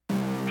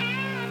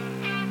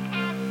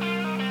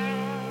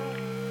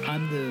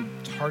I'm the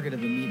target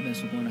of a meat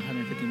missile going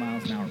 150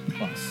 miles an hour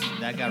plus.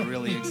 That got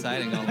really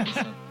exciting all of a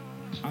sudden.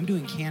 I'm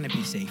doing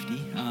canopy safety.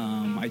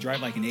 I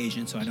drive like an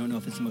Asian, so I don't know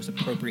if it's the most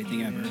appropriate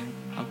thing ever.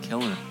 I'm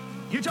killing it.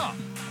 Utah,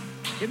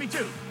 give me 2.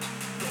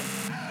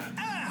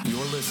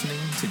 You're listening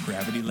to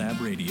Gravity Lab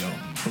Radio,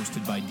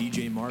 hosted by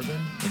DJ Marvin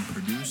and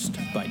produced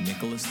by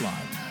Nicholas Live.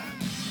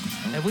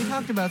 Have we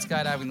talked about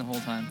skydiving the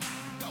whole time?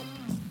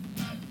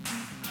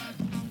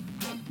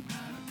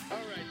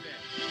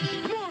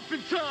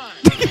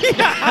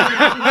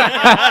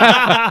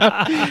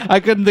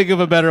 I couldn't think of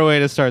a better way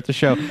to start the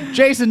show.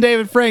 Jason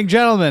David Frank,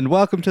 gentlemen,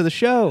 welcome to the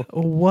show.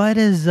 What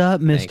is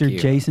up, Mr. you.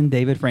 Jason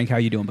David Frank? How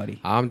you doing, buddy?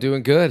 I'm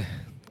doing good.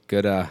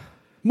 Good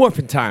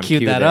morphin time. Cue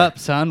that there. up,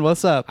 son.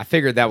 What's up? I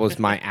figured that was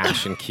my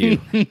action cue.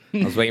 I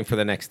was waiting for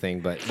the next thing,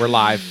 but we're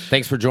live.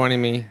 Thanks for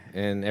joining me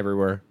and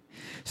everywhere.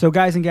 So,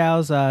 guys and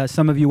gals,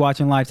 some of you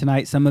watching live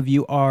tonight, some of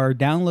you have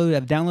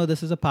downloaded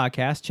this as a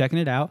podcast, checking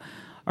it out.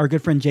 Our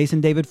good friend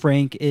Jason David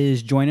Frank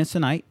is joining us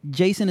tonight.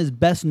 Jason is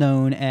best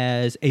known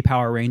as a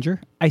Power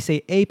Ranger. I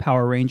say a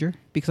Power Ranger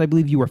because I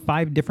believe you were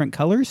 5 different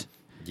colors.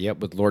 Yep,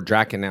 with Lord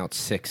Draken now it's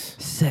 6.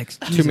 6.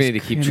 Too many to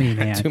keep track.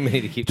 man. Too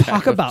many to keep track.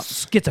 Talk of. about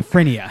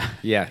schizophrenia.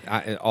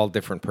 Yeah, all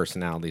different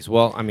personalities.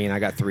 Well, I mean, I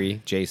got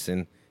 3: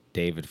 Jason,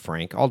 David,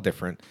 Frank, all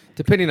different,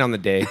 depending on the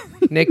day.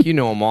 Nick, you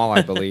know them all,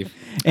 I believe.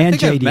 And I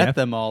think I've JD. met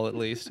them all at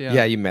least. Yeah.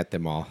 Yeah, you met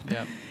them all.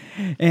 Yeah.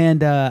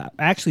 And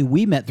actually,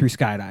 we met through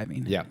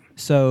skydiving. Yeah.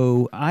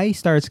 So I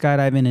started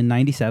skydiving in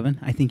 97.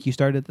 I think you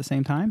started at the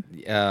same time?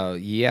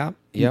 Yep,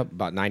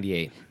 about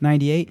 98.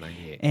 98?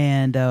 98.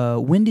 And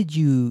when did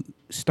you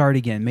start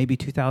again? Maybe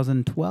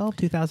 2012,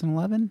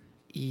 2011?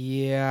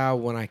 Yeah,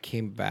 when I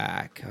came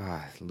back,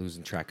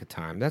 losing track of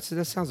time. That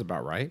sounds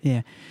about right.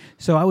 Yeah.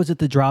 So I was at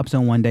the drop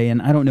zone one day,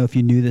 and I don't know if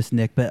you knew this,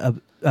 Nick, but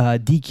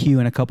DQ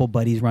and a couple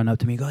buddies run up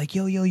to me and go like,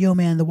 yo,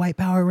 man, the White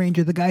Power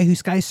Ranger, the guy who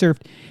sky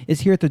surfed,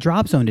 is here at the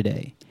drop zone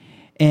today.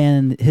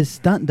 And his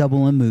stunt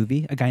double in the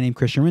movie, a guy named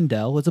Christian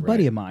Rendell, was a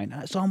buddy of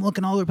mine. So I'm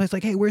looking all over the place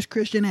like, hey, where's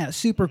Christian at?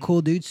 Super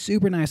cool dude,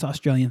 super nice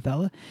Australian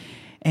fella.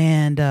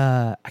 And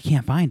I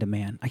can't find him,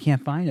 man. I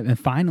can't find him. And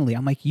finally,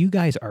 I'm like, you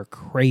guys are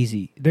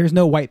crazy. There's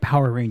no White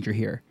Power Ranger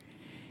here.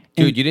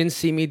 Dude, you didn't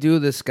see me do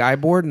the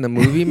skyboard in the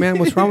movie, man?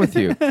 What's wrong with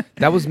you?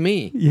 That was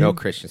me. Yeah. No,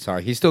 Christian,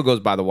 sorry. He still goes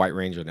by the White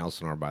Ranger in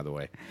Elsinore, by the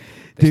way.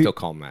 They still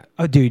call him that.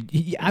 Oh, dude,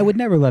 I would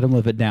never let him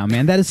live it down,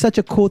 man. That is such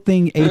a cool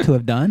thing, A, to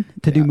have done,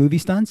 to do movie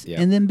stunts,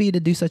 and then B, to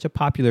do such a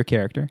popular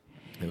character.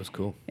 It was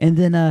cool. And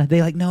then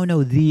they like,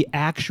 no, the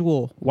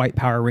actual White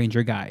Power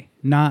Ranger guy,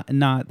 not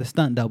the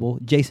stunt double.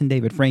 Jason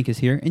David Frank is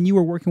here, and you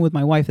were working with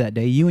my wife that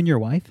day. You and your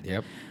wife.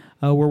 Yep.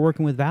 We're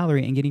working with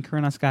Valerie and getting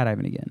current on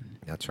skydiving again.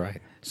 That's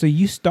right. So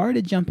you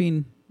started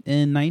jumping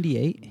in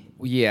 98.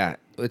 Yeah,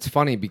 it's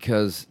funny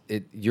because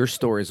your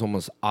story is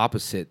almost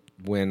opposite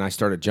when I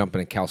started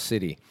jumping in Cal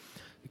City.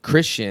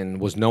 Christian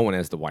was known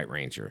as the White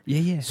Ranger.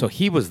 Yeah. So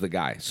he was the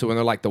guy. So when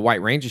they're like, the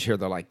White Ranger's here,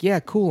 they're like,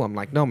 yeah, cool. I'm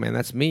like, no, man,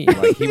 that's me.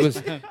 Like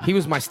he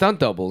was my stunt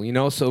double, you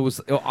know? So it was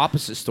an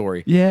opposite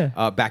story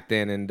back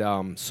then.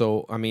 And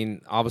so, I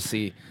mean,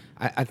 obviously,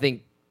 I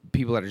think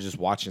people that are just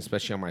watching,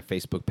 especially on my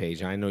Facebook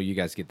page, I know you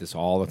guys get this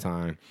all the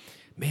time.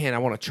 Man, I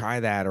want to try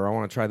that, or I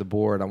want to try the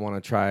board. I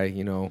want to try,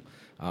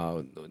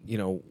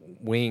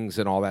 wings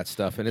and all that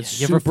stuff. And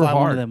it's You super ever fly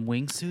hard. one of them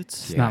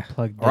wingsuits? It's not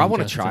plugged in. Or I want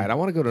to Justin. try it. I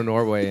want to go to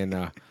Norway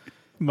and...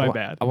 My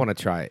bad. I want to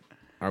try it.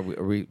 Are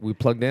we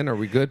plugged in? Are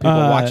we good? People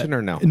watching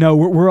or no? No,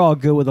 we're all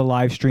good with a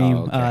live stream.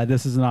 Oh, okay.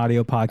 This is an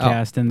audio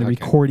podcast, and the okay.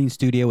 recording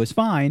studio is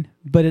fine,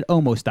 but it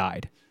almost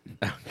died.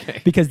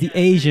 Okay. Because the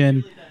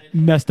Asian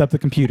messed up the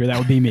computer. That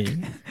would be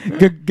me.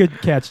 Good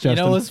catch, Justin. You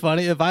know what's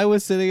funny? If I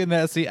was sitting in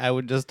that seat, I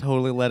would just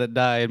totally let it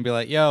die and be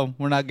like, yo,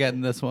 we're not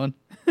getting this one.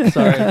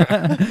 Sorry.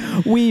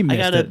 We I missed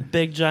got it. a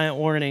big giant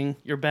warning.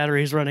 Your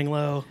battery's running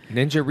low.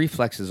 Ninja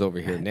Reflex is over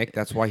here, Nick.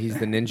 That's why he's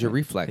the Ninja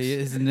Reflex. He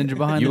is a ninja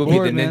behind You the will be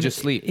board, the man. Ninja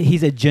Sleep.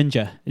 He's a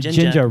Jinja.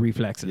 Jinja.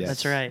 reflexes. Yes.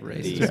 That's right.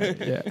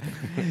 Yeah.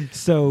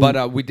 So,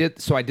 But we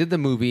did. So I did the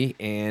movie,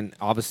 and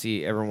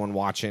obviously everyone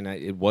watching,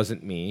 it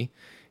wasn't me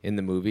in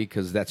the movie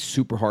because that's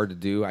super hard to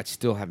do. I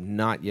still have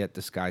not yet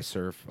the sky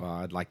surf.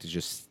 I'd like to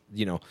just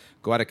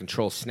go out of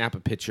control, snap a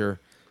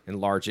picture,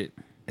 enlarge it,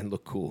 and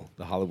look cool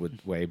the Hollywood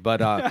way.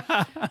 But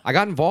I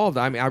got involved.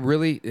 I mean, I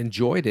really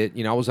enjoyed it.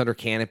 I was under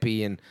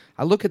canopy, and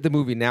I look at the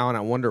movie now, and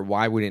I wonder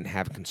why we didn't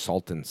have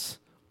consultants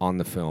on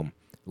the film,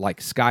 like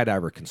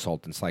skydiver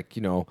consultants, like,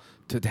 to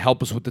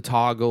help us with the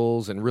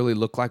toggles and really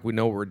look like we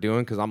know what we're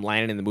doing. Because I'm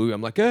landing in the movie,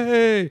 I'm like,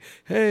 hey,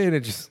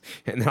 and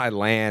then I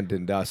land,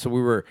 and so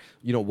we were,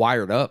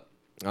 wired up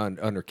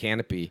under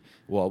canopy.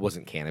 Well, it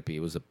wasn't canopy;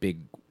 it was a big,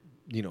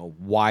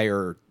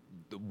 wire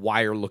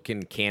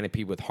looking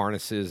canopy with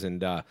harnesses.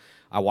 And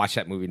I watched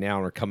that movie now,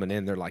 and we're coming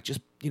in. They're like,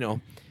 just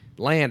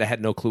land. I had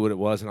no clue what it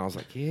was, and I was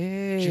like,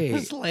 yay,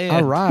 Just land.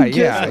 all right,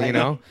 yeah,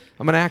 Just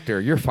I'm an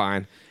actor. You're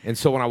fine. And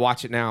so when I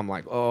watch it now, I'm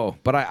like, oh,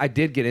 but I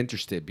did get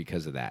interested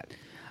because of that.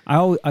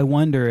 I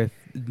wonder if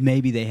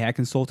maybe they had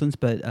consultants,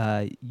 but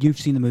you've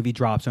seen the movie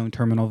Drop Zone,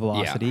 Terminal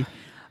Velocity.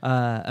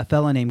 A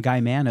fella named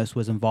Guy Manos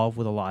was involved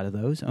with a lot of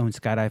those, owned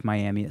Skydive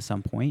Miami at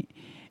some point.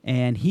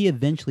 And he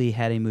eventually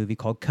had a movie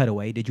called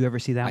Cutaway. Did you ever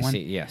see that I one? see,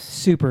 yes.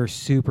 Super,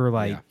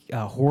 super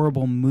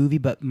horrible movie,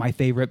 but my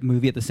favorite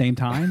movie at the same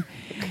time.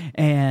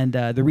 And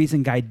the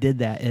reason Guy did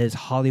that is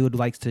Hollywood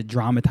likes to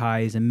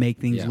dramatize and make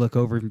things look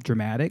over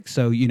dramatic.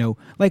 So,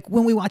 like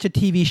when we watch a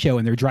TV show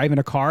and they're driving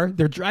a car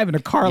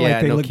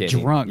like they no look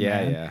kidding. drunk.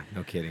 Yeah, man. yeah,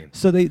 no kidding.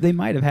 So they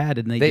might have had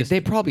it. And They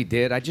probably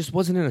did. I just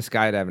wasn't into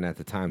skydiving at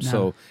the time. No.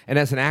 So, and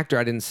as an actor,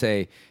 I didn't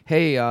say,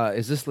 "Hey,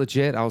 is this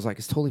legit?" I was like,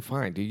 "It's totally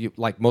fine, dude. You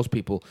like most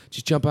people,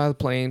 just jump out of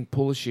the plane,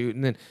 pull a chute,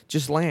 and then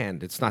just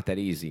land. It's not that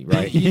easy,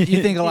 right?"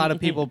 You think a lot of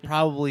people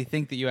probably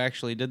think that you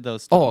actually did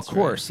those Oh, of stunts,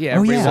 course, right? yeah.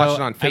 Everybody's yeah.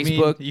 watching on I mean,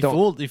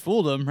 Facebook. you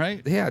fooled them,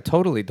 right? Yeah,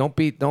 totally. Don't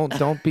be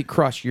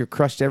crushed. You're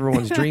crushed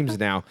everyone's dreams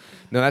now.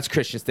 No, that's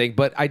Christian's thing.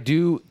 But I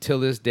do till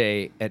this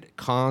day at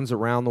cons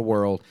around the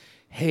world.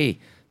 Hey,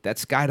 that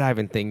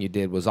skydiving thing you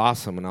did was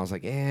awesome, and I was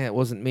like, it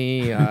wasn't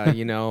me,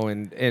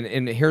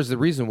 And here's the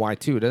reason why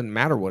too. It doesn't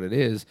matter what it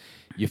is.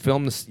 You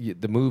film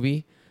the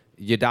movie,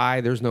 you die.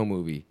 There's no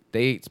movie.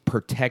 They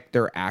protect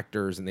their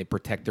actors and they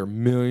protect their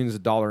millions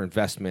of dollar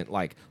investment.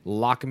 Like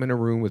lock them in a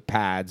room with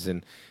pads,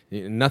 and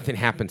nothing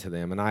happened to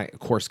them. And I, of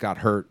course, got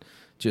hurt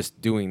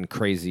just doing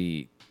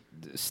crazy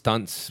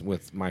stunts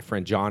with my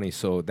friend Johnny,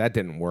 so that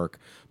didn't work.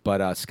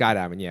 But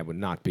skydiving, would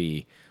not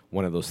be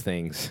one of those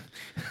things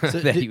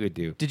that he would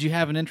do. Did you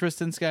have an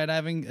interest in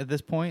skydiving at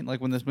this point,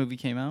 like when this movie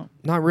came out?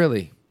 Not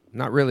really.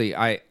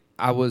 I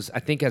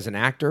think as an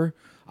actor,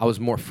 I was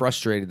more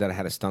frustrated that I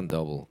had a stunt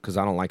double because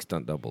I don't like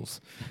stunt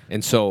doubles.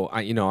 And so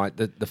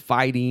the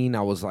fighting,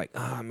 I was like,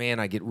 oh man,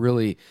 I get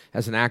really,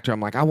 as an actor, I'm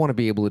like, I want to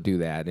be able to do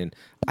that. And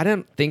I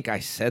didn't think I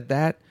said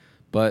that,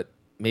 but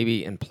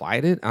maybe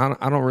implied it.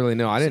 I don't really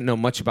know. I didn't know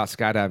much about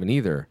skydiving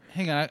either.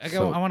 Hang on,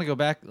 I want to go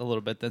back a little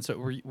bit then. So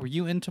were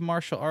you into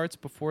martial arts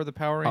before the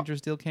Power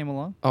Rangers deal came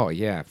along? Oh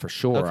yeah, for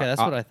sure. Okay,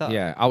 that's what I thought.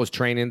 Yeah, I was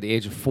training at the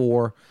age of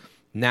 4,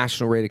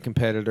 national rated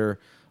competitor,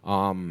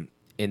 and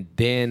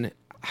then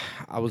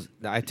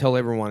I tell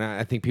everyone.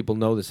 I think people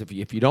know this.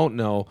 If you don't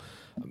know,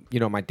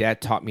 my dad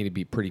taught me to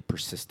be pretty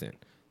persistent.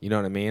 You know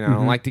what I mean? I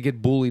don't like to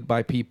get bullied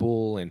by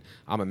people, and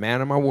I'm a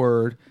man of my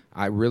word.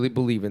 I really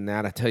believe in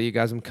that. I tell you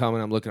guys I'm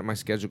coming. I'm looking at my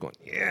schedule going,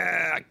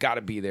 yeah, I got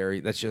to be there.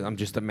 I'm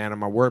just a man of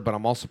my word, but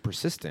I'm also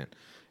persistent.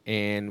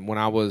 And when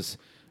I was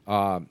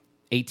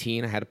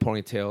 18, I had a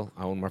ponytail.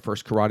 I owned my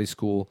first karate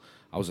school.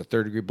 I was a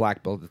third-degree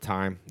black belt at the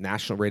time,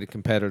 national rated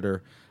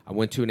competitor. I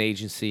went to an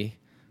agency.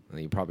 Well,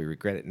 you probably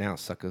regret it now,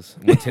 suckers.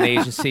 I went to an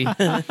agency.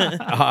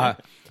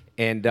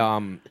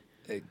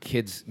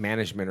 Kids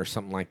management or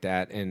something like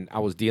that, and I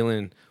was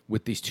dealing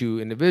with these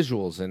 2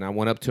 individuals, and I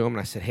went up to them and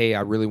I said, hey,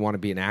 I really want to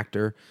be an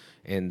actor.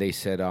 And they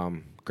said,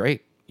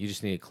 great, you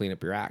just need to clean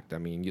up your act. I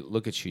mean, you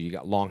look at you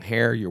got long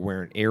hair, you're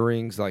wearing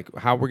earrings, like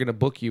how we're gonna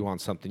book you on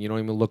something? You don't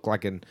even look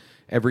like an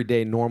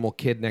everyday normal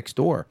kid next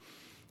door.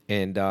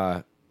 And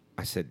I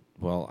said,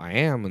 well, I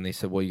am. And they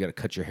said, well, you got to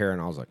cut your hair.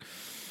 And I was like,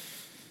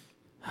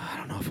 I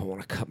don't know if I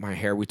want to cut my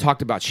hair. We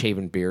talked about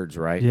shaving beards,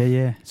 right?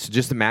 Yeah. So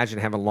just imagine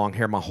having long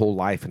hair my whole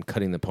life and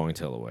cutting the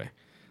ponytail away.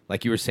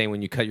 Like you were saying,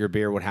 when you cut your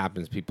beard, what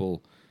happens?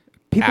 People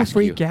ask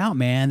freak you. out,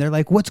 man. They're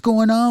like, what's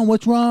going on?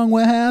 What's wrong?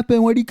 What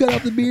happened? What do you cut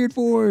off the beard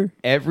for?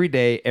 Every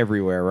day,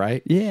 everywhere,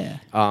 right? Yeah.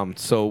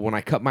 So when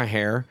I cut my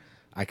hair,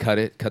 I cut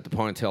the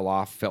ponytail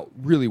off, felt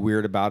really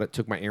weird about it,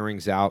 took my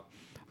earrings out.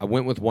 I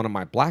went with one of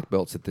my black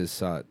belts at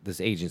this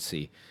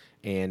agency.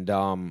 And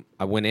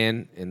I went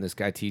in, and this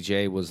guy,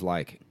 TJ, was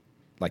like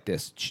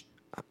this.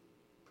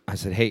 I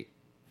said, hey,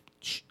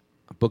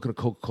 I'm booking a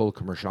Coca-Cola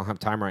commercial. I don't have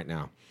time right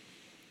now.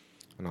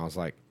 And I was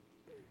like,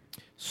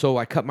 so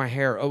I cut my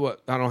hair. Oh,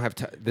 I don't have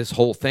this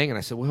whole thing. And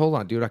I said, well, hold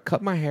on, dude. I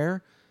cut my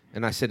hair.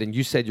 And I said, and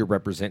you said you're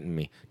representing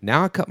me.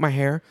 Now I cut my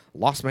hair,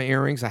 lost my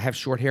earrings. I have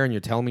short hair, and you're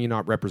telling me you're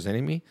not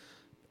representing me?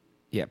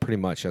 Yeah, pretty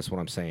much. That's what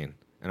I'm saying.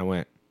 And I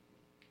went,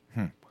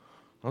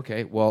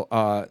 okay, well,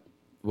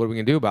 what are we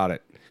going to do about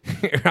it?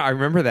 I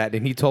remember that,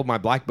 and he told my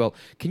black belt,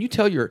 can you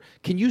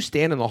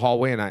stand in the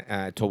hallway? And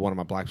I told one of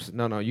my black belts,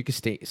 no, you can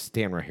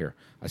stand right here.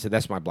 I said,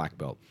 that's my black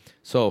belt.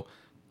 So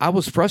I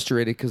was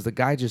frustrated because the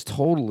guy just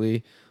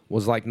totally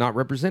was like not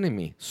representing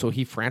me. So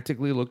he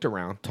frantically looked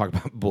around, talk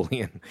about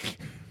bullying.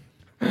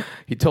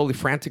 He totally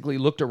frantically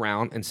looked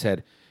around and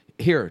said,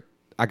 here,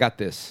 I got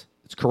this.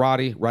 It's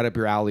karate, right up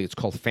your alley. It's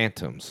called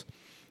Phantoms.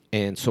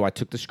 And so I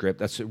took the script.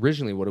 That's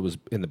originally what it was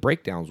in the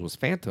breakdowns was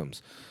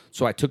Phantoms.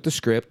 So I took the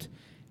script,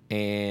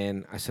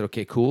 and I said,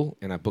 okay, cool.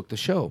 And I booked the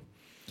show.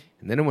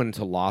 And then it went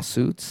into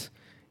lawsuits,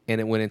 and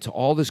it went into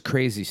all this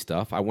crazy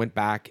stuff. I went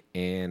back,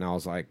 and I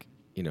was like,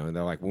 and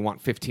they're like, we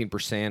want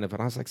 15% of it.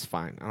 I was like, it's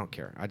fine. I don't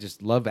care. I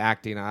just love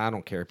acting. I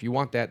don't care. If you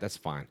want that, that's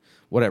fine.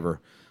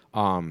 Whatever.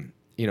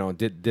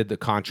 Did the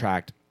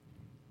contract.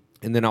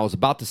 And then I was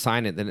about to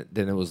sign it.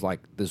 Then it was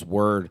like this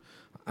word,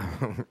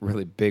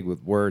 really big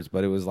with words,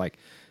 but it was like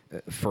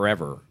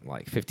forever,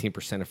 like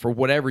 15% for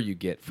whatever you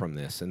get from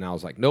this. And I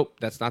was like, nope,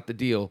 that's not the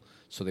deal.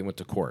 So they went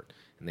to court,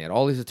 and they had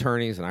all these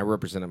attorneys, and I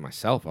represented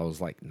myself. I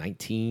was like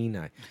 19.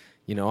 At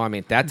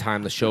that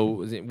time the show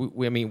was,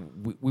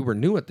 we were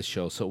new at the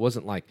show, so it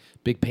wasn't like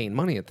big paying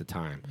money at the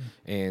time.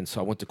 And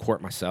so I went to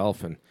court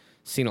myself, and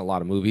seen a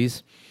lot of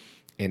movies.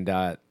 And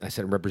I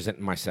said, I'm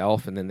representing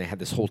myself. And then they had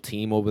this whole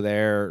team over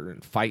there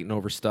and fighting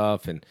over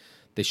stuff. And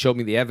they showed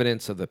me the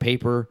evidence of the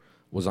paper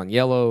was on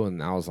yellow.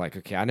 And I was like,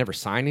 okay, I never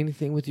signed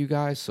anything with you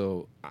guys,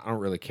 so I don't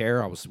really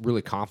care. I was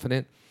really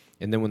confident.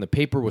 And then when the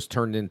paper was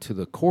turned into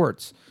the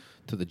courts,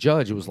 to the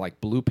judge, it was like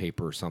blue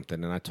paper or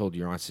something. And I told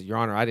Your Honor, I said, Your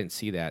Honor, I didn't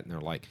see that. And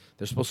they're like,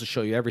 they're supposed to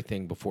show you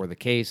everything before the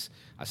case.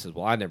 I said,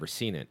 well, I'd never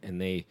seen it.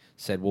 And they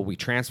said, well, we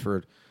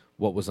transferred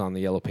what was on the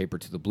yellow paper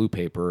to the blue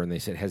paper. And they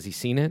said, has he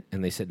seen it?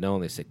 And they said, no.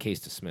 And they said, case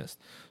dismissed.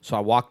 So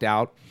I walked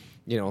out,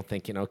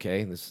 thinking,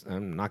 okay,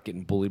 I'm not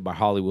getting bullied by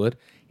Hollywood.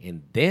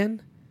 And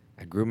then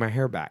I grew my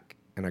hair back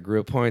and I grew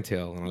a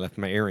ponytail and I left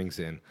my earrings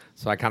in.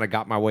 So I kind of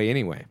got my way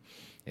anyway.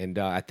 And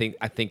I think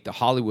the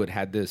Hollywood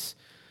had this,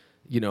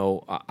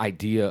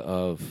 idea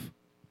of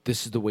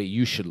this is the way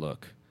you should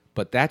look.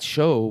 But that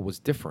show was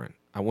different.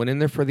 I went in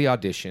there for the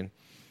audition.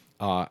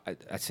 I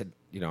said,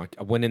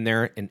 I went in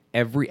there and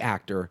every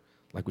actor,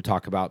 like we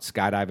talk about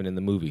skydiving in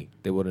the movie,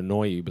 they would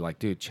annoy you, be like,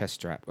 dude, chest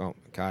strap. Oh,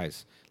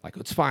 guys, like,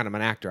 it's fine. I'm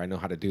an actor. I know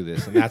how to do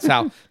this. And that's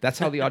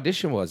how the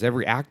audition was.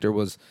 Every actor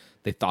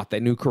they thought they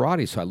knew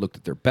karate. So I looked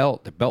at their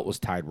belt. Their belt was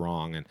tied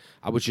wrong. And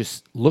I was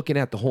just looking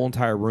at the whole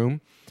entire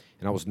room.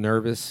 And I was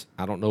nervous.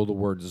 I don't know the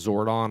word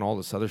Zordon, all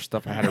this other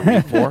stuff I had to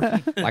read for.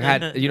 Like, I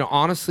had,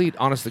 honest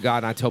to God,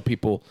 and I tell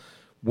people,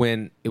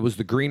 when it was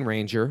the Green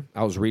Ranger,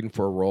 I was reading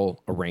for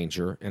a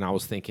ranger, and I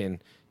was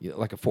thinking,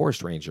 like a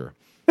forest ranger,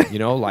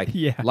 like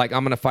I'm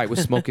going to fight with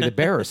Smokey the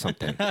Bear or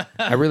something.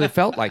 I really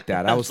felt like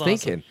that. I was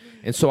thinking.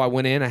 And so I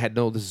went in, I had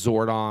this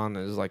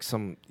Zordon, it was like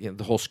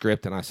the whole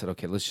script, and I said,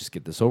 okay, let's just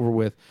get this over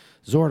with.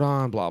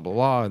 Zordon, blah, blah,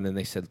 blah. And then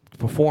they said,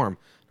 perform.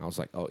 And I was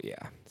like, oh, yeah.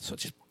 So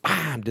just,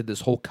 bam, did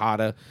this whole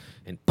kata,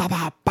 and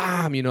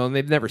bam, and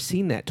they've never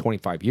seen that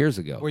 25 years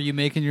ago. Were you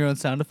making your own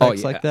sound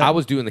effects like that? I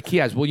was doing the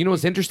ki-eyes. Well,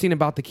 what's interesting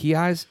about the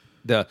ki-eyes?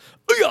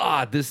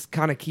 This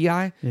kind of ki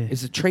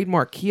is a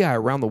trademark ki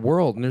around the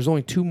world, and there's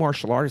only 2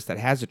 martial artists that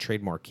has a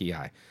trademark ki.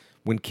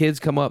 When kids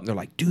come up and they're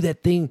like, do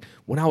that thing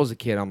when I was a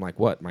kid, I'm like,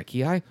 what, my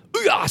ki?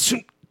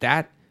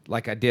 That,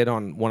 like I did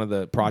on one of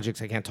the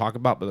projects I can't talk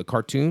about, but the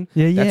cartoon,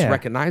 that's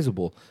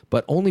recognizable.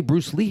 But only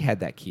Bruce Lee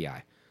had that ki.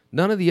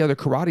 None of the other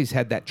karates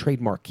had that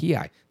trademark ki.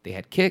 They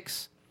had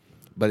kicks,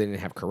 but they didn't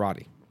have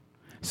karate.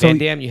 So Van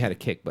Damme, you had a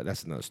kick, but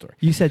that's another story.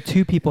 You said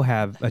 2 people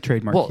have a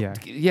trademark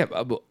ki. Yeah,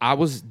 I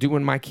was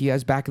doing my ki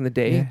back in the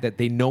day that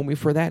they know me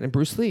for that, and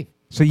Bruce Lee.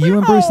 So you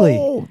and Bruce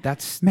Lee.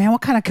 That's man.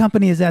 What kind of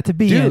company is that to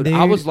be in, dude?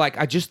 I was like,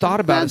 I just thought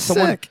about That's it.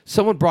 sick.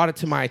 Someone brought it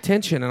to my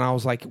attention, and I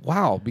was like,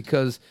 wow,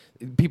 because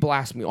people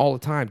ask me all the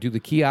time, do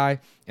the ki, and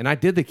I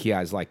did the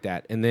ki-eyes like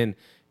that, and then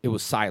it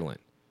was silent,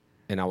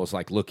 and I was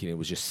like looking, it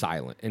was just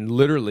silent, and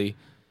literally,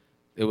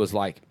 it was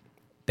like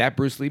that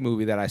Bruce Lee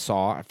movie that I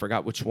saw. I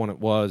forgot which one it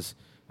was.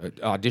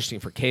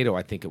 Auditioning for Kato,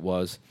 I think it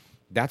was.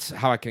 That's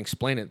how I can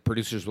explain it.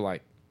 Producers were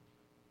like,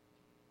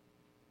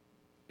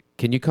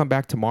 can you come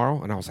back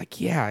tomorrow? And I was like,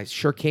 yeah, I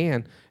sure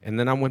can. And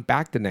then I went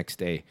back the next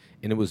day,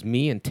 and it was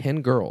me and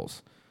 10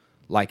 girls.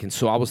 And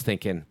so I was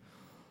thinking,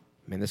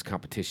 man, this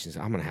competition,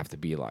 I'm going to have to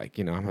be like,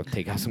 I'm going to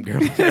take out some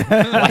girls.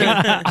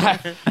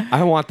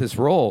 I want this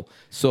role.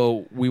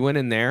 So we went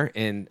in there,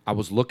 and I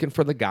was looking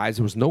for the guys.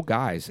 There was no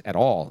guys at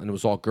all, and it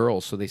was all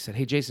girls. So they said,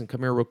 hey, Jason,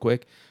 come here real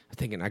quick. I'm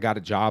thinking, I got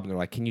a job. And they're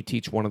like, can you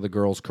teach one of the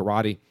girls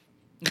karate?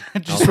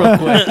 Just real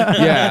quick.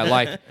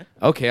 Yeah,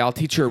 okay, I'll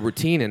teach her a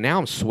routine. And now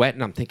I'm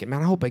sweating. I'm thinking,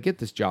 man, I hope I get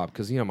this job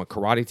because, I'm a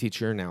karate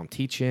teacher. Now I'm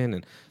teaching,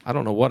 and I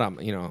don't know what I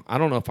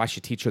don't know if I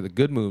should teach her the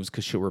good moves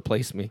because she'll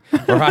replace me,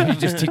 or I should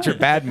just teach her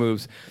bad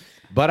moves.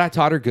 But I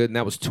taught her good, and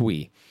that was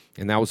Twee.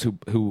 And that was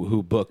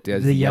who booked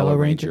as the Yellow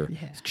Ranger.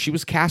 Yeah. She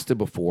was casted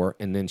before,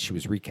 and then she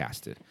was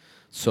recasted.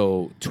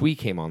 So Twee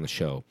came on the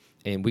show,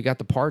 and we got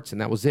the parts,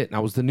 and that was it. And I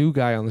was the new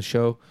guy on the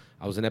show.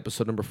 I was in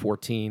episode number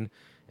 14.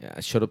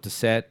 I showed up to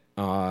set,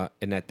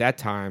 and at that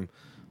time,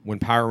 when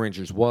Power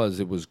Rangers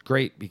it was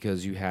great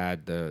because you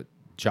had the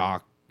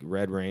jock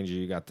Red Ranger,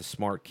 you got the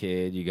smart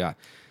kid, you got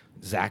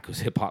Zach who's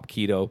hip hop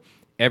keto.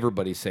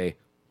 Everybody say,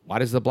 why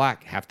does the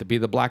black have to be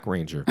the Black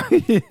Ranger?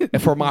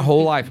 And for my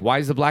whole life, why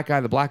is the black guy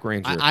the Black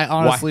Ranger? I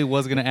honestly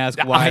was going to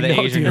ask why the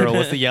Asian girl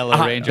was the Yellow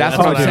Ranger. That's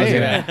what I'm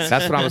saying.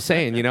 That's what I was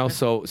saying,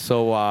 So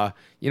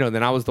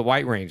then I was the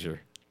White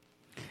Ranger.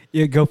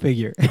 Yeah, go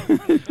figure.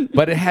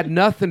 But it had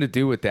nothing to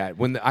do with that.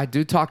 When I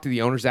do talk to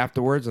the owners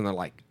afterwards, and they're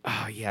like,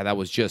 oh, yeah, that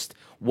was just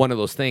one of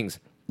those things.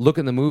 Look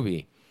in the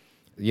movie.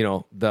 We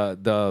thought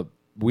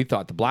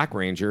the Black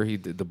Ranger,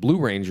 the Blue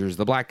Ranger is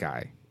the black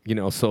guy.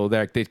 So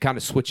they kind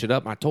of switch it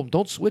up. And I told them,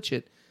 don't switch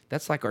it.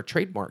 That's like our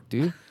trademark,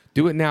 dude.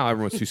 Do it now.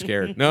 Everyone's too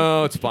scared.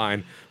 No, it's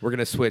fine. We're going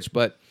to switch.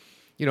 But,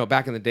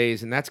 back in the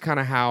days, and that's kind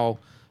of how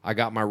I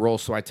got my role.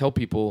 So I tell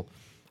people,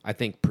 I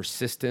think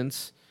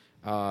persistence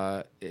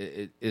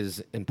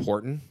is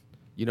important.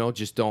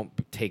 Just don't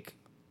take,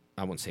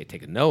 I wouldn't say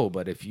take a no,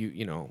 but if you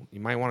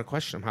might want to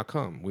question them. How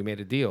come? We made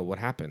a deal. What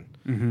happened?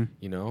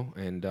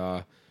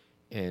 Mm-hmm.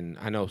 And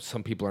I know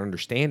some people are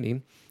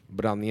understanding,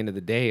 but on the end of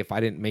the day, if I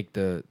didn't make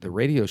the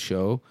radio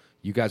show,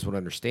 you guys would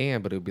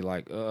understand, but it would be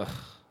like, ugh,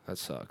 that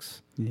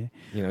sucks. Yeah.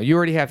 You know, you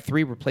already have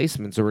 3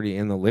 replacements already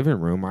in the living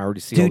room. I already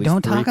see all Dude, these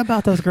don't 3. talk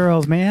about those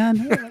girls, man.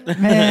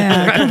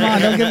 Man, come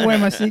on, don't give away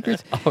my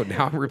secrets. Oh,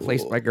 now I'm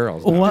replaced by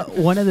girls.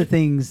 One of the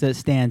things that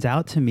stands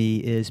out to me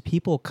is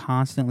people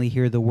constantly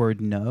hear the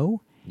word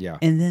no. Yeah.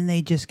 And then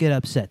they just get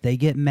upset. They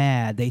get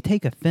mad. They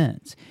take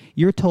offense.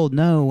 You're told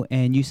no,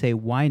 and you say,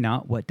 why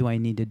not? What do I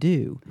need to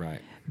do? Right.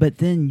 But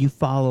then you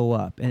follow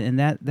up, and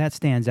that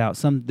stands out.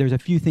 There's a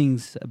few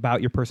things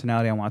about your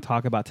personality I want to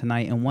talk about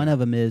tonight, and one of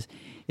them is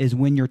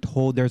when you're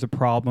told there's a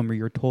problem or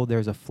you're told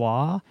there's a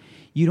flaw,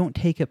 you don't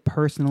take it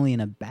personally in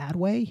a bad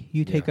way.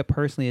 You take it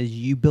personally as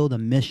you build a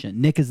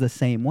mission. Nick is the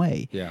same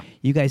way. Yeah.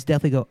 You guys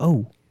definitely go,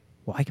 oh,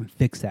 well, I can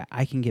fix that.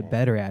 I can get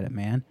better at it,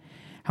 man.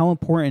 How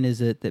important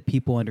is it that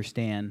people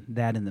understand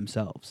that in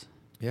themselves?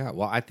 Yeah,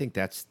 well, I think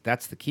that's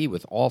the key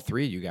with all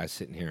 3 of you guys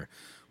sitting here.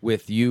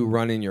 With you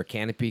running your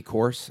Canopy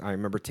course, I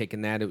remember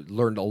taking that. It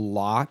learned a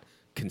lot.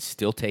 Can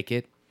still take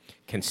it.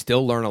 Can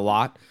still learn a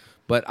lot.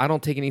 But I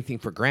don't take anything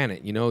for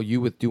granted. You know,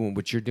 you with doing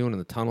what you're doing in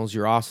the tunnels,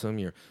 you're awesome.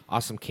 You're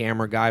awesome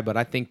camera guy. But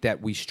I think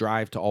that we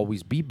strive to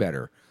always be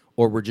better,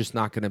 or we're just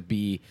not going to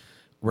be.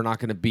 We're not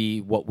going to be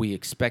what we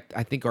expect.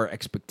 I think our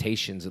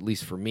expectations, at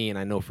least for me, and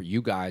I know for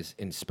you guys,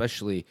 and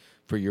especially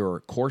for your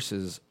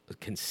courses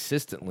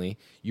consistently,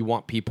 you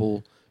want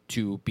people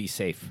to be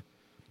safe.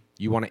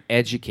 You want to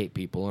educate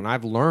people. And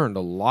I've learned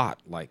a lot,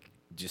 like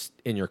just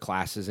in your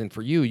classes. And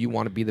for you, you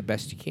want to be the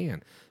best you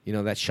can. You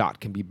know, that shot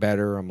can be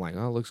better. I'm like,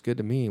 oh, it looks good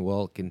to me.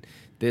 Well, it can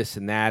this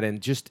and that. And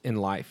just in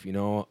life, you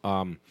know,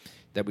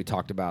 that we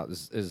talked about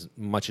as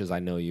much as I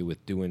know you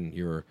with doing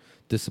your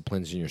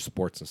disciplines and your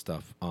sports and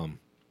stuff.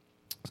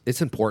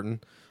 It's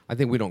important. I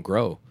think we don't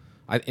grow.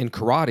 In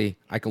karate,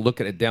 I can look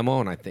at a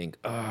demo and I think,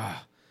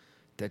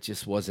 that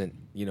just wasn't,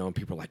 you know, and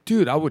people are like,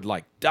 dude, I would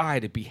like die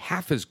to be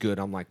half as good.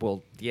 I'm like,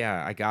 well,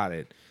 yeah, I got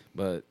it,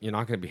 but you're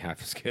not going to be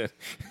half as good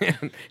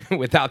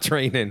without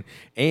training.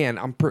 And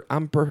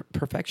I'm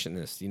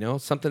perfectionist, you know,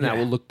 something that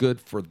will look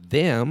good for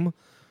them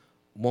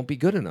won't be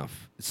good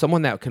enough.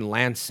 Someone that can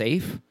land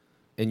safe,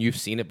 and you've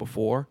seen it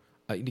before,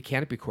 in the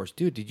Canopy course,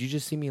 dude, did you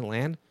just see me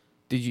land?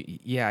 Did you?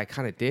 Yeah, I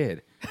kind of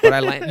did. But I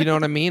land, you know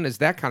what I mean? It's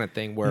that kind of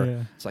thing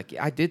where it's like,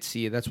 yeah, I did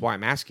see you. That's why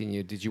I'm asking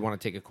you. Did you want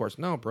to take a course?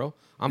 No, bro,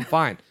 I'm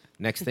fine.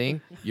 Next thing,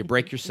 you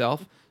break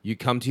yourself. You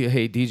come to you,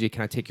 hey, DJ,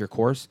 can I take your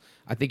course?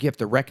 I think you have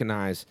to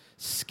recognize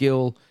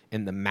skill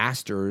in the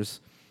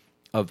masters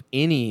of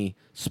any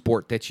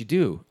sport that you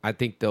do. I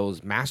think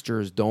those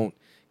masters don't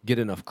get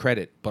enough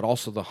credit, but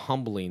also the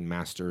humbling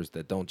masters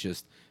that don't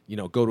just, you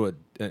know, go to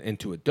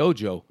into a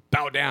dojo,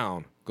 bow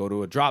down, go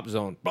to a drop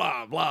zone,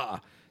 blah, blah.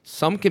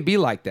 Some can be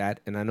like that,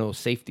 and I know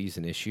safety is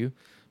an issue,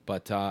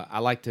 but I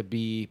like to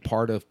be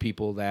part of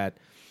people that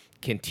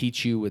can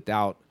teach you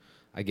without,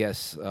 I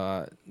guess,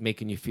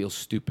 making you feel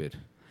stupid,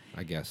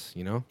 I guess,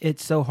 you know?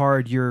 It's so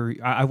hard.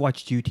 I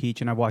watched you teach,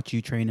 and I watched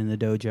you train in the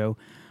dojo,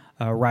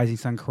 Rising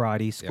Sun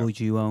Karate, school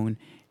you own,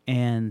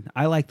 and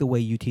I like the way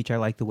you teach. I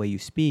like the way you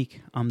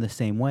speak. I'm the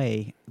same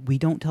way. We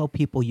don't tell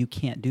people you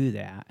can't do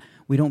that.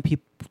 We don't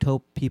tell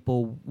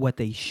people what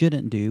they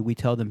shouldn't do. We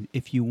tell them,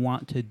 if you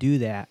want to do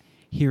that,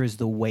 here is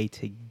the way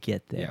to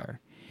get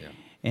there. Yeah.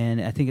 And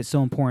I think it's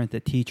so important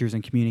that teachers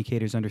and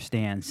communicators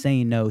understand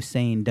saying no,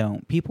 saying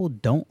don't. People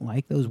don't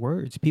like those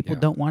words. People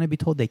don't want to be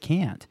told they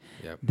can't.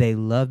 Yep. They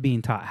love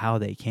being taught how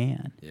they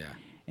can. Yeah.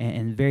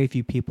 And very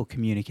few people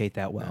communicate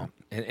that well.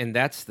 And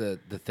that's the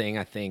thing,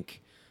 I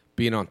think,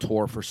 being on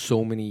tour for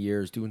so many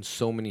years, doing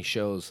so many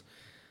shows,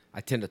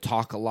 I tend to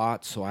talk a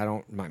lot, so I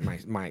don't, I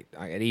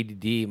at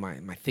ADD,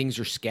 my things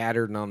are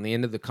scattered, and on the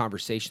end of the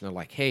conversation, they're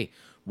like, hey,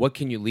 what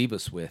can you leave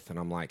us with? And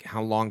I'm like,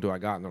 how long do I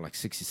got? And they're like,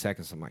 60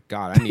 seconds. I'm like,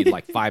 God, I need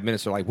like 5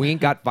 minutes. They're like, we ain't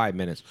got 5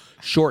 minutes.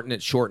 Shorten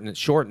it.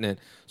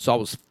 So I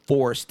was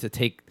forced to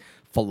take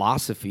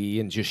philosophy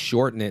and just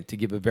shorten it to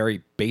give a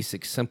very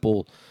basic,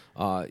 simple,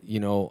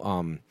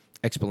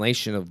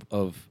 explanation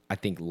of, I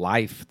think,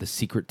 life. The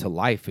secret to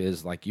life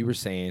is, like you were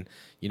saying,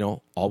 you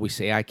know, always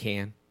say I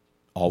can,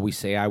 always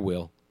say I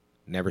will,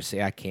 never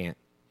say I can't,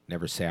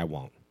 never say I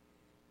won't.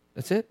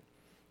 That's it.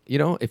 You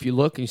know, if you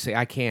look and you say,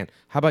 I can,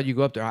 how about you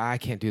go up there, I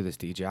can't do this,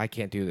 DJ. I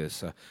can't do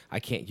this. I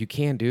can't. You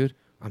can, dude.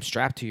 I'm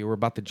strapped to you. We're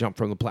about to jump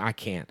from the plane. I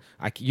can't.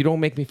 You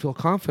don't make me feel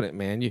confident,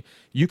 man.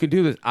 You can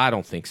do this. I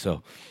don't think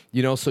so.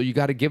 You know, so you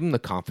got to give them the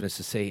confidence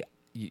to say,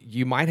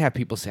 you might have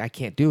people say, I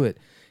can't do it.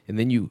 And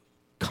then you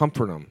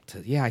comfort them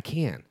to, yeah, I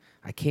can.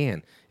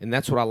 And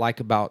that's what I like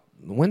about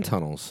wind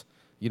tunnels.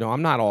 You know,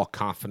 I'm not all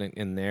confident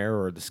in there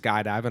or the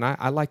skydiving.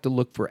 I like to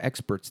look for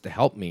experts to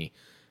help me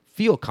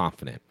feel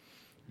confident.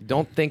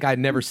 Don't think I'd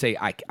never say,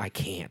 I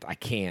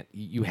can't.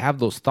 You have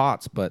those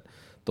thoughts, but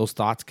those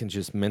thoughts can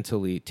just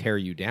mentally tear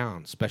you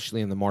down,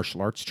 especially in the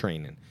martial arts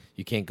training.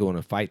 You can't go in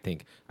a fight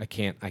think, I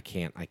can't.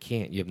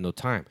 You have no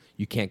time.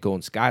 You can't go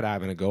in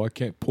skydiving and go, I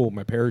can't pull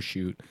my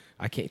parachute.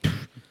 I can't.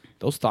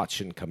 Those thoughts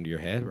shouldn't come to your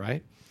head,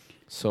 right?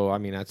 So, I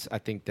mean, I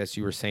think that's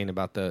you were saying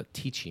about the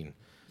teaching.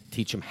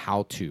 Teach them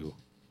how to.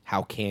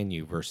 How can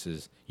you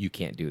versus you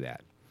can't do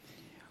that.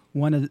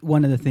 One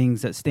of the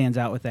things that stands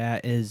out with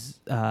that is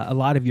a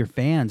lot of your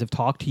fans have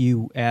talked to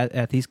you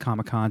at these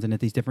Comic-Cons and at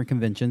these different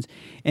conventions,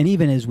 and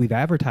even as we've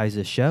advertised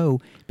this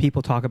show,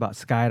 people talk about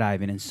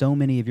skydiving, and so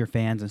many of your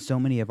fans and so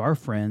many of our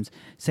friends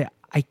say,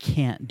 I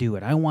can't do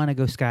it. I want to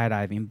go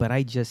skydiving, but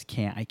I just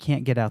can't. I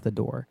can't get out the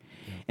door.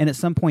 Yeah. And at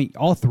some point,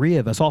 all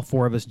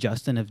four of us,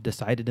 Justin, have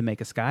decided to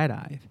make a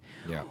skydive.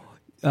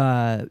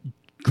 Yeah.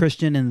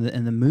 Christian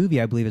in the movie,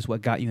 I believe, is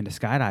what got you into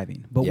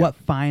skydiving. But what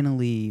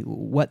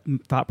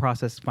thought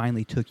process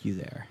finally took you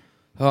there?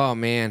 Oh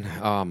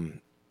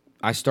man,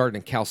 I started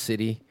in Cal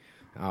City.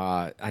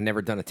 I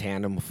never done a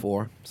tandem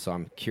before, so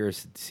I'm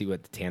curious to see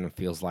what the tandem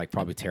feels like.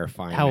 Probably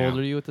terrifying. How now. old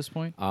are you at this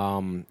point?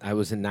 I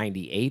was in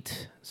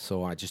 '98,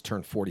 so I just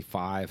turned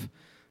 45.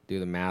 Do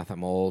the math.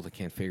 I'm old. I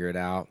can't figure it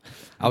out.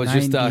 I was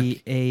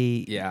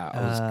 98, just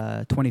I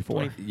was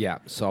 24. Yeah,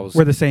 so I was.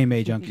 We're the same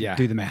age. Yeah.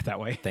 Do the math that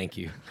way. Thank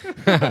you.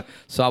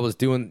 So I was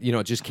doing,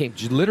 just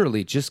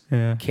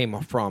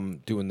came from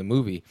doing the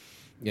movie,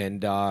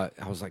 and I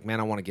was like,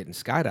 man, I want to get in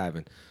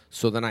skydiving.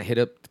 So then I hit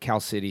up Cal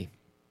City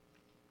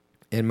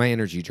and my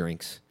energy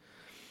drinks,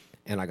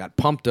 and I got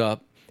pumped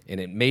up, and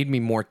it made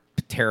me more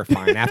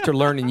terrifying after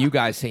learning you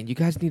guys saying you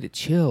guys need to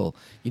chill,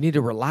 you need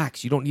to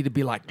relax, you don't need to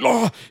be like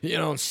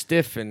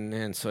stiff,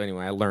 and so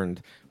anyway I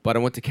learned. But I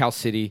went to Cal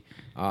City,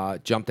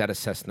 jumped out of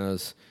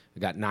Cessnas, I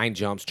got 9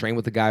 jumps, trained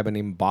with a guy by the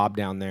name of Bob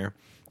down there.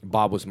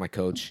 Bob was my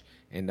coach,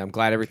 and I'm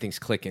glad everything's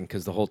clicking,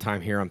 because the whole time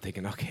here I'm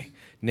thinking, okay,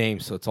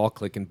 names, so it's all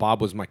clicking.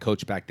 Bob was my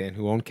coach back then,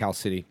 who owned Cal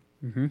City.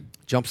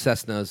 Jumped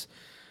Cessnas,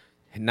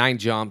 had 9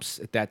 jumps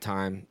at that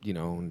time,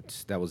 and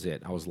that was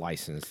it. I was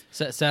licensed.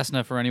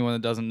 Cessna, for anyone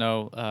that doesn't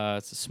know,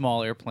 it's a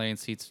small airplane,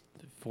 seats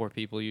 4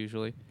 people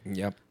usually.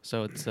 Yep.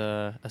 So it's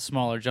a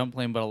smaller jump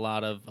plane, but a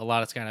lot of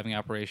skydiving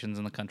operations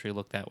in the country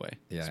look that way.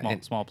 Yeah,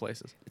 small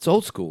places. It's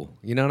old school.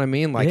 You know what I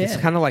mean? Like it's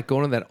kind of like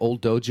going to that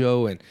old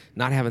dojo and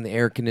not having the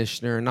air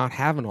conditioner and not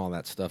having all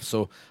that stuff.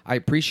 So I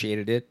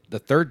appreciated it. The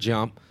 3rd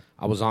jump,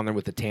 I was on there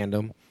with the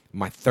tandem.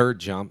 My 3rd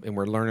jump, and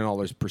we're learning all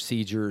those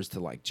procedures to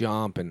like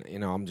jump, and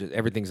I'm just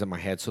everything's in my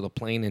head. So the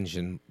plane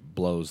engine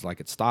blows, like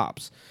it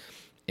stops,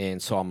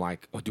 and so I'm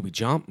like, oh, do we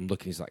jump? I'm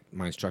looking. He's like,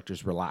 my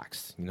instructor's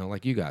relaxed,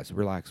 like you guys,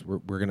 relax.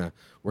 We're gonna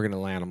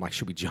land. I'm like,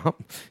 should we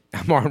jump?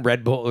 I'm on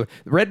Red Bull.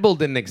 Red Bull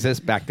didn't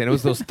exist back then. It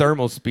was those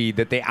thermal speed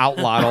that they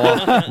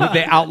outlawed.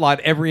 They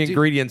outlawed every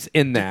ingredients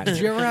in that. Did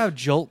you ever have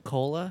Jolt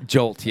Cola?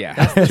 Jolt,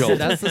 yeah, Jolt.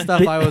 That's the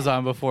stuff I was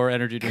on before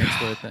energy drinks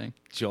were a thing.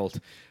 Jolt.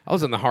 I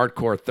was in the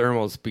hardcore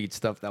thermal speed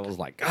stuff that was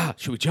like,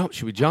 should we jump?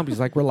 Should we jump? He's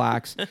like,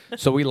 relax.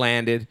 So we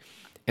landed,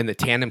 and the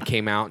tandem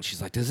came out, and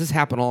she's like, does this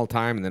happen all the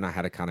time? And then I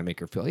had to kind of make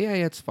her feel, yeah,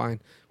 it's fine.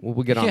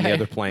 We'll get on the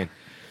other plane.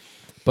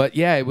 But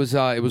yeah, it was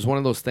one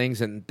of those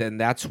things, and then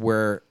that's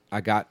where I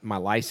got my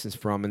license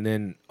from. And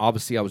then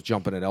obviously I was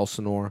jumping at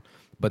Elsinore,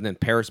 but then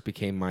Paris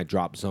became my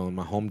drop zone,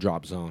 my home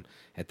drop zone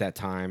at that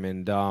time.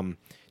 And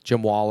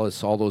Jim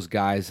Wallace, all those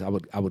guys, I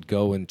would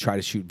go and try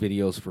to shoot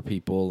videos for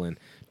people, and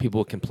people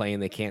would complain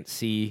they can't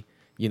see.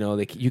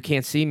 You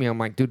can't see me. I'm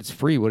like, dude, it's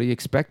free. What do you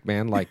expect,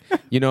 man? Like,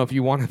 if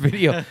you want a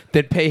video,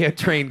 then pay a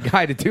trained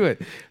guy to do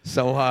it.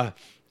 So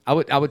I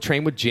would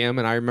train with Jim,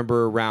 and I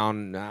remember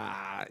around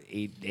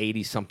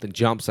 80 something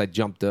jumps. I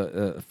jumped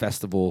a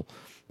festival,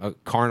 a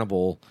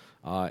carnival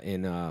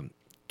in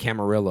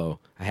Camarillo.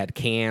 I had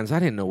cans. I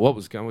didn't know what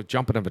was going. I was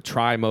jumping of a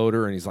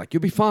tri-motor, and he's like,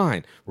 "You'll be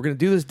fine. We're gonna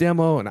do this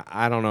demo." And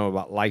I don't know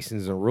about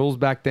license and rules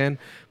back then,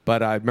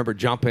 but I remember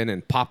jumping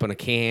and popping a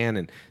can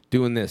and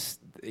doing this.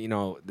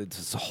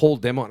 This whole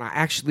demo, and I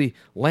actually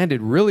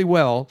landed really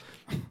well.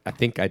 I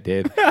think I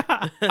did.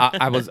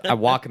 I was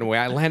walking away.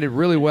 I landed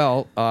really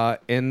well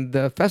in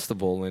the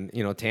festival, and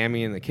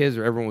Tammy and the kids,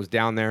 or everyone was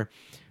down there.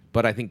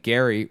 But I think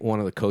Gary, one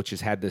of the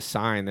coaches, had this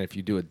sign that if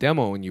you do a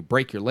demo and you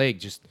break your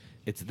leg,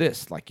 it's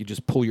this, like you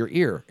just pull your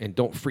ear and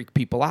don't freak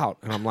people out.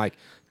 And I'm like,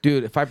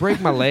 dude, if I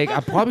break my leg,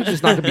 I'm probably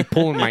just not going to be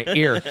pulling my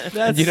ear.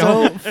 That's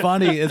so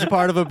funny. It's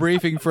part of a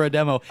briefing for a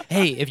demo.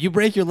 Hey, if you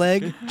break your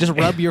leg, just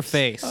rub your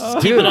face.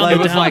 Dude, it on it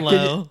was down like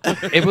low.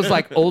 it was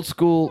like old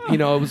school. It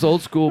was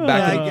old school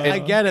back. I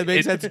get it.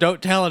 Makes sense.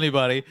 Don't tell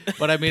anybody.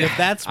 But I mean, if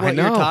that's I what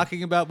you're know.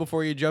 talking about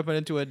before you're jumping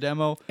into a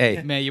demo,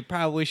 Hey. man, you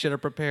probably should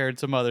have prepared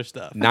some other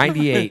stuff.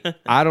 98.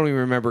 I don't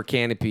even remember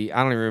canopy.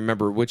 I don't even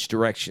remember which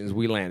directions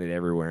we landed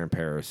everywhere in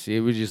Paris.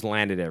 We just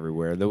landed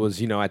everywhere. There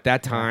was, at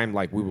that time,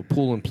 like we were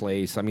pool in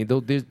place. I mean,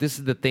 this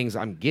is the things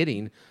I'm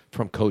getting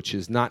from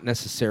coaches, not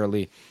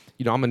necessarily,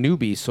 I'm a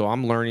newbie, so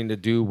I'm learning to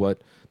do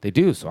what they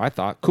do. So I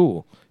thought,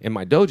 cool. In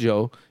my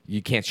dojo,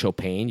 you can't show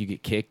pain. You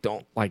get kicked.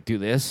 Don't do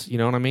this. You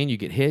know what I mean? You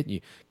get hit.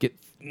 You get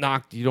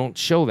knocked. You don't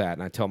show that.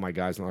 And I tell my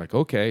guys, and they're like,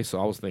 okay.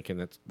 So I was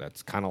thinking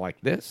that's kind of like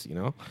this,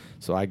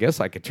 So I guess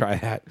I could try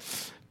that.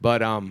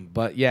 But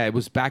yeah, it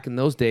was back in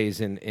those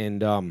days,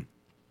 and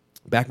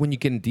back when you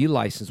can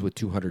de-license with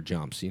 200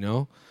 jumps,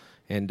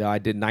 and I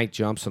did night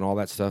jumps and all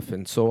that stuff.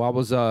 And so I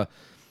was, I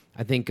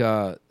think,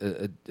 a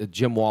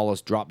Jim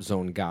Wallace drop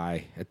zone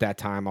guy. At that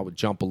time, I would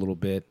jump a little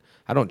bit.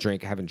 I don't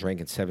drink. I haven't drank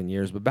in 7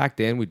 years. But back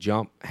then, we'd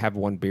jump, have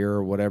one beer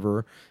or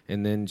whatever,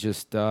 and then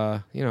just,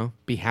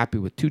 be happy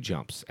with 2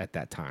 jumps at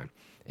that time.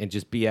 and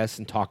just BS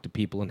and talk to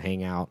people and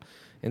hang out.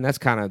 And that's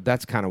kind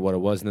of what it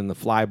was. And then the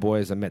Fly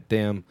Boys, I met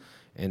them,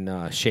 and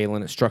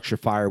Shaylin at Structure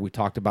Fire. We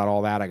talked about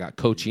all that. I got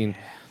coaching,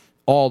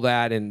 all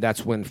that, and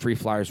that's when Free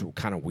Flyers were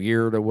kind of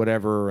weird or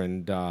whatever.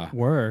 And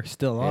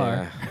Still are.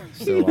 yeah,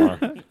 still are.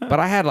 But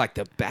I had like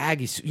the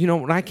baggies. You know,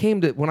 when I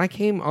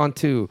came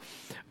onto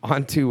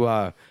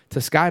to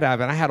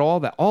skydiving, I had all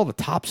the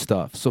top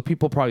stuff. So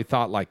people probably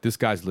thought like this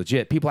guy's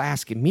legit. People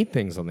asking me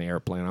things on the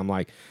airplane. I'm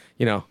like,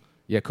 you know,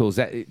 yeah, cool. Is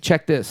that,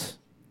 check this.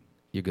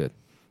 You're good.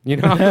 You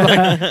know,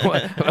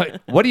 like,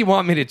 what do you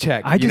want me to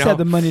check? I just know? had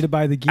the money to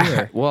buy the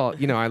gear. Well,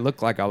 you know, I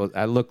look like I was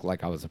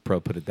a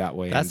pro. Put it that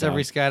way. That's and,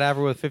 every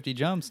skydiver with 50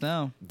 jumps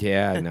now.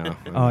 Yeah, no.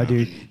 Oh,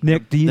 dude.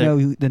 Nick, do you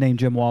know the name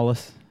Jim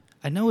Wallace?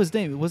 I know his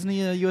name. Wasn't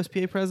he a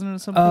USPA president or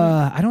something?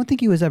 I don't think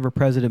he was ever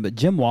president, but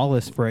Jim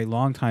Wallace for a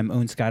long time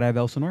owned Skydive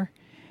Elsinore.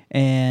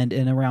 And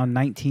in around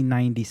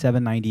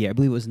 1997, 98, I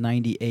believe it was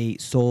 98,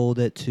 sold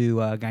it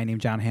to a guy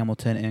named John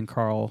Hamilton and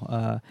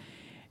Carl,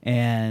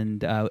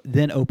 and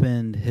then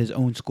opened his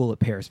own school at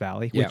Paris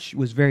Valley, which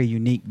was very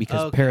unique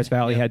because Paris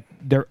Valley had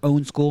their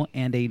own school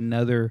and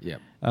another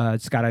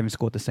skydiving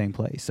school at the same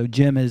place. So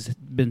Jim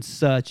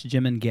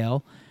and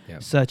Gail,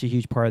 such a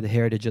huge part of the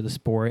heritage of the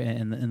sport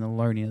and the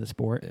learning of the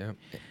sport. Yeah.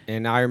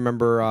 And I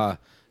remember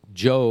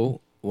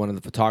Joe, one of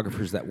the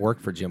photographers that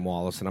worked for Jim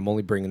Wallace, and I'm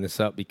only bringing this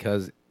up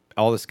because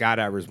all the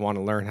skydivers want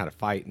to learn how to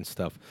fight and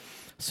stuff.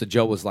 So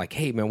Joe was like,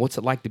 hey, man, what's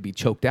it like to be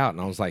choked out?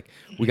 And I was like,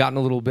 we got in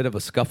a little bit of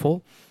a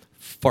scuffle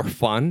for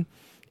fun,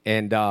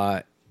 and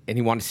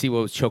he wanted to see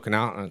what was choking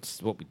out, and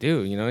it's what we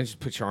do, you know, you just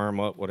put your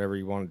arm up, whatever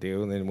you want to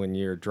do, and then when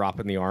you're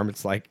dropping the arm,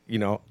 it's like, you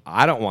know,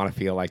 I don't want to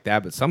feel like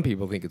that, but some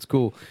people think it's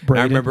cool. And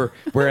I remember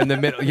we're in the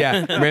middle,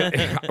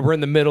 we're in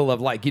the middle of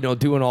like, you know,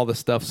 doing all this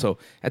stuff. So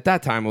at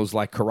that time, it was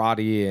like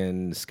karate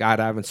and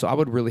skydiving, so I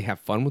would really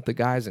have fun with the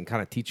guys and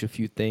kind of teach a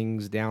few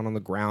things down on the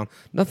ground,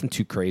 nothing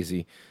too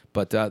crazy.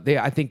 But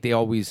I think they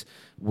always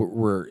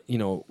were, you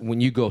know,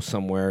 when you go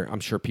somewhere, I'm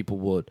sure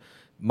people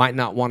might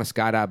not want to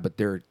skydive, but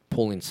they're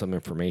pulling some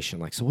information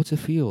like, so what's it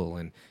feel?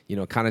 And, you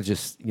know, kind of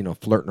just, you know,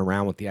 flirting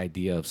around with the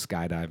idea of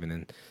skydiving.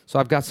 And so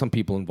I've got some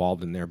people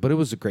involved in there, but it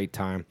was a great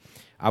time.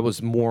 I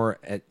was more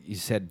at, you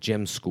said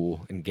Jim's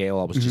school in Gale.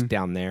 I was just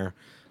down there.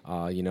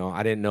 You know,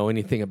 I didn't know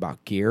anything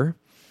about gear.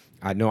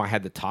 I know I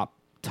had the top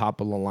of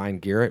the line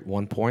gear at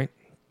one point.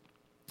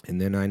 And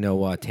then I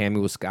know Tammy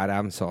was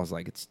skydiving, so I was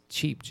like, it's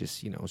cheap.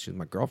 Just, you know, she's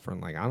my girlfriend.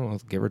 Like, I don't know,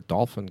 give her a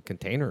dolphin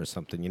container or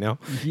something, you know?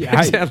 Yeah,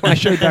 I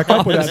showed back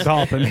up with that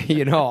dolphin.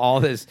 You know, all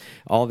this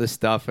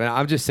stuff. And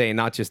I'm just saying,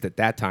 not just at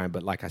that time,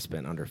 but like I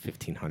spent under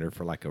 $1,500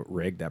 for like a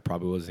rig that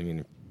probably wasn't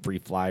even free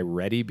fly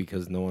ready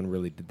because no one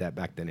really did that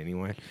back then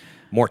anyway.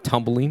 More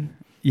tumbling,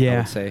 I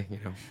would say, you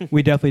know.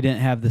 We definitely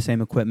didn't have the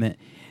same equipment.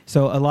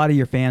 So a lot of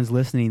your fans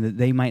listening, that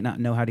they might not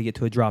know how to get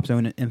to a drop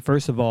zone. And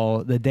first of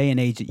all, the day and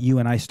age that you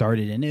and I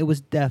started in, it was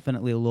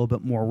definitely a little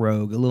bit more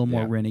rogue, a little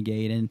more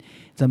renegade, and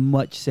it's a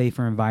much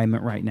safer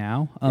environment right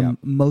now.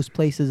 Most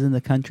places in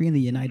the country, in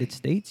the United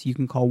States, you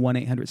can call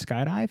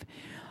 1-800-SKYDIVE,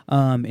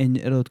 and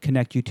it'll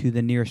connect you to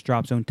the nearest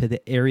drop zone to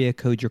the area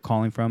code you're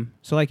calling from.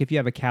 So like if you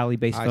have a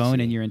Cali-based phone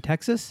and you're in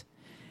Texas,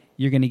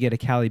 you're going to get a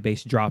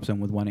Cali-based drop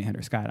zone with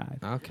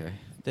 1-800-SKYDIVE. Okay.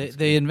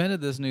 They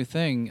invented this new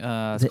thing.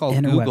 It's The called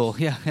interwebs. Google.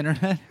 Yeah,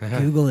 internet.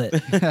 Google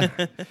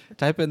it.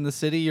 Type in the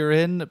city you're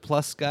in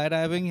plus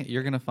skydiving.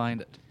 You're going to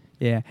find it.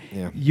 Yeah.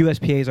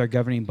 USPA is our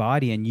governing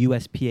body, and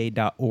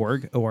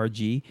USPA.org,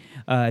 O-R-G.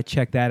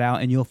 Check that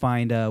out, and you'll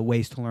find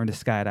ways to learn to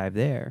skydive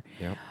there.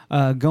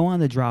 Yep. Go on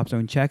the drop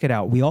zone. Check it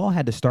out. We all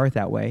had to start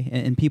that way,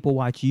 and people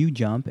watch you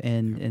jump,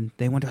 and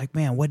they wonder, like,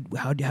 man,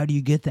 how do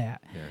you get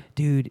that? Yeah.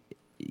 Dude,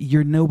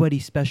 you're nobody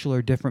special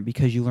or different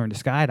because you learned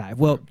to skydive.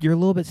 Well, you're a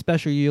little bit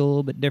special. You're a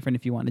little bit different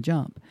if you want to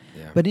jump.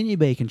 Yeah. But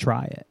anybody can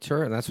try it.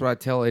 Sure, and that's what I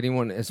tell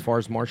anyone as far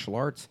as martial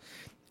arts.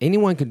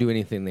 Anyone can do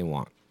anything they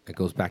want. It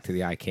goes back to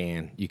the I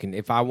can. You can,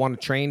 if I want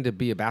to train to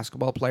be a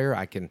basketball player,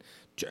 I can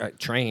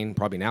train.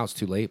 Probably now it's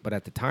too late, but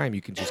at the time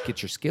you can just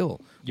get your skill,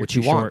 what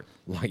you want.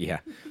 Yeah,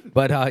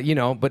 but you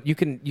know, but you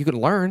can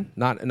learn.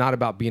 Not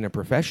about being a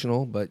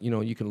professional, but you know,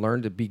 you can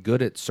learn to be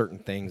good at certain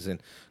things.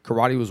 And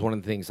karate was one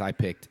of the things I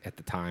picked at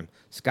the time.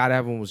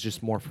 Skydiving was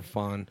just more for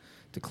fun,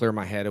 to clear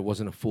my head. It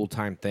wasn't a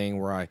full-time thing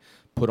where I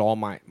put all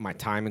my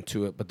time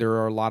into it. But there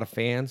are a lot of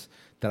fans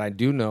that I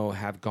do know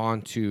have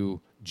gone to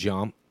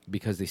jump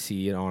because they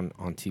see it on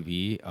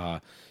TV.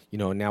 You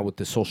know, now with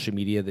the social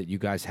media that you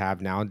guys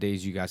have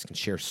nowadays, you guys can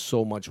share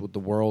so much with the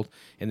world.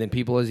 And then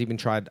people has even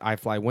tried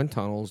iFly wind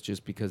tunnels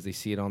just because they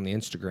see it on the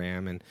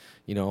Instagram and,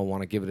 you know,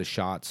 want to give it a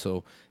shot.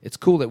 So it's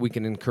cool that we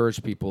can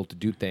encourage people to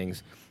do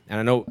things. And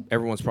I know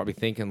everyone's probably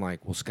thinking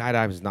like, well,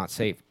 skydiving is not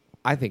safe.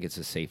 I think it's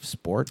a safe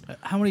sport.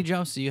 How many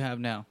jumps do you have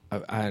now?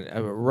 I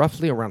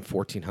roughly around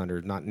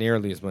 1,400, not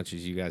nearly as much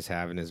as you guys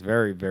have, and it's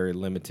very, very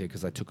limited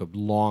because I took a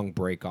long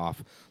break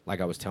off.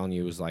 Like I was telling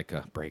you, it was like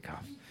a break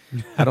off.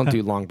 I don't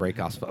do long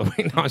breakoffs. But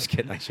wait, no, I was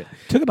kidding. I should.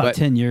 Took about But,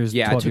 10 years.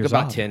 Yeah, it 12 took years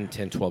about off. 10,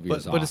 12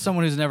 years But off. as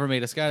someone who's never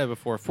made a skydive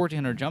before,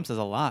 1,400 jumps is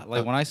a lot.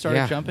 Like when I started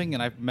yeah. jumping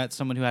and I met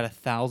someone who had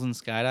 1,000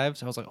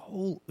 skydives, I was like,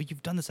 "Oh,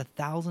 you've done this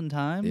 1,000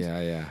 times?"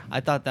 yeah. I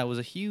thought that was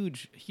a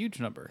huge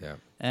number. Yeah.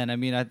 And I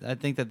mean, I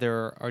think that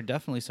there are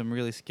definitely some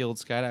really skilled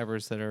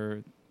skydivers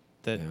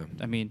that Yeah.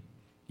 I mean,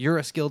 you're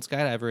a skilled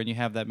skydiver and you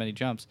have that many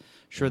jumps.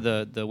 Sure,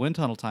 the wind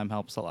tunnel time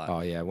helps a lot.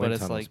 Oh, yeah, but wind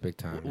it's tunnel's like big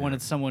time, when yeah.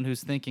 it's someone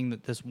who's thinking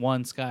that this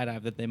one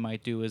skydive that they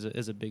might do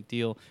is a big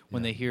deal.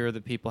 When they hear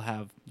that people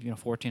have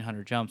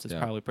 1,400 jumps, it's Yeah.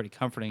 probably pretty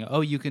comforting.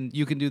 Oh, you can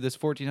do this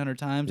 1,400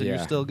 times and you're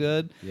Yeah. still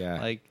good. Yeah.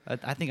 Like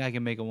I think I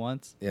can make it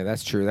once. Yeah,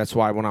 that's true. That's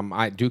why when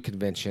I do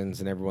conventions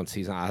and everyone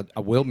sees, I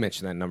will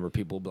mention that number.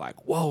 People will be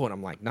like, "Whoa!" And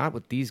I'm like, "Not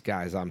with these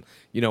guys." When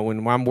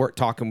I'm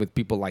talking with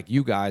people like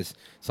you guys,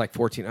 it's like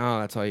 14. Oh,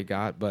 that's all you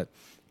got. But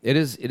it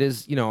is.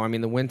 I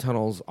mean, the wind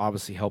tunnels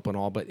obviously help and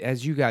all. But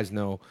as you guys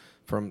know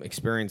from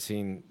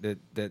experiencing that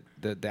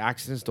the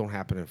accidents don't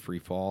happen in free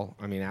fall.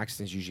 I mean,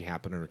 accidents usually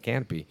happen under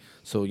canopy.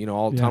 So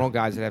all tunnel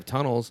guys that have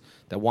tunnels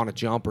that want to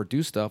jump or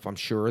do stuff, I'm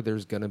sure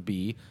there's going to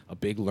be a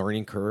big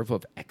learning curve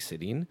of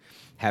exiting,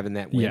 having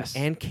that wind Yes.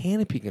 and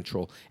canopy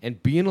control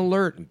and being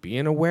alert and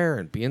being aware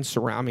and being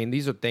surrounded. I mean,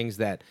 these are things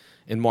that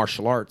in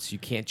martial arts you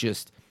can't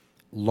just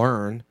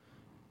learn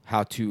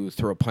how to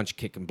throw a punch,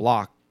 kick, and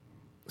block.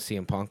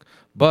 CM Punk,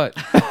 but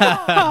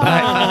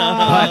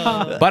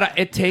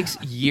it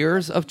takes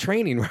years of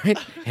training, right,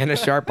 and a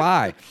sharp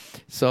eye.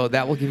 So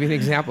that will give you an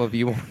example of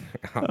you.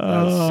 That's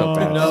so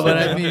bad. No, So but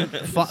I bad. mean,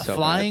 So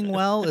flying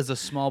well is a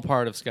small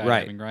part of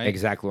skydiving, right?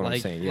 Exactly what I'm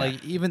like, saying, yeah.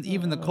 Like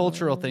even the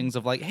cultural things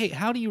of like, hey,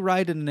 how do you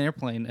ride in an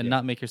airplane and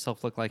not make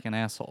yourself look like an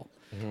asshole?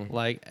 Mm-hmm.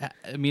 Like,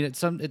 I mean,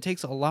 it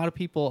takes a lot of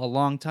people a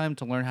long time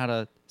to learn how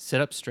to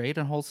sit up straight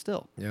and hold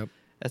still. Yep.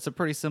 That's a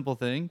pretty simple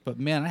thing, but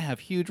man, I have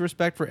huge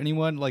respect for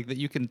anyone like that.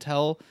 You can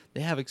tell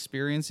they have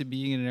experience in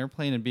being in an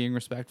airplane and being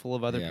respectful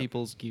of other Yep.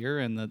 people's gear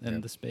and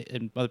the space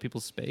and other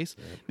people's space.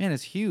 Man,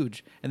 it's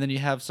huge. And then you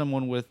have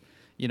someone with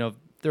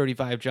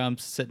 35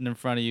 jumps sitting in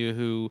front of you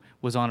who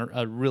was on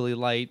a really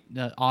light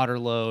otter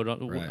load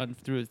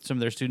through some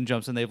of their student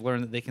jumps, and they've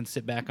learned that they can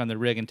sit back on the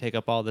rig and take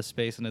up all this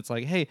space. And it's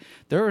like, hey,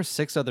 there are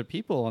 6 other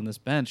people on this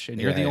bench,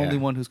 and you're the only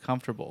one who's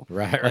comfortable.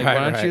 Right, Like, right, why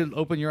don't right. you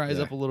open your eyes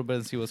up a little bit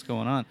and see what's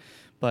going on?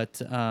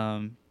 But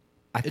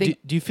I think.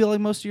 do you feel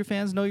like most of your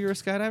fans know you're a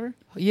skydiver?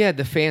 Yeah,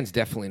 the fans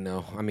definitely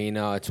know. I mean,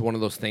 it's one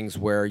of those things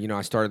where,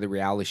 I started the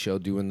reality show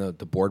doing the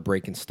board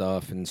breaking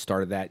stuff and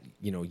started that,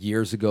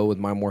 years ago with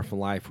My Morphin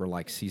Life. We're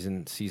like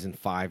season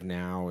 5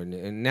 now,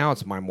 and now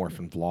it's My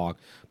Morphin Vlog.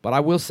 But I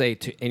will say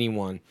to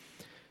anyone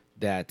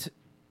that,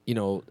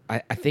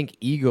 I think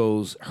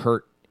egos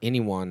hurt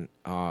anyone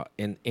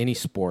in any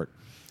sport.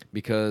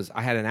 Because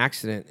I had an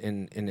accident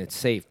and it's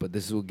safe, but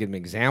this will give an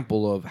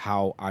example of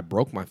how I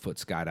broke my foot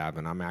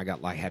skydiving. I mean,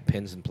 I had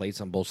pins and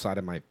plates on both sides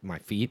of my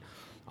feet.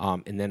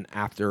 And then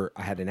after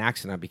I had an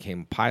accident, I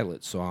became a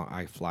pilot. So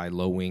I fly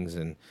low wings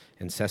and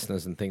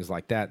Cessnas and things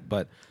like that.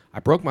 But I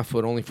broke my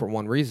foot only for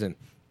one reason.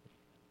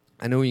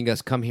 I know you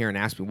guys come here and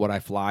ask me what I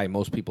fly.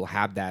 Most people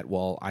have that.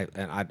 Well, I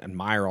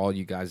admire all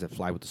you guys that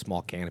fly with the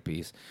small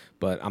canopies,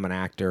 but I'm an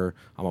actor.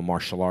 I'm a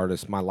martial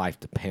artist. My life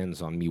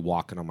depends on me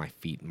walking on my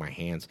feet and my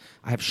hands.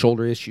 I have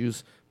shoulder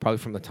issues, probably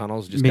from the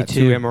tunnels. Just Me got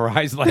too. 2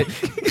 MRIs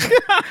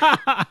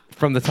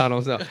from the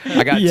tunnels. No,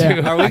 I got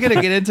Yeah. 2. Are we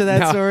gonna get into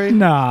that No. story?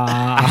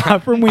 Nah,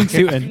 from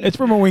wingsuiting. It's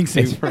from a It's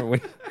wingsuit. for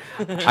when-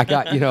 I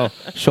got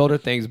shoulder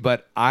things,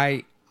 but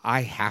I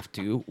have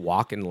to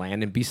walk and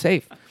land and be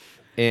safe.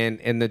 And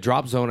in the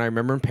drop zone, I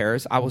remember in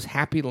Paris, I was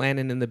happy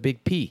landing in the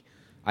big P.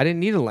 I didn't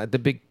need to land the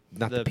big,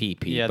 not the P,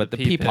 yeah, but the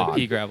the pea- P pod.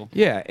 pea gravel.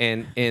 Yeah,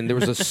 and there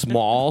was a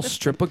small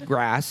strip of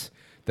grass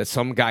that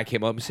some guy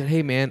came up and said,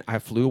 "Hey man, I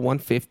flew a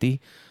 150.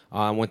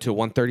 I went to a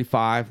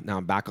 135. Now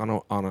I'm back on a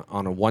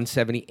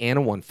 170 and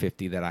a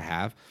 150 that I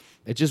have."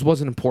 It just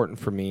wasn't important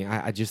for me.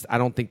 I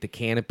don't think the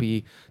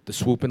canopy, the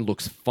swooping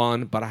looks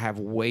fun, but I have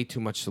way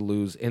too much to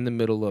lose in the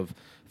middle of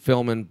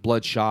filming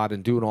Bloodshot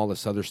and doing all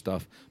this other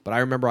stuff. But I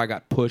remember I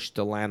got pushed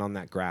to land on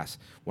that grass.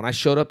 When I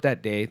showed up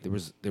that day, there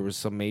was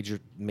some major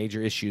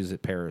issues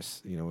at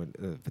Paris.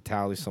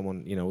 Fatality,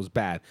 someone, it was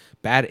bad.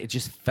 It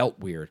just felt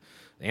weird.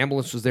 The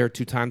ambulance was there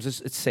 2 times.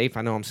 It's safe.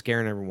 I know I'm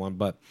scaring everyone,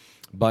 but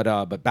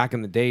back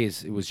in the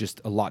days, it was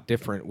just a lot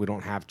different. We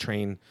don't have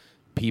trained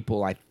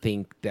people, I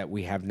think, that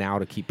we have now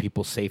to keep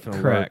people safe and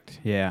alert. Correct.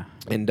 Yeah.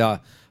 And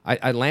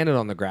I landed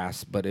on the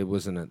grass, but it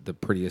wasn't the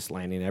prettiest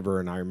landing ever.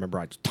 And I remember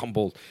I just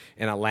tumbled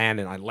and I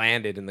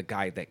landed, and the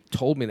guy that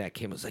told me that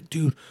came was like,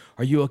 "Dude,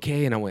 are you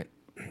okay?" And I went,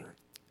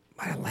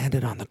 "I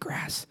landed on the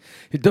grass."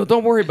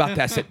 Don't worry about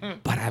that. I said,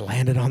 "But I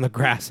landed on the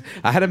grass."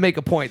 I had to make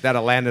a point that I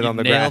landed on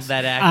the nailed grass.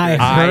 that I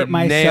accurately. hurt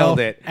myself nailed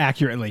it.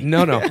 accurately.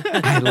 No,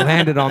 I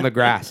landed on the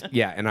grass.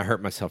 Yeah, and I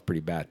hurt myself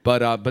pretty bad.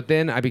 But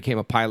then I became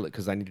a pilot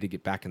because I needed to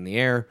get back in the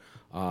air.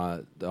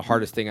 The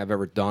hardest thing I've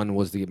ever done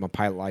was to get my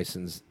pilot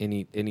license.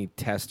 Any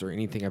test or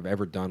anything I've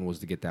ever done was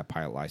to get that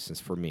pilot license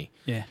for me.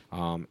 Yeah.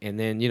 And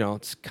then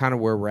it's kind of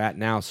where we're at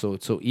now. So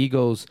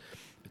egos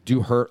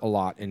do hurt a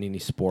lot in any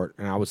sport,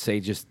 and I would say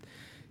just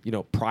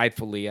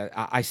pridefully,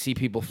 I see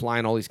people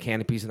flying all these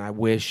canopies, and I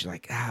wish,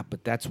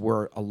 but that's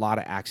where a lot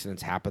of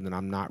accidents happen, and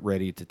I'm not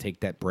ready to take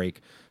that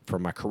break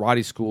from my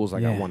karate schools.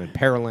 I got one in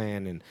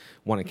Pearland, and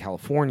one in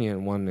California,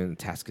 and one in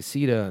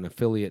Tascasita, an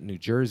affiliate in New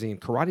Jersey, and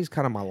karate's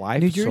kind of my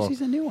life. New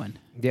Jersey's a new one.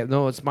 Yeah,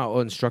 no, it's my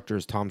instructor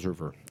is Tom's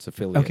River. It's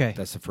affiliate. Okay.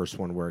 That's the first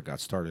one where it got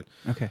started.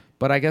 Okay.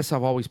 But I guess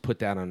I've always put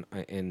that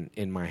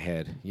in my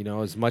head,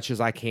 as much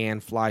as I can,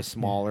 fly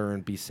smaller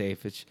and be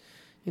safe. It's,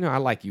 I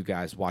like you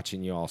guys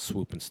watching you all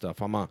swoop and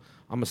stuff. I'm a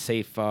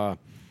safe, I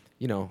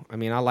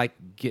like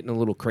getting a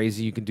little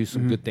crazy. You can do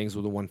some good things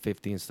with a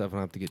 150 and stuff. I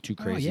don't have to get too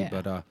crazy. yeah.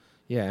 But,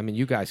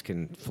 you guys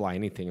can fly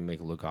anything and make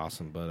it look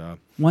awesome. But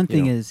one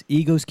thing is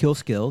egos kill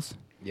skills.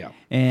 Yeah.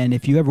 And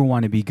if you ever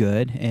want to be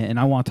good, and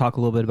I want to talk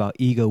a little bit about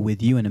ego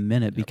with you in a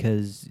minute,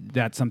 because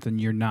that's something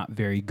you're not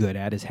very good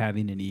at, is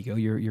having an ego.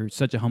 You're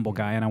such a humble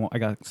guy, and I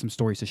got some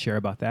stories to share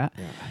about that.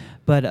 Yeah.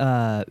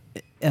 But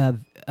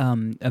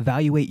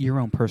evaluate your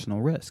own personal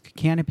risk.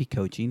 Canopy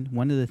coaching,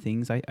 one of the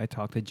things I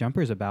talk to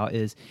jumpers about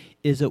is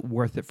it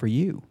worth it for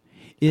you?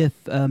 If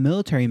a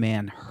military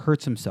man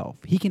hurts himself,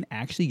 he can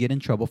actually get in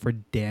trouble for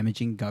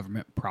damaging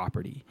government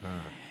property.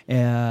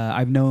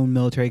 I've known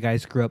military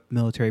guys, grew up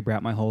military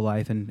brat my whole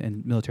life,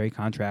 and military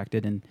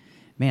contracted, and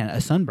man,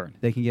 a sunburn,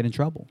 they can get in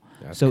trouble.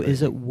 That's so crazy.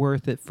 Is it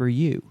worth it for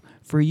you?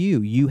 For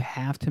you, you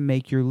have to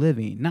make your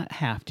living. Not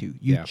have to.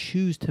 You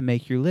choose to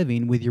make your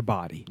living with your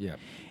body. Yeah.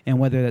 And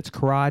whether that's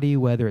karate,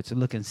 whether it's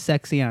looking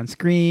sexy on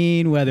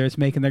screen, whether it's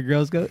making the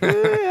girls go,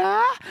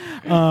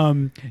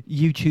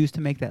 you choose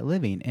to make that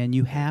living. And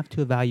you have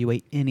to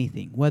evaluate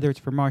anything, whether it's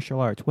for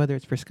martial arts, whether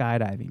it's for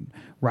skydiving,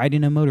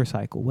 riding a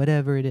motorcycle,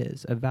 whatever it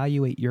is.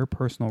 Evaluate your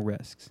personal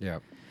risks. Yeah.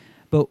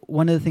 But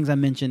one of the things I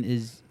mentioned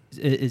is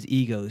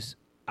egos.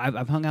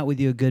 I've hung out with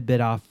you a good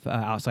bit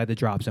outside the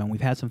drop zone.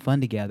 We've had some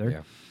fun together.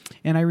 Yeah.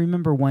 And I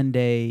remember one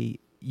day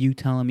you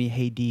telling me,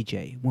 hey,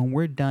 DJ, when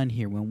we're done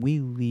here, when we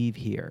leave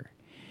here,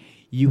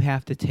 you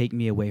have to take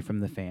me away from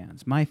the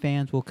fans. My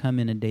fans will come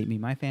in and date me.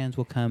 My fans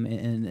will come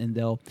in and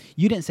they'll,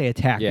 you didn't say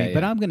attack me,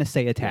 but I'm going to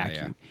say attack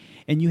you.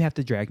 And you have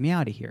to drag me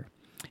out of here.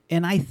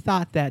 And I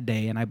thought that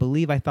day, and I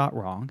believe I thought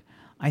wrong,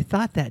 I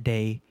thought that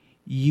day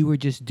you were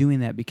just doing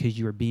that because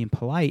you were being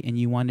polite and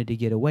you wanted to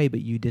get away,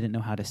 but you didn't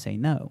know how to say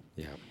no.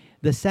 Yeah.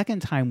 The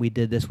second time we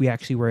did this, we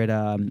actually were at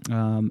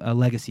a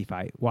legacy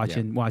fight,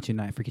 watching,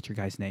 I forget your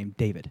guy's name,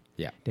 David.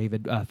 Yeah.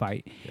 David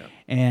fight. Yeah.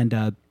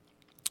 And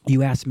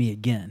you asked me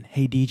again,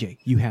 hey, DJ,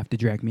 you have to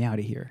drag me out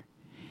of here.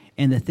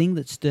 And the thing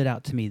that stood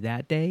out to me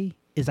that day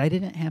is I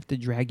didn't have to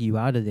drag you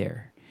out of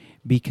there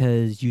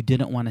because you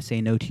didn't want to say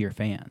no to your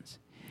fans.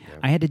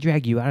 I had to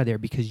drag you out of there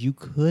because you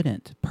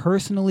couldn't.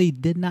 Personally,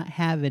 did not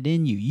have it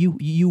in you.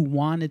 You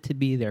wanted to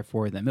be there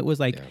for them. It was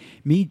like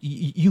me.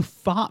 You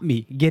fought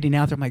me getting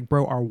out there. I'm like,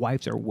 bro, our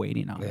wives are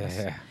waiting on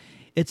us.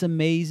 It's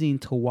amazing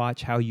to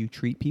watch how you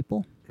treat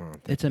people.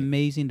 It's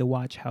amazing to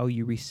watch how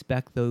you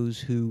respect those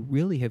who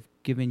really have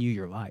given you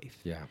your life.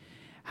 Yeah.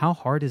 How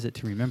hard is it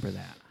to remember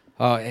that?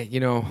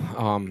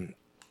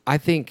 I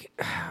think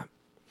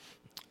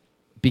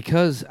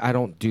because I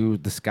don't do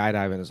the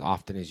skydiving as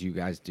often as you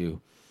guys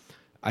do,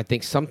 I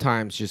think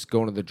sometimes just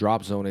going to the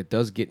drop zone, it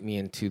does get me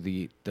into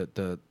the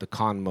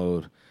con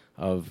mode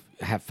of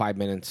have 5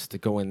 minutes to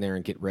go in there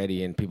and get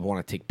ready, and people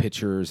want to take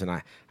pictures, and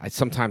I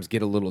sometimes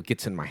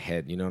gets in my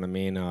head, you know what I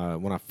mean?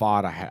 When I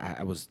fought,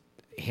 I was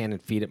hand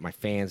and feet at my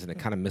fans, and it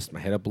kind of messed my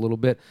head up a little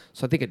bit.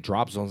 So I think at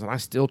drop zones, and I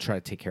still try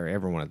to take care of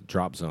everyone at the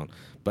drop zone,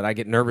 but I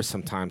get nervous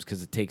sometimes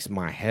because it takes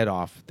my head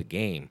off the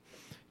game.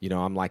 You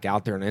know, I'm like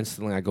out there and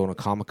instantly I go into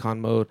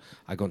Comic-Con mode.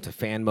 I go into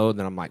fan mode, and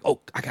then I'm like, oh,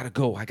 I got to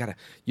go.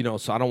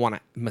 So I don't want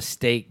to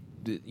mistake,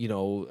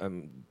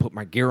 put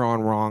my gear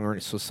on wrong.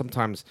 So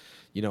sometimes,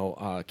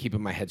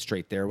 keeping my head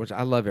straight there, which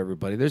I love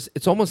everybody.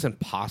 It's almost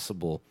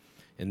impossible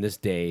in this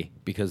day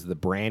because of the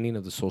branding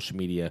of the social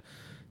media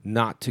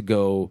not to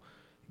go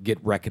get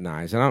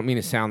recognized. And I don't mean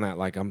to sound that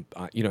like I'm,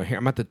 here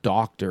I'm at the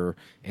doctor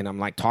and I'm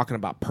like talking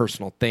about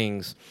personal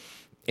things.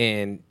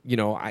 And,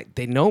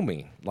 they know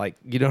me, like,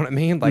 you know what I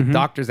mean? Like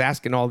doctors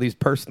asking all these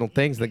personal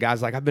things. The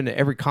guy's like, I've been to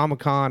every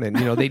Comic-Con and,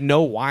 they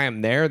know why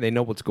I'm there. They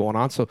know what's going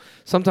on. So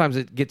sometimes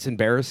it gets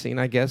embarrassing,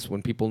 I guess,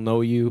 when people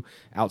know you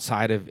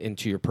outside of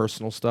into your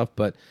personal stuff.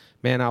 But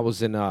man, I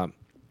was in,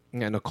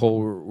 Nicole,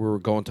 we were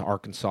going to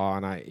Arkansas,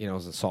 and I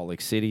was in Salt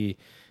Lake City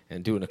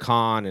and doing a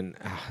con, and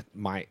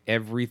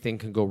everything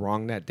can go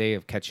wrong that day.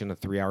 Of catching a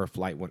 3-hour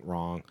flight went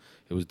wrong.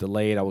 It was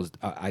delayed. I was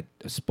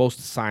supposed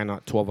to sign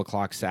at 12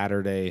 o'clock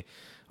Saturday.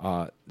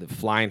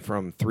 Flying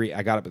from 3,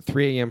 I got up at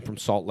 3 a.m. from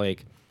Salt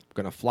Lake. I'm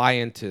gonna fly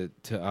into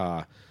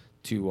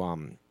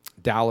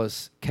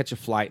Dallas, catch a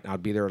flight, and I'll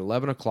be there at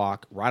 11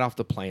 o'clock right off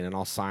the plane, and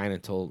I'll sign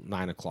until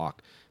 9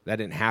 o'clock. That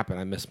didn't happen.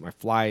 I missed my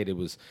flight. It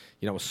was,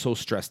 I was so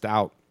stressed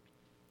out.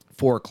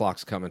 4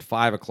 o'clock's coming,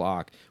 5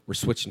 o'clock. We're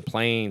switching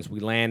planes. We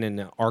land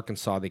in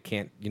Arkansas. They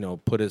can't,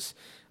 put us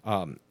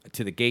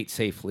to the gate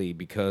safely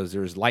because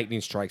there's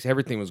lightning strikes.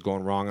 Everything was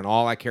going wrong, and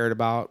all I cared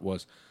about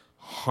was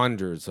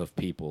hundreds of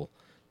people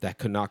that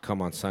could not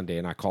come on Sunday.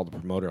 And I called the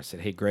promoter. I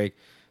said, hey, Greg,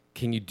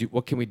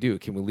 what can we do?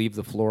 Can we leave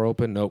the floor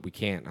open? Nope, we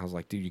can't. I was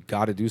like, dude, you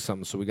got to do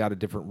something. So we got a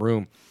different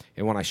room.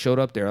 And when I showed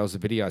up there, that was a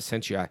video I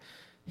sent you.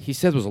 He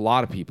said there was a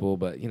lot of people,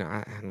 but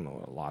I don't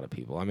know, a lot of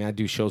people. I mean, I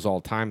do shows all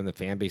the time, and the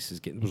fan base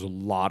there's a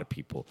lot of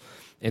people.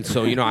 And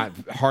so, I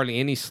hardly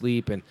any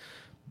sleep.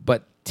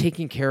 But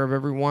taking care of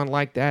everyone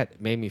like that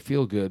made me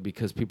feel good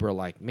because people are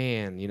like,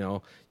 man,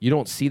 you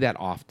don't see that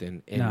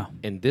often. And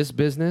in this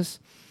business,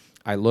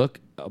 I look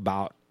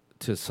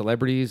to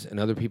celebrities and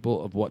other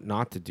people of what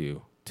not to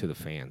do to the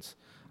fans.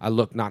 I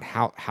look not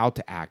how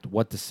to act,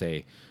 what to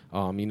say.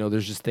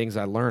 There's just things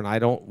I learn. I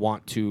don't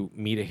want to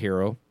meet a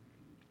hero.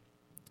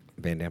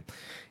 Van Damme.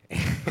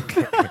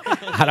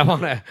 I don't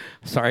want to.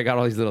 Sorry, I got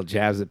all these little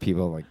jabs at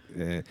people. Like,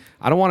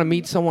 I don't want to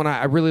meet someone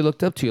I really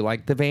looked up to,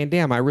 like the Van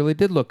Damme. I really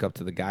did look up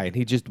to the guy, and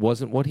he just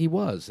wasn't what he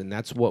was, and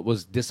that's what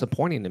was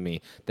disappointing to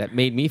me. That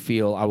made me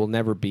feel I will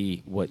never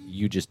be what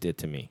you just did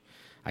to me.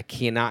 I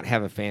cannot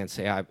have a fan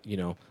say,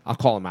 I'll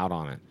call him out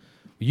on it.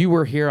 You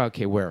were here,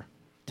 okay? Where?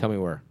 Tell me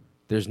where.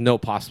 There's no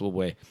possible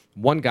way.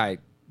 One guy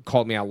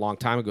called me out a long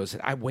time ago,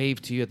 said, I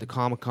waved to you at the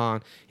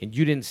Comic-Con, and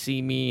you didn't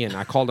see me, and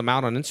I called him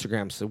out on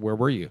Instagram, said, where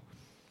were you?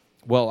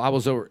 Well, I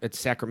was over at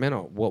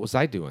Sacramento. What was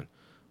I doing?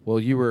 Well,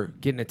 you were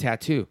getting a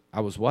tattoo. I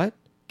was what?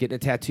 Getting a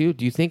tattoo?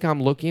 Do you think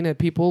I'm looking at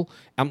people?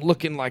 I'm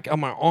looking like on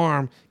my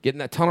arm, getting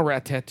that tunnel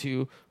rat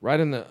tattoo right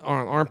in the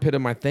armpit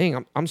of my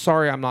thing. I'm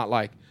sorry I'm not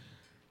like,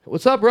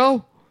 what's up,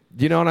 bro?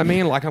 You know what I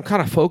mean? Like, I'm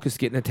kind of focused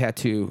getting a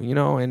tattoo,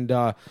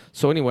 And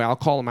so anyway, I'll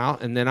call him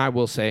out, and then I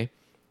will say,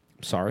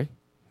 I'm sorry.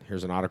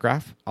 Here's an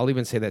autograph. I'll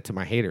even say that to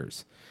my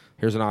haters.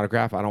 Here's an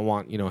autograph. I don't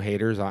want,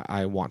 haters.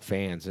 I want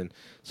fans. And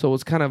so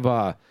it's kind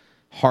of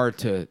hard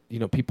to,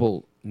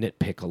 people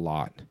nitpick a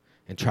lot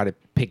and try to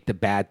pick the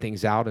bad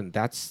things out. And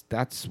that's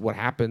what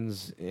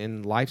happens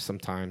in life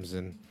sometimes.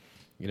 And,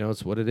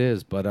 it's what it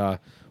is. But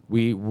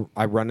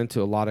I run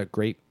into a lot of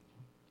great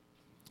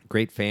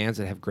fans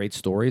that have great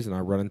stories. And I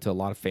run into a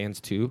lot of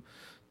fans too,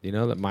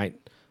 that might,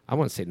 I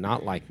wouldn't say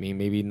not like me,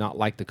 maybe not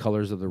like the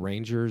colors of the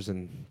Rangers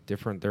and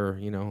different. They're,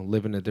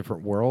 live in a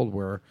different world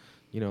where,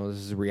 this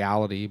is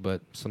reality,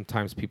 but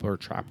sometimes people are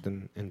trapped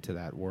into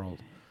that world.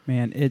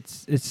 Man,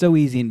 it's so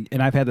easy,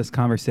 and I've had this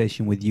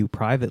conversation with you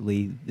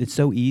privately. It's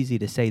so easy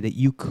to say that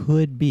you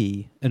could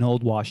be an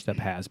old washed-up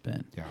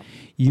has-been. Yeah.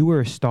 You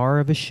were a star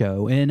of a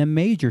show, and a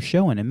major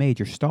show and a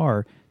major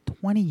star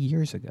 20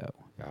 years ago.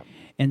 Yeah.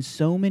 And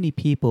so many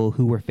people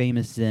who were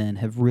famous then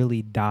have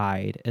really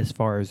died as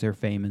far as their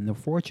fame and their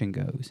fortune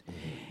goes.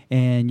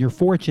 And your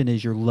fortune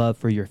is your love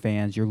for your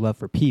fans, your love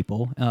for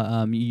people.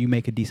 You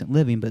make a decent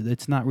living, but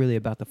it's not really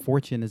about the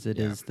fortune as it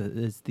is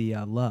the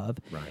love.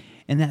 Right.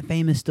 And that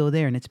fame is still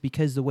there, and it's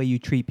because of the way you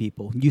treat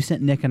people. You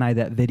sent Nick and I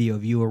that video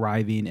of you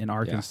arriving in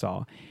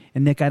Arkansas. Yeah.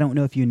 And Nick, I don't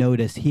know if you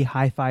noticed, he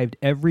high-fived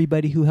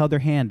everybody who held their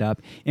hand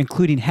up,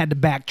 including had to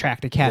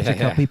backtrack to catch a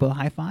couple people to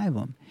high-five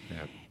them. Yeah.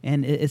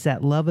 And it's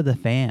that love of the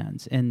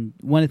fans. And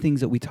one of the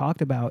things that we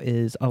talked about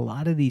is a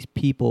lot of these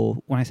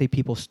people, when I say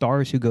people,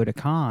 stars who go to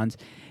cons,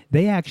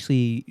 they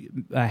actually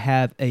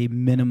have a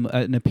minimum,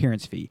 an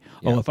appearance fee.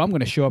 Yeah. Oh, if I'm going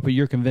to show up at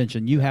your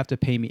convention, you have to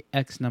pay me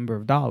X number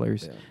of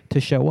dollars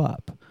to show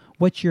up.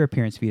 What's your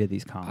appearance fee to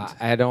these cons?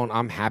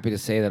 I'm happy to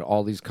say that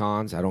all these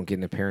cons, I don't get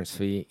an appearance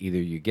fee. Either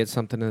you get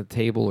something at the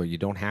table or you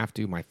don't have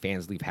to. My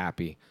fans leave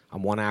happy.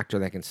 I'm one actor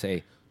that can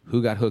say,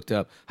 who got hooked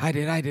up? I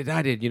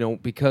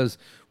did. Because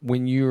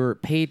when you're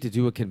paid to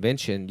do a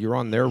convention, you're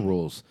on their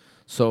rules.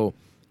 So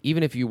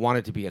even if you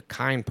wanted to be a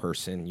kind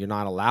person, you're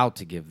not allowed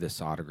to give this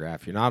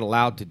autograph. You're not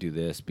allowed to do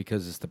this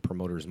because it's the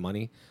promoter's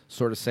money,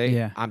 sort of say.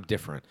 Yeah. I'm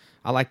different.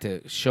 I like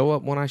to show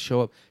up when I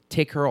show up,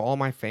 take care of all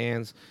my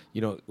fans.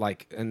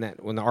 Like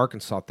when the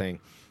Arkansas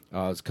thing,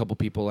 there's a couple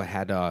people that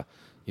had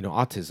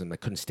autism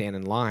that couldn't stand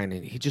in line,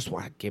 and he just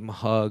gave him a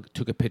hug,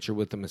 took a picture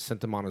with him, and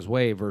sent him on his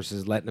way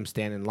versus letting him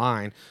stand in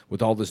line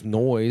with all this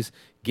noise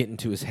getting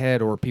to his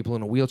head or people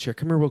in a wheelchair.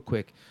 Come here real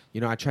quick.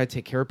 I try to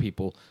take care of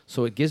people,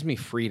 so it gives me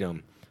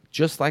freedom.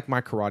 Just like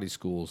my karate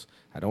schools,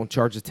 I don't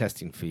charge a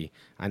testing fee.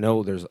 I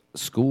know there's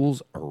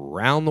schools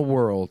around the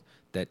world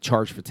that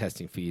charge for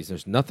testing fees.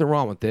 There's nothing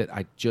wrong with it.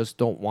 I just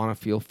don't want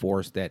to feel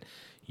forced that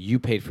you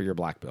paid for your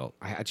black belt.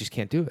 I just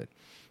can't do it.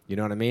 You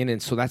know what I mean?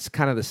 And so that's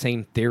kind of the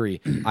same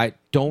theory. I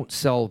don't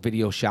sell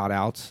video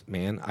shout-outs,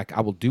 man.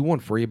 I will do one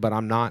for you, but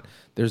I'm not.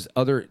 There's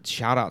other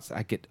shout-outs.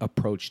 I get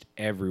approached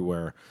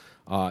everywhere.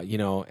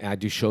 And I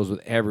do shows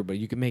with everybody.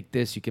 You can make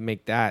this, you can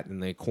make that,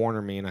 and they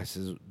corner me,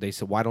 and they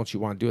said, why don't you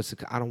want to do it? I said,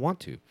 I don't want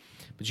to.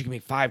 But you can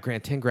make $5,000,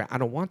 $10,000. I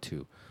don't want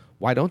to.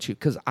 Why don't you?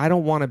 Because I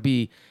don't want to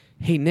be,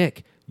 hey,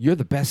 Nick, you're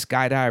the best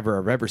skydiver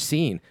I've ever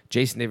seen.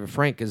 Jason David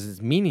Frank, because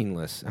it's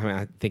meaningless. I mean,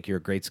 I think you're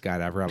a great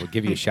skydiver. I would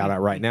give you a shout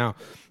out right now.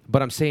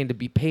 But I'm saying to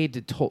be paid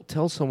to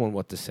tell someone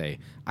what to say.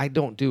 I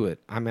don't do it.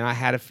 I mean, I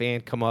had a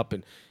fan come up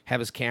and have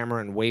his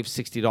camera and wave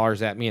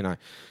 $60 at me, and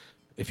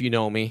if you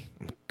know me,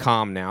 I'm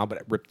calm now, but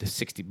I ripped the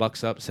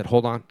 $60 up, said,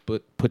 hold on,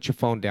 put your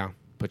phone down.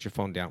 Put your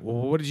phone down. Well,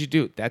 what did you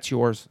do? That's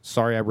yours.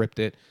 Sorry I ripped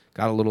it.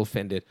 Got a little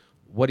offended.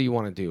 What do you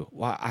want to do?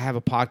 Well, I have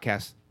a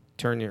podcast.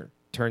 Turn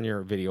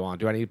your video on.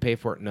 Do I need to pay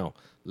for it? No.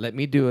 Let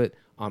me do it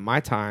on my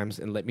times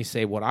and let me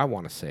say what I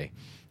want to say.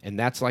 And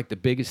that's like the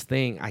biggest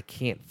thing. I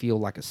can't feel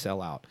like a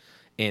sellout.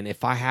 And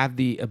if I have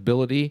the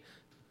ability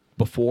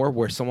before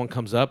where someone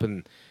comes up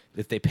and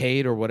if they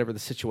paid or whatever the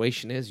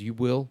situation is, you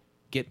will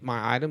get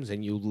my items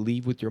and you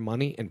leave with your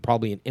money and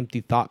probably an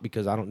empty thought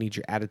because I don't need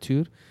your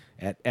attitude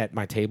at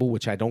my table,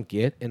 which I don't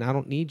get. And I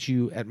don't need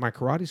you at my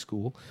karate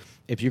school.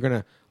 If you're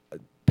going to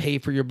pay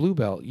for your blue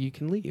belt, you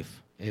can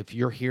leave. If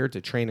you're here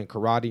to train in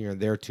karate, you're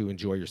there to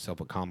enjoy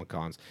yourself at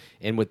Comic-Cons.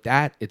 And with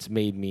that, it's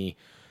made me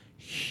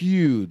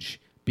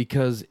huge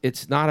because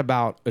it's not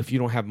about if you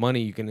don't have money,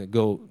 you can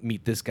go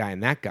meet this guy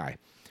and that guy.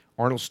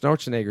 Arnold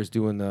Schwarzenegger's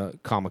doing the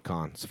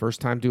Comic-Con. It's the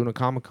first time doing a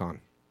Comic-Con.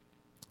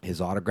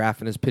 His autograph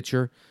and his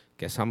picture,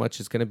 guess how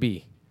much it's going to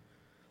be?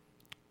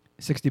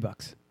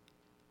 $60.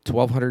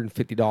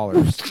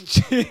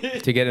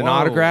 $1,250 to get an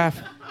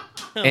autograph.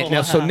 And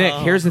now, so Nick,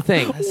 here's the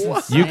thing: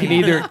 you can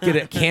either get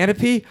a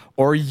canopy,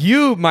 or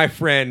you, my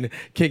friend,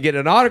 can get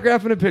an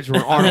autograph and a picture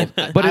with Arnold.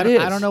 But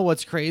I don't know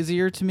what's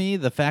crazier to me: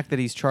 the fact that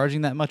he's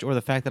charging that much, or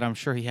the fact that I'm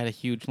sure he had a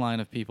huge line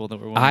of people that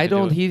were. I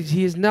don't. To do it.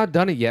 He has not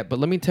done it yet. But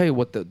let me tell you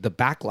what the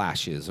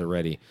backlash is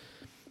already.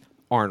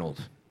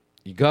 Arnold,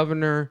 you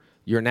governor.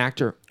 You're an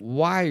actor.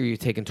 Why are you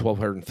taking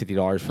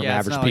 $1,250 from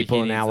average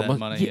people in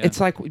Alabama? Yeah. It's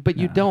like, but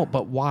you don't.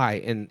 But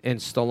why? And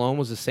Stallone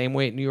was the same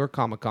way at New York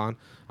Comic Con.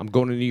 I'm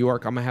going to New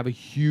York. I'm gonna have a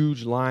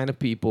huge line of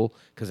people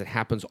because it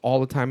happens all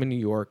the time in New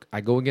York.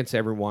 I go against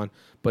everyone,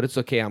 but it's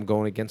okay. I'm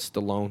going against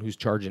Stallone, who's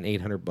charging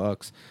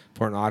 $800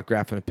 for an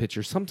autograph and a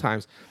picture.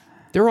 Sometimes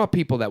there are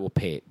people that will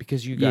pay it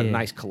because you got a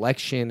nice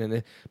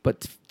collection,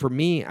 but for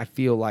me, I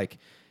feel like,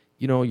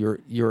 you're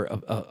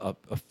a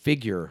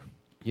figure.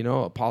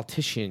 A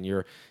politician,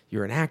 you're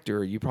an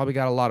actor, you probably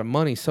got a lot of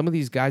money. Some of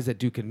these guys that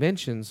do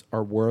conventions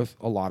are worth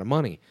a lot of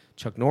money.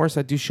 Chuck Norris,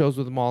 I do shows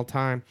with him all the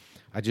time.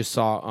 I just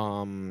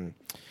saw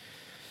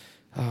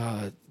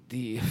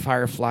the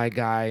Firefly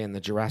guy in the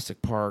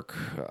Jurassic Park.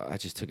 I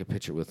just took a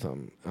picture with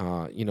him.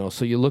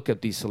 So you look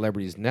at these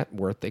celebrities' net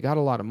worth, they got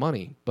a lot of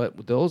money.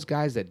 But those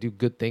guys that do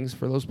good things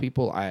for those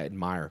people, I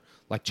admire.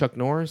 Like Chuck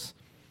Norris,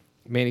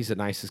 man, he's the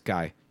nicest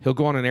guy. He'll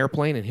go on an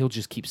airplane and he'll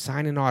just keep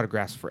signing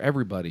autographs for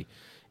everybody.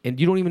 And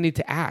you don't even need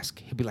to ask.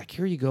 He'll be like,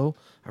 here you go.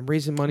 I'm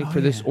raising money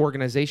for this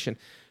organization.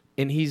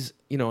 And he's,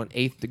 an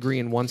 8th degree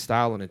in one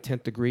style and a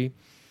 10th degree.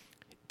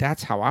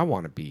 That's how I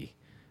want to be.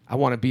 I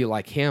want to be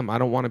like him. I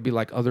don't want to be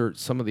like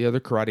some of the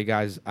other karate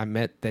guys I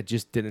met that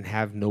just didn't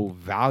have no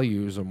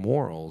values or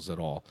morals at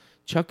all.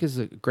 Chuck is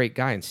a great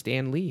guy. And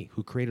Stan Lee,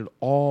 who created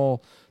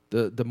all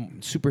the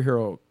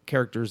superhero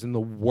characters in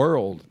the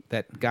world.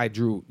 That guy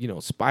drew,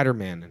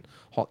 Spider-Man and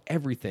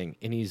everything.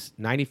 And he's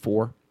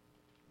 94.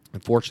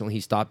 Unfortunately,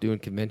 he stopped doing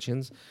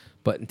conventions,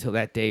 but until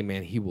that day,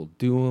 man, he will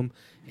do them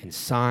and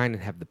sign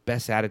and have the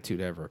best attitude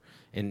ever.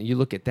 And you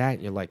look at that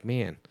and you're like,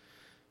 man,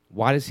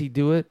 why does he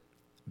do it?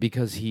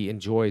 Because he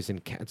enjoys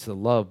and counts the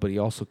love, but he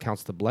also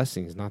counts the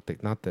blessings, not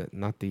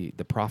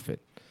the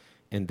profit.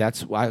 And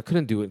that's why I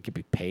couldn't do it and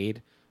get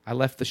paid. I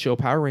left the show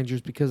Power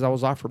Rangers because I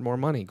was offered more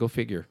money. Go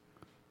figure.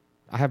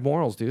 I have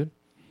morals, dude.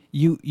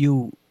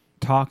 You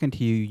talking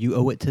to you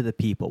owe it to the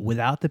people.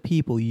 Without the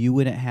people, you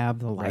wouldn't have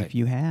the life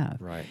you have.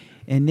 Right.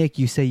 And Nick,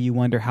 you say you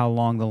wonder how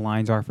long the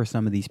lines are for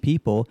some of these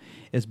people.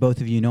 As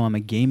both of you know, I'm a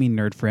gaming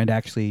nerd friend.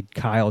 Actually,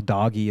 Kyle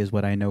Doggy is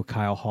what I know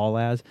Kyle Hall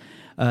as.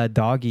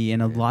 Doggy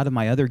and a lot of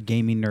my other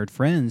gaming nerd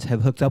friends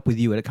have hooked up with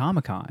you at a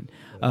Comic-Con.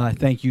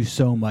 Thank you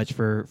so much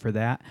for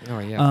that. Oh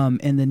yeah.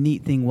 And the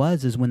neat thing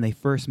is when they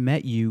first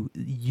met you,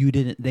 you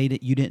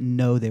didn't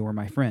know they were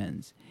my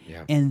friends.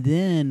 Yeah. And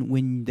then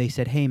when they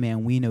said, "Hey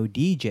man, we know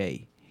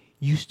DJ,"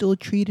 you still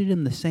treated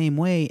him the same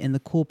way. And the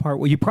cool part,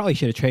 well, you probably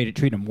should have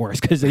treated him worse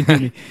because they knew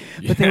me.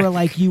 But they were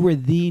like, you were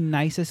the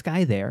nicest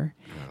guy there.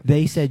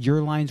 They said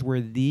your lines were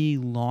the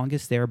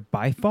longest there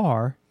by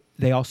far.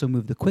 They also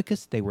moved the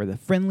quickest. They were the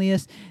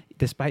friendliest.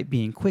 Despite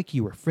being quick,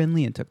 you were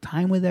friendly and took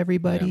time with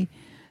everybody. Yeah.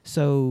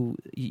 So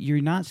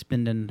you're not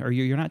spending, or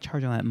you're not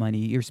charging that money.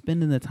 You're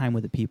spending the time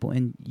with the people,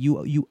 and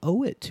you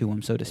owe it to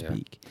them, so to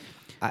speak.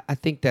 I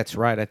think that's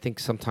right. I think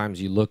sometimes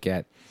you look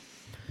at,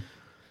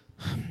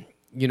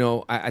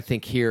 I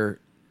think here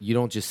you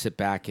don't just sit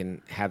back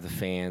and have the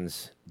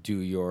fans do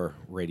your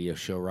radio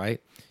show,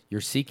 right?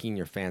 You're seeking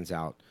your fans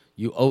out.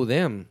 You owe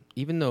them,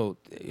 even though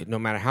no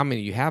matter how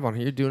many you have on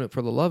here, you're doing it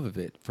for the love of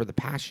it, for the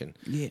passion,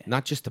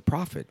 not just the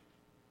profit.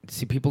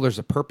 See, people, there's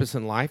a purpose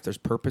in life. There's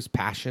purpose,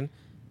 passion,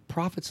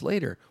 profits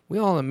later. We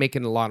all are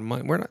making a lot of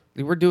money.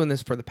 We're doing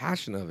this for the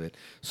passion of it.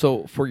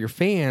 So for your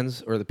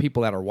fans or the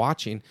people that are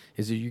watching,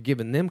 is that you're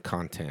giving them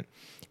content,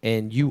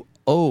 and you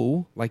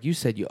owe, like you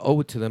said, you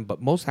owe it to them.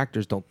 But most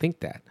actors don't think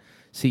that.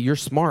 See, you're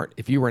smart.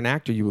 If you were an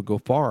actor, you would go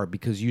far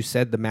because you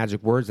said the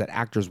magic words that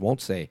actors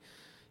won't say.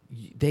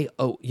 They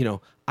owe,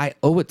 I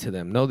owe it to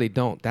them. No, they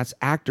don't. That's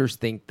actors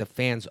think the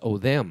fans owe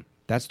them.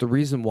 That's the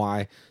reason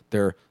why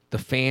the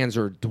fans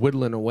are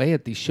dwindling away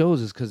at these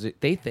shows, is because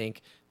they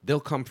think they'll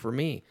come for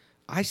me.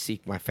 I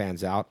seek my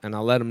fans out, and I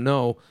let them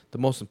know the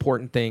most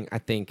important thing, I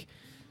think,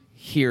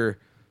 here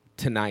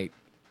tonight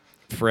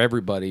for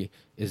everybody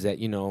is that,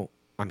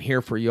 I'm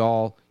here for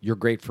y'all. You're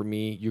great for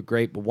me. You're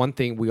great. But one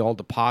thing we all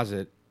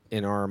deposit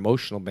in our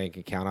emotional bank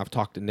account. I've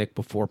talked to Nick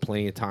before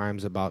plenty of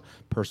times about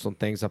personal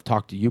things. I've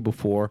talked to you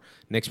before.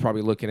 Nick's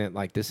probably looking at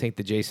like, this ain't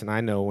the Jason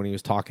I know when he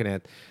was talking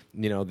at,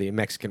 the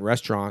Mexican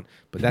restaurant.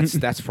 But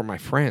that's for my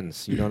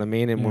friends. You know what I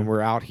mean? And when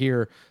we're out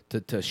here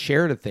to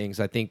share the things,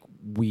 I think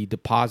we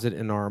deposit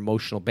in our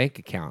emotional bank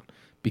account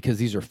because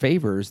these are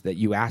favors that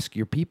you ask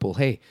your people.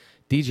 Hey,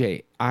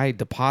 DJ, I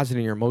deposit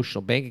in your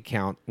emotional bank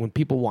account when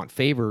people want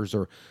favors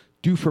or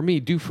do for me.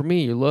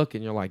 You look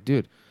and you're like,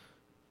 dude,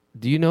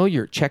 do you know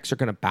your checks are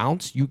going to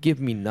bounce? You give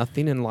me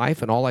nothing in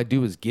life, and all I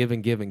do is give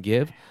and give and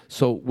give.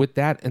 So with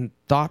that and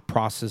thought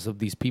process of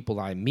these people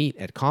I meet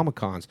at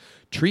Comic-Cons,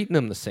 treating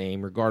them the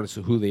same regardless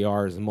of who they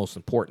are is the most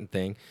important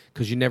thing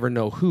because you never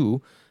know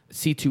who.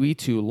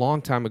 C2E2, a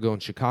long time ago in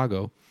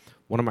Chicago,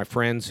 one of my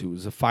friends who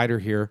was a fighter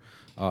here,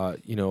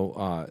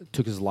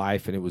 took his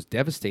life, and it was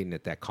devastating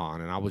at that con.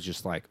 And I was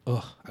just like,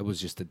 it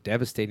was just a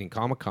devastating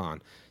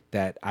Comic-Con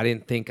that I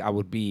didn't think I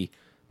would be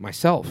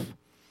myself.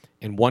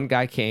 And one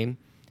guy came,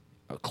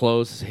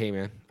 closed, said, hey,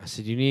 man. I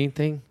said, you need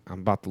anything? I'm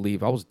about to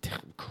leave. I was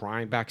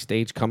crying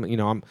backstage,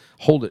 coming,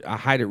 I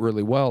hide it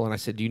really well. And I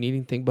said, do you need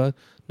anything, bud?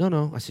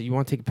 No. I said, you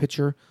want to take a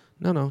picture?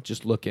 No,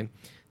 just looking.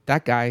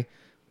 That guy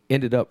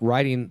ended up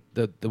writing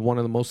the one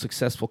of the most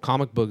successful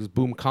comic books,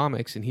 Boom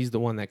Comics, and he's the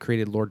one that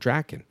created Lord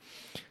Draken.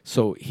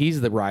 So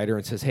he's the writer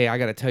and says, hey, I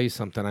got to tell you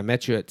something. I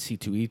met you at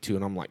C2E2,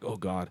 and I'm like, oh,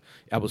 God.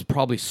 I was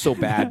probably so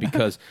bad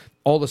because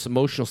all this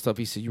emotional stuff.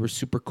 He said, you were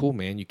super cool,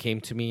 man. You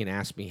came to me and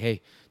asked me,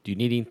 hey, do you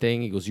need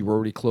anything? He goes, you were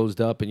already closed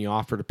up, and you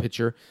offered a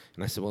picture.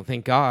 And I said, well,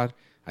 thank God.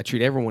 I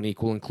treat everyone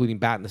equal, including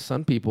Bat and the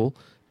Sun people,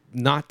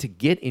 not to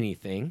get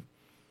anything,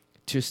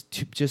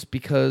 just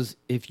because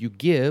if you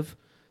give,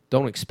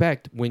 don't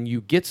expect when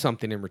you get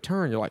something in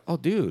return, you're like, oh,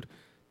 dude,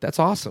 that's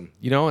awesome.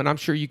 And I'm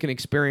sure you can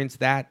experience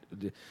that,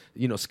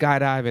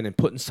 skydiving and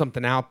putting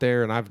something out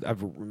there. And I've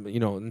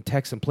in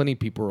texting plenty of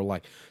people are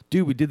like,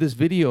 dude, we did this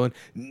video and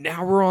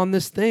now we're on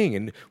this thing.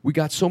 And we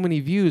got so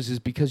many views is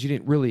because you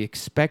didn't really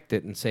expect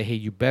it and say, hey,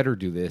 you better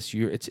do this.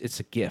 It's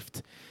a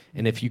gift.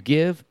 And if you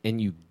give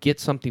and you get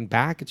something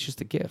back, it's just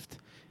a gift.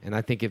 And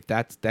I think if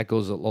that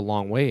goes a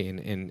long way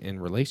in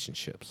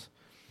relationships.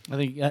 I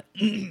think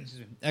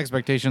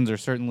expectations are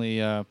certainly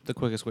the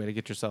quickest way to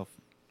get yourself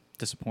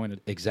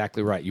disappointed.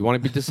 Exactly right. You want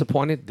to be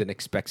disappointed, then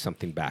expect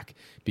something back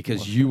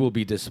because you will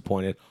be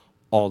disappointed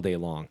all day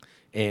long.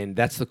 And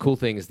that's the cool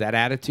thing is that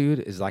attitude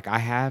is like I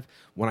have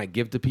when I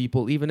give to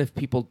people, even if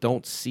people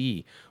don't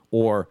see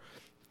or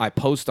I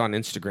post on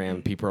Instagram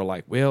and people are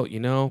like, well,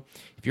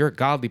 if you're a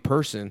godly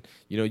person,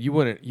 you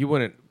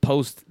wouldn't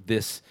post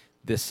this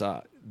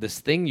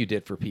thing you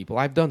did for people.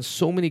 I've done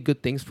so many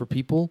good things for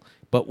people,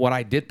 but what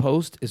I did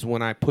post is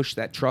when I pushed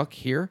that truck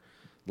here,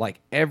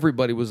 like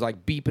everybody was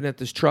like beeping at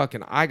this truck,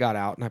 and I got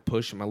out and I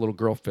pushed, and my little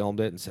girl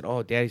filmed it and said,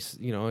 "Oh, Daddy's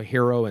a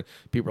hero," and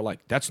people were like,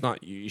 "That's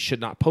not you should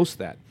not post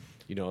that.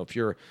 If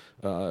you're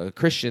a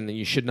Christian, then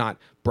you should not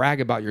brag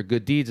about your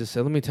good deeds." I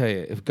said, "Let me tell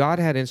you, if God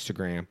had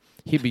Instagram,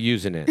 he'd be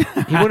using it.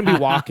 He wouldn't be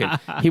walking.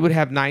 He would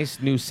have nice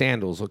new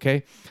sandals."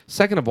 Okay.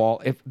 Second of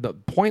all, if the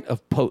point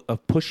of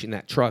pushing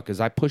that truck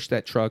is I pushed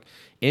that truck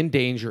in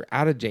danger,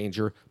 out of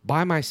danger,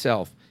 by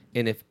myself,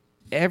 and if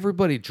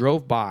everybody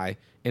drove by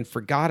and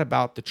forgot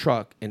about the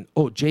truck and,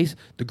 oh, Jace,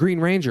 the Green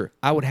Ranger,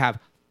 I would have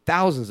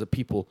thousands of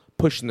people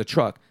pushing the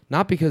truck,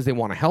 not because they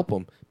want to help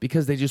them,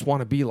 because they just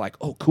want to be like,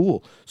 oh,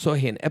 cool. So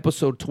hey, in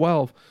episode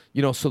 12,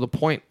 so the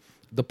point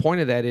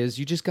of that is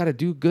you just got to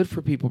do good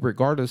for people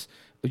regardless.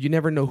 You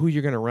never know who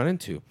you're going to run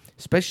into,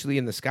 especially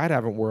in the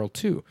skydiving world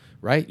too,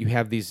 right? You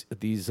have these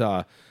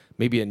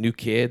maybe a new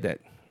kid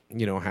that,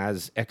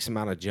 has X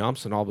amount of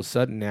jumps, and all of a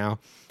sudden now,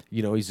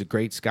 he's a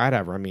great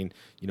skydiver. I mean,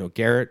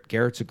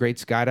 Garrett's a great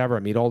skydiver. I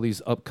meet all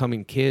these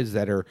upcoming kids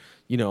that are,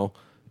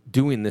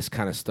 doing this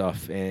kind of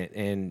stuff.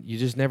 And you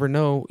just never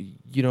know.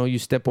 You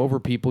step over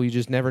people, you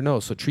just never know.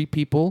 So treat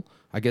people,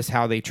 I guess,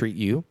 how they treat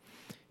you.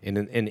 And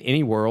in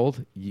any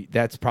world,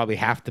 that's probably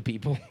half the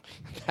people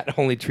that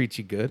only treat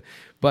you good.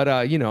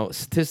 But,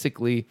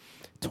 statistically,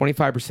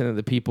 25% of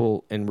the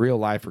people in real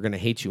life are going to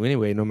hate you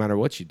anyway, no matter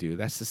what you do.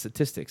 That's the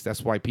statistics.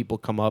 That's why people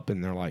come up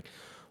and they're like,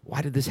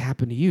 why did this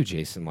happen to you,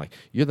 Jason? Like,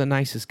 you're the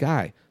nicest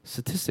guy.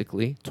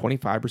 Statistically,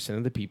 25%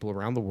 of the people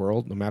around the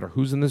world, no matter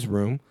who's in this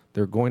room,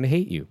 they're going to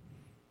hate you.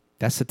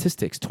 That's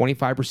statistics.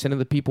 25% of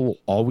the people will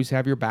always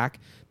have your back.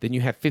 Then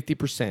you have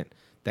 50%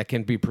 that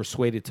can be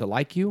persuaded to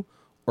like you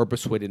or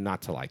persuaded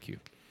not to like you.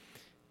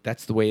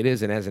 That's the way it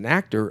is. And as an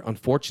actor,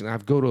 unfortunately,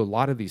 I've go to a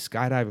lot of these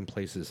skydiving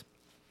places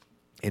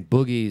and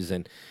boogies,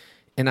 and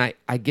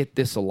I get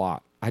this a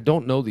lot. I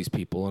don't know these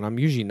people, and I'm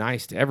usually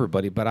nice to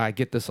everybody, but I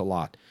get this a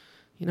lot.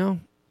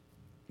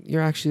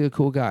 You're actually a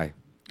cool guy.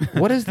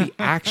 What is the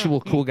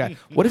actual cool guy?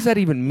 What does that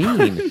even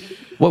mean?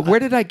 Where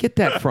did I get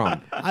that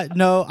from?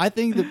 I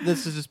think that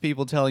this is just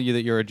people telling you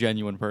that you're a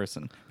genuine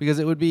person, because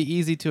it would be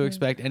easy to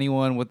expect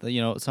anyone with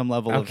some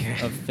level of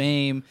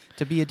fame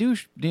to be a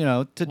douche,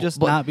 to just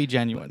not be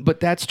genuine. But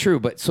that's true.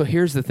 But so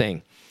here's the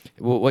thing: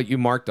 what you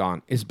marked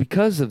on is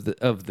because of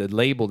the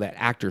label that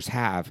actors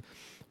have.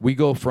 We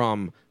go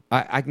from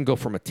I can go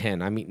from a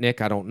 10. I meet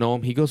Nick. I don't know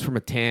him. He goes from a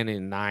 10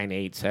 and 9,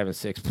 8, 7,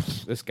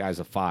 6. This guy's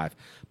a 5.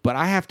 But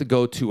I have to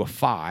go to a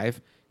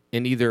 5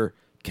 and either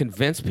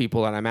convince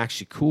people that I'm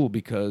actually cool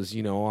because,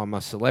 you know, I'm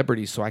a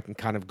celebrity, so I can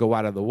kind of go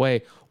out of the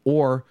way,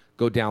 or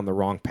go down the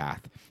wrong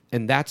path.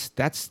 And that's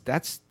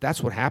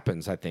what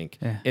happens, I think.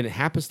 Yeah. And it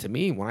happens to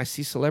me when I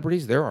see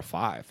celebrities. They're a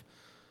 5.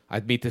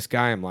 I'd meet this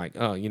guy. I'm like,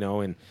 oh, you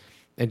know, and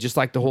just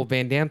like the whole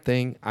Van Damme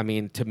thing, I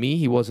mean, to me,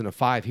 he wasn't a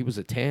 5. He was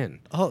a 10.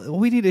 Oh,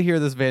 we need to hear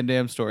this Van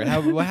Damme story.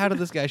 How did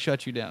this guy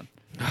shut you down?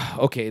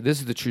 Okay, this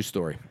is the true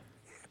story.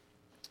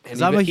 And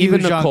I'm a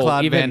huge Nicole-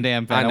 Jean-Claude Van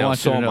Damme fan. I know, want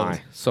so you to know am I.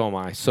 this. So am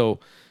I. So,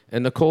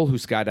 and Nicole, who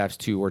skydives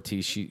too,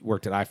 Ortiz, she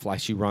worked at iFly.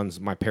 She runs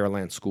my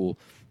Paraland school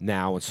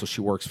now, and so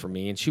she works for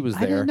me. And she was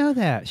I there. didn't know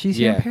that. She's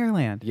here in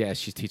Pearland. Yeah,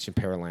 she's teaching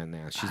Paraland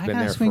now. She's I been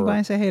gotta there swing for by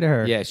and say hey to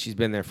her. Yeah, she's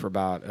been there for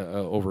about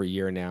over a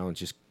year now, and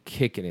just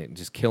kicking it and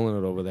just killing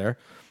it over there,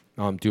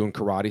 doing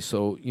karate.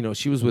 So, you know,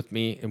 she was with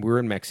me, and we were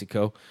in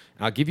Mexico.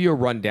 And I'll give you a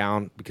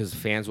rundown because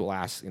fans will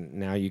ask, and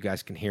now you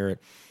guys can hear it.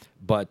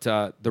 But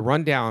the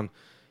rundown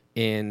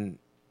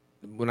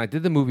when I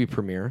did the movie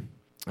premiere,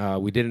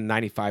 we did it in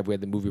 '95. We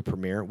had the movie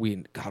premiere. We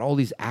got all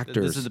these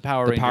actors. This is the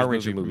Power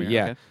Rangers movie premiere,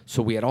 Yeah. okay.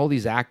 So we had all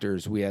these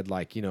actors. We had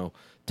like, you know,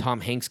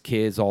 Tom Hanks'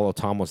 kids, although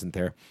Tom wasn't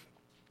there.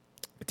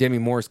 Demi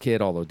Moore's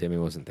kid, although Demi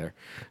wasn't there.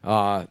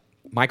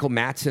 Michael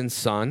Madsen's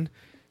son,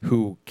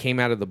 who came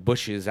out of the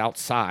bushes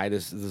outside.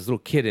 This little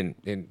kid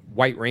in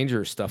White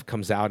Ranger stuff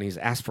comes out, and he's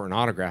asked for an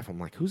autograph. I'm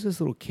like, who's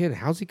this little kid?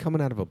 How's he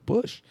coming out of a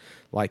bush?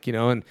 Like, you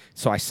know, and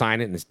so I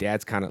sign it, and his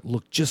dad's kind of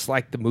look just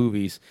like the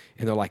movies.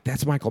 And they're like,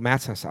 that's Michael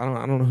Madsen. I said,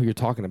 I don't know who you're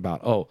talking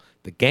about. Oh,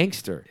 the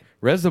gangster.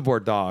 Reservoir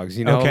Dogs,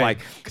 you know, Okay, like,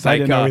 'cause I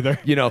didn't know either.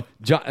 you know,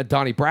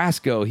 Donnie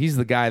Brasco, he's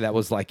the guy that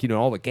was like, you know,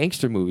 all the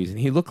gangster movies, and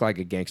he looked like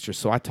a gangster.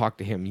 So I talked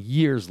to him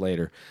years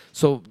later.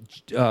 So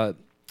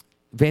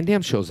Van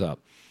Damme shows up,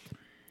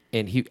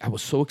 and I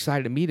was so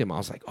excited to meet him. I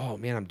was like, oh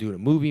man, I'm doing a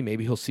movie.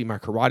 Maybe he'll see my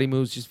karate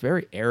moves. Just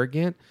very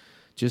arrogant.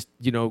 Just,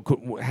 you know,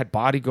 had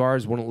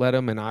bodyguards, wouldn't let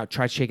him. And I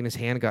tried shaking his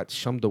hand, got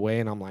shunned away.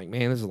 And I'm like,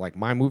 man, this is like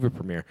my movie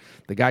premiere.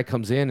 The guy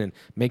comes in and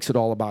makes it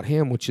all about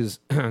him, which is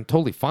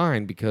totally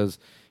fine because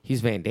he's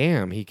Van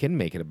Damme. He can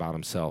make it about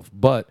himself.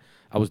 But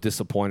I was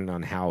disappointed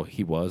on how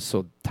he was.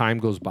 So time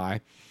goes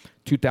by.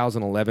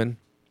 2011,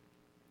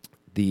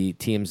 the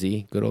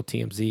TMZ, good old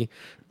TMZ,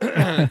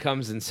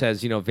 comes and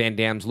says, you know, Van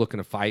Damme's looking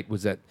to fight.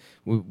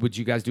 Would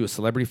you guys do a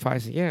celebrity fight? I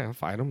said, yeah, I'll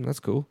fight him. That's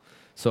cool.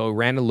 So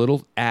ran a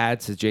little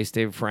ad, says J.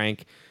 David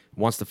Frank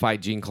wants to fight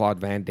Jean-Claude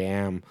Van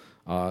Damme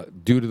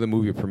due to the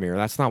movie premiere.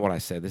 That's not what I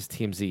said. This is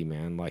TMZ,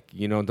 man. Like,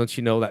 you know, don't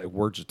you know that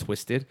words are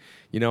twisted?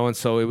 You know, and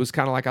so it was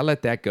kind of like I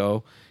let that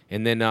go.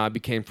 And then I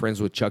became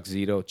friends with Chuck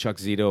Zito. Chuck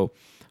Zito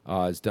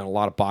has done a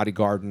lot of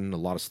bodyguarding, a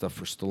lot of stuff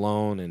for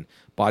Stallone, and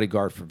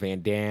bodyguard for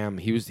Van Damme.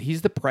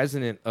 He's the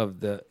president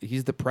of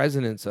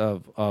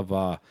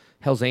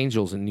Hell's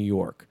Angels in New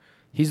York.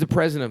 He's the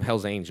president of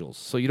Hell's Angels,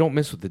 so you don't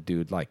mess with the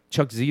dude. Like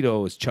Chuck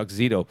Zito is Chuck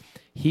Zito.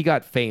 He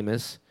got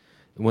famous,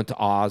 went to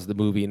Oz, the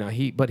movie.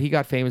 But he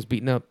got famous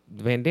beating up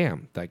Van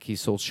Damme. Like he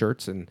sold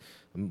shirts and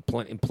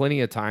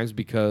plenty of times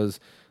because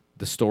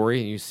the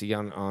story, and you see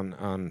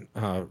on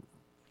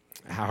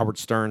Howard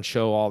Stern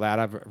show, all that.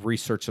 I've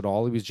researched it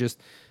all. It was just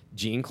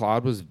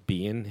Jean-Claude was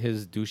being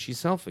his douchey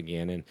self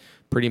again, and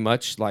pretty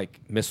much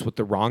like messed with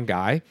the wrong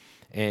guy.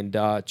 And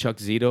Chuck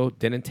Zito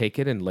didn't take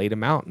it and laid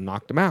him out and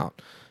knocked him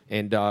out.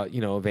 And,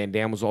 you know, Van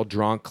Damme was all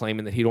drunk,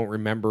 claiming that he don't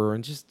remember,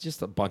 and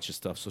just a bunch of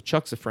stuff. So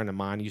Chuck's a friend of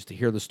mine. I used to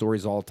hear the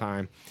stories all the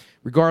time.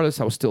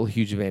 Regardless, I was still a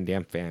huge Van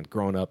Damme fan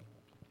growing up.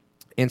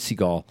 And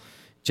Seagal,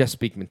 Jeff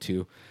Speakman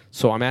too.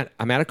 So I'm at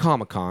a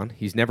Comic-Con.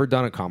 He's never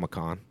done a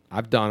Comic-Con.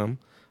 I've done them.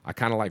 I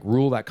kind of like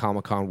rule that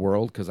Comic-Con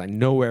world because I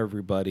know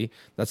everybody.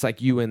 That's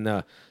like you in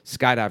the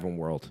skydiving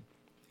world.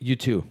 You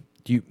too.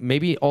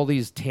 Maybe all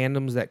these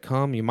tandems that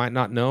come, you might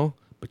not know,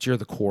 but you're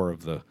the core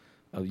of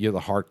you're the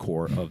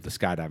hardcore of the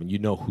skydiving. You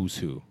know who's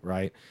who,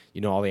 right?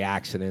 You know all the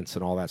accidents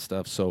and all that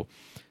stuff. So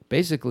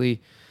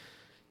basically,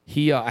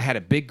 I had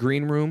a big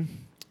green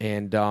room,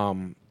 and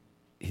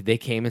they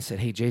came and said,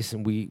 hey,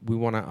 Jason, we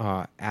want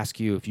to ask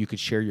you if you could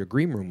share your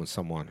green room with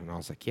someone. And I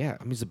was like, yeah.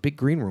 I mean, it's a big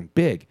green room,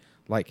 big.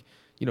 Like,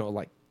 you know,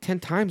 like 10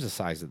 times the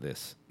size of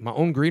this. My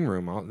own green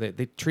room.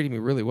 They treated me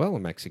really well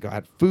in Mexico. I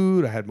had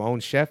food. I had my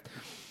own chef.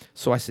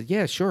 So I said,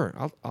 yeah, sure.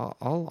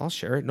 I'll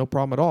share it. No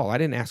problem at all. I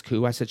didn't ask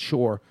who. I said,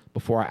 sure,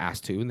 before I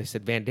asked who. And they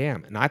said, Van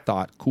Damme. And I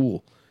thought,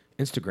 cool,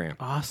 Instagram.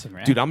 Awesome,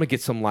 man. Dude, I'm going to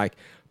get some, like,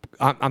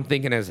 I'm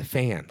thinking as a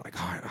fan, like,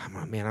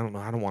 oh, man, I don't know.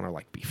 I don't want to,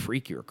 like, be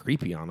freaky or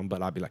creepy on them.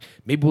 But I'll be like,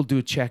 maybe we'll do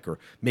a check, or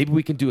maybe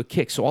we can do a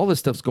kick. So all this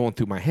stuff's going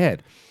through my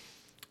head.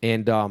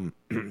 And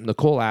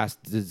Nicole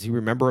asked, does he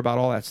remember about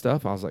all that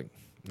stuff? I was like,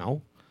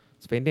 no.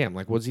 It's Van Damme.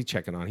 Like, what's he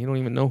checking on? He don't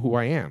even know who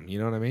I am. You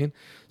know what I mean?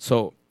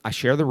 So I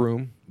share the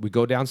room. We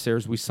go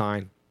downstairs. We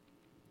sign.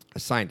 I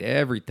signed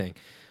everything.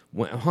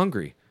 I'm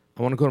hungry.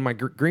 I want to go to my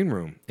green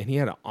room. And he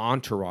had an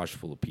entourage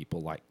full of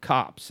people, like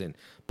cops and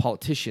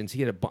politicians.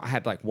 I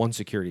had like one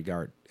security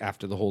guard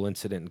after the whole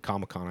incident in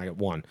Comic-Con. I got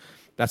one.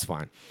 That's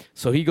fine.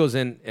 So he goes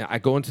in. I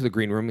go into the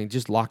green room, and he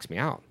just locks me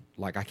out.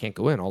 Like, I can't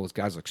go in. All those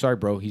guys like, sorry,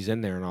 bro, he's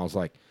in there. And I was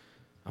like,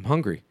 I'm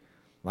hungry.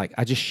 Like,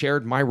 I just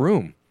shared my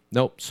room.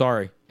 Nope,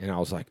 sorry. And I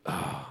was like,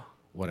 oh,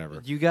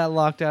 whatever. You got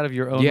locked out of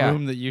your own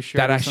room that you shared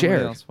that I with somebody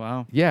shared. else.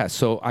 Wow. Yeah,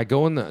 so I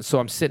go so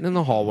I'm sitting in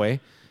the hallway,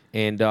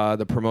 and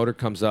the promoter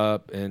comes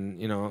up, and,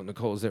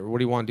 Nicole's there. What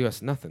do you want to do? I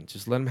said, nothing.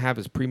 Just let him have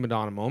his prima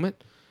donna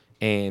moment.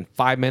 And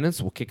 5 minutes,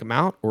 we'll kick him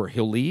out, or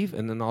he'll leave,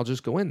 and then I'll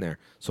just go in there.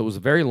 So it was a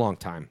very long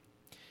time.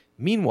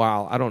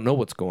 Meanwhile, I don't know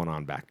what's going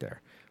on back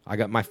there. I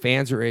got my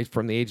fans are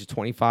from the age of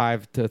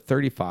 25 to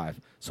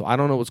 35, so I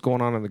don't know what's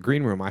going on in the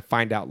green room. I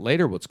find out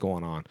later what's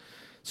going on.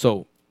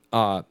 So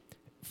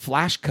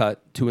flash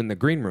cut to in the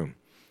green room.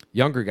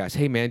 Younger guys,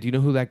 hey, man, do you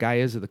know who that guy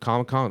is at the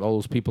Comic-Con with all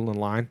those people in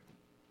line?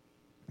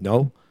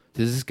 No?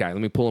 This is this guy.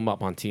 Let me pull him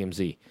up on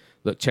TMZ.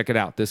 Look, check it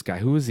out. This guy.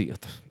 Who is he?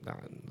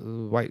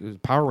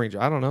 White Power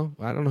Ranger. I don't know.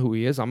 I don't know who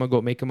he is. I'm going to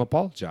go make him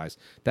apologize.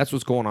 That's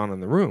what's going on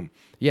in the room.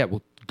 Yeah,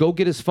 well, go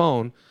get his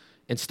phone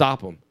and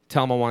stop him.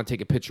 Tell him I want to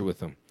take a picture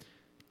with him.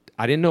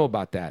 I didn't know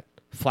about that.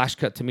 Flash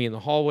cut to me in the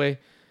hallway.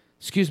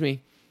 Excuse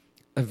me.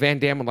 Van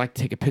Damme would like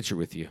to take a picture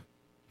with you.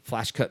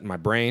 Flash cut in my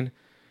brain.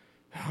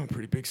 I'm a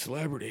pretty big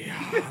celebrity.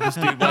 This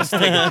dude wants to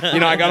take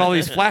I got all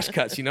these flash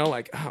cuts,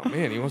 like, oh,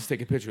 man, he wants to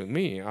take a picture with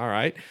me. All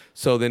right.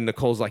 So then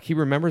Nicole's like, he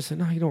remembers? I said,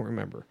 no, you don't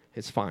remember.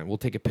 It's fine. We'll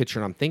take a picture.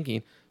 And I'm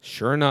thinking,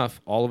 sure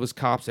enough, all of his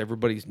cops,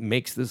 everybody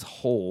makes this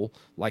hole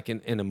like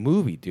in a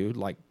movie, dude,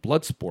 like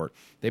Bloodsport.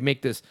 They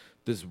make this,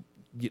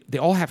 they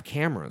all have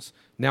cameras.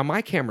 Now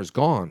my camera's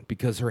gone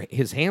because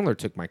his handler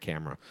took my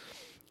camera.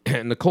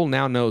 And Nicole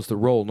now knows the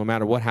role no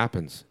matter what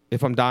happens.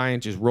 If I'm dying,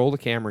 just roll the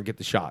camera and get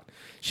the shot.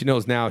 She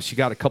knows now. She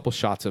got a couple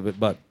shots of it,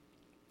 but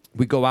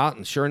we go out,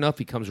 and sure enough,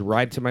 he comes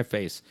right to my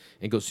face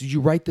and goes, did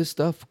you write this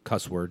stuff?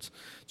 Cuss words.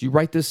 Did you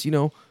write this,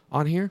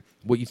 on here?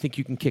 What, you think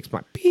you can kick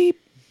my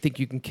beep? Think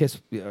you can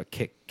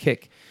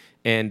kick?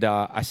 And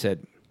I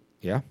said,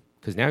 yeah,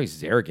 because now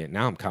he's arrogant.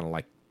 Now I'm kind of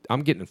like,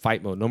 I'm getting in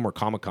fight mode, no more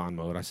Comic-Con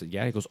mode. I said,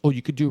 yeah. He goes, oh,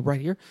 you could do it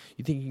right here?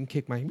 You think you can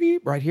kick my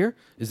beep right here?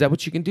 Is that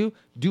what you can do?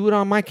 Do it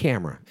on my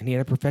camera. And he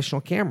had a professional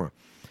camera.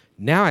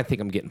 Now I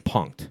think I'm getting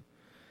punked.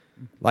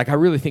 Like, I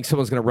really think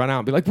someone's going to run out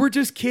and be like, we're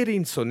just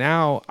kidding. So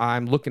now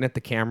I'm looking at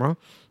the camera.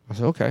 I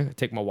said, okay. I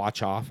take my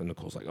watch off. And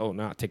Nicole's like, oh,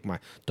 no, I take my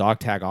dog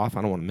tag off.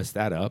 I don't want to mess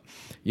that up.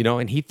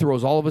 And he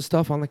throws all of his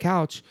stuff on the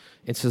couch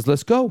and says,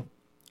 let's go.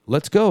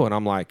 Let's go. And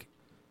I'm like,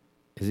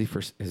 is he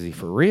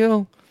for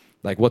real?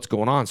 Like, what's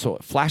going on? So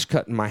flash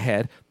cut in my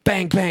head,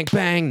 bang, bang,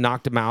 bang,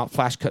 knocked him out.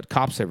 Flash cut,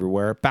 cops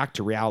everywhere. Back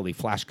to reality.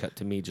 Flash cut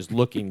to me, just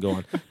looking,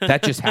 going,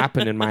 that just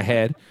happened in my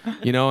head,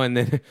 And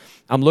then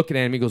I'm looking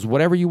at him. He goes,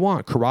 whatever you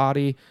want,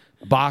 karate,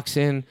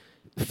 boxing.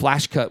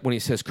 Flash cut when he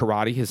says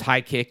karate, his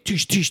high kick,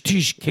 tish, tish,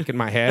 tish, kick in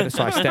my head.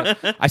 So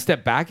I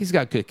step back. He's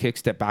got good kicks.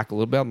 Step back a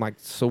little bit. I'm like,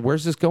 so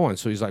where's this going?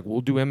 So he's like, we'll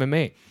do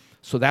MMA.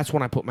 So that's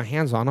when I put my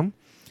hands on him.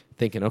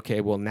 Thinking, okay,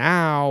 well,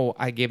 now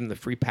I gave him the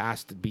free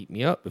pass to beat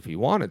me up if he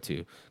wanted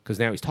to, because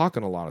now he's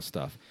talking a lot of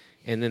stuff.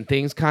 And then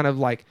things kind of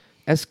like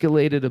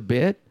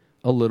escalated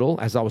a little,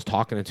 as I was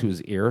talking into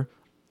his ear,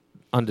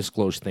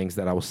 undisclosed things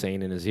that I was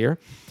saying in his ear.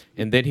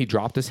 And then he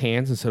dropped his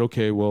hands and said,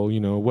 okay, well,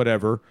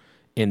 whatever.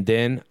 And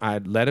then I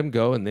let him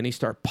go, and then he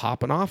started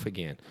popping off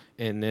again.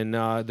 And then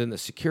the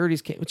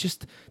securities came. It's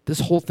just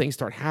this whole thing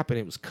started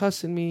happening. It was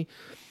cussing me.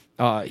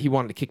 He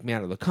wanted to kick me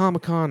out of the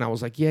Comic-Con. I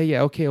was like,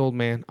 yeah, okay, old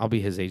man. I'll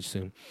be his age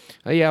soon.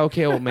 Yeah,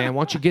 okay, old man.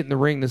 Why don't you get in the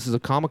ring? This is a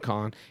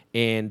Comic-Con.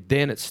 And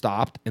then it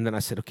stopped. And then I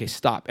said, okay,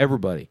 stop,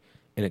 everybody.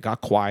 And it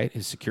got quiet.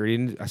 His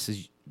security, I said,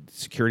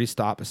 security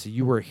stopped. I said,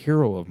 you were a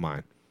hero of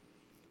mine.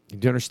 You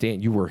do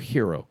understand? You were a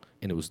hero.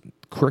 And it was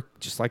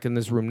just like in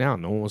this room now.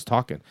 No one was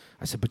talking.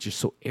 I said, but you're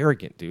so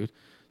arrogant, dude.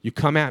 You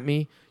come at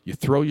me. You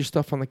throw your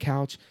stuff on the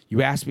couch.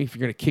 You ask me if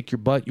you're going to kick your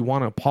butt. You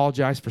want to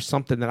apologize for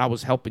something that I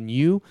was helping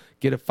you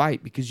get a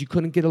fight because you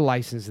couldn't get a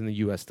license in the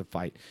U.S. to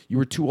fight. You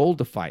were too old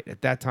to fight.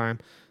 At that time,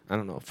 I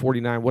don't know,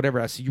 49, whatever.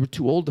 I said, you were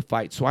too old to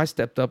fight. So I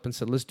stepped up and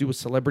said, let's do a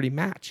celebrity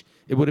match.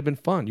 It would have been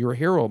fun. You're a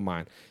hero of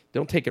mine.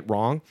 Don't take it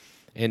wrong.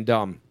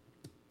 And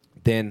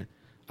then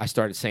I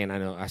started saying,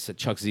 I said,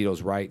 Chuck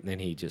Zito's right. And then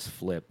he just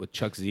flipped with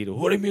Chuck Zito.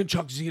 What do you mean,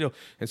 Chuck Zito?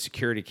 And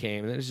security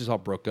came. And then it just all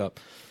broke up.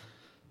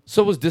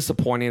 So it was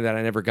disappointing that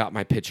I never got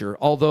my picture,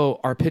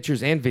 although our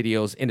pictures and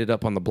videos ended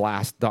up on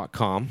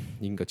theblast.com.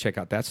 You can go check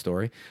out that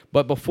story.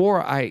 But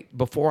before I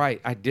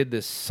did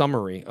this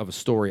summary of a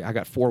story, I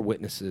got 4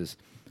 witnesses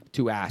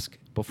to ask.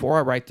 Before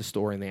I write the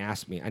story, and they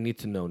asked me, I need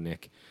to know,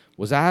 Nick,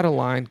 was I out of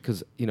line?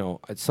 Because,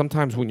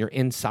 sometimes when you're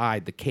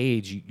inside the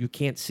cage, you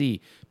can't see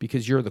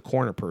because you're the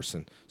corner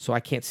person. So I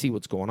can't see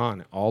what's going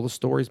on. All the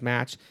stories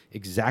match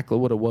exactly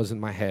what it was in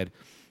my head.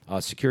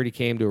 Security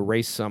came to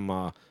erase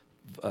some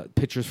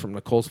pictures from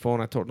Nicole's phone.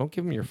 I told her, don't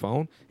give him your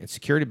phone, and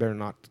security better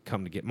not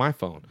come to get my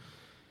phone.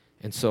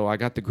 And so I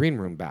got the green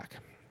room back,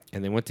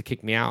 and they went to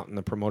kick me out, and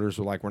the promoters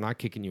were like, we're not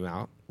kicking you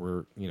out.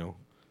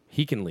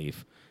 He can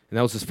leave. And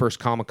that was his first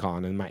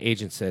Comic-Con, and my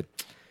agent said,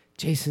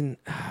 Jason,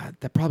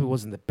 that probably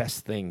wasn't the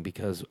best thing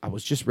because I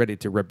was just ready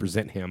to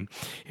represent him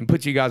and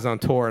put you guys on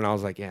tour, and I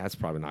was like, yeah, that's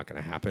probably not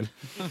going to happen.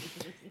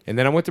 And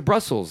then I went to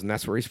Brussels, and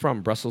that's where he's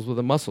from, Brussels with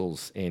the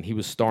Muscles, and he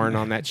was starring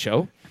on that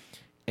show.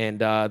 And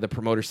the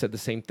promoter said the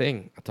same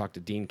thing. I talked to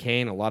Dean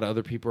Cain. A lot of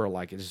other people are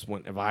like, it just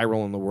went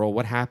viral in the world.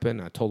 What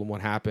happened? I told him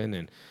what happened,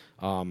 and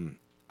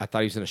I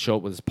thought he was going to show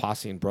up with his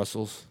posse in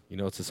Brussels. You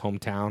know, it's his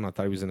hometown. I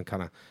thought he was going to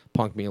kind of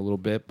punk me a little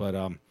bit, but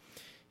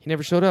he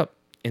never showed up.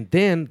 And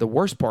then the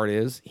worst part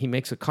is he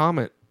makes a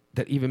comment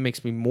that even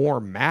makes me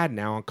more mad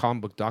now on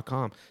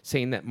comicbook.com,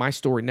 saying that my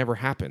story never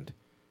happened.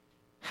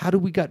 How do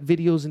we got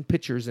videos and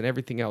pictures and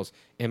everything else,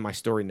 and my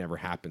story never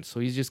happened? So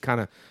he's just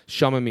kind of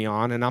shumming me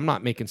on, and I'm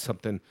not making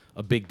something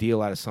a big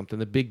deal out of something.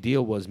 The big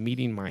deal was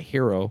meeting my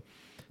hero,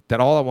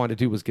 that all I wanted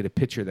to do was get a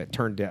picture that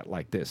turned out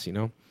like this, you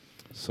know?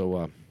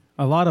 So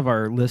a lot of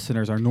our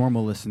listeners, our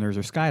normal listeners,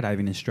 are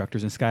skydiving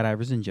instructors and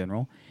skydivers in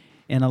general.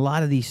 And a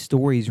lot of these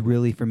stories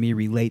really, for me,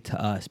 relate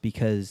to us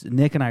because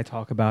Nick and I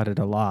talk about it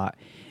a lot.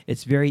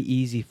 It's very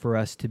easy for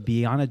us to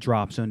be on a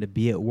drop zone, to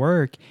be at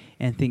work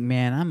and think,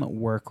 man, I'm at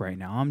work right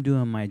now. I'm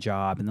doing my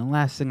job. And the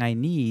last thing I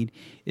need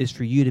is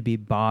for you to be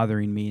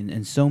bothering me.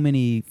 And so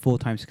many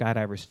full-time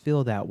skydivers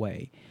feel that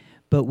way.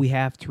 But we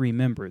have to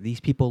remember, these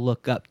people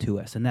look up to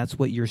us, and that's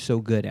what you're so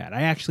good at.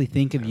 I actually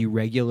think of you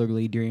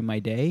regularly during my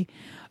day.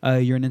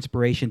 You're an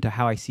inspiration to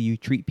how I see you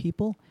treat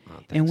people.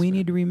 And we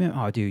need to remember,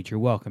 oh, dude, you're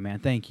welcome, man.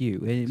 Thank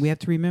you. And we have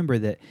to remember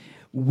that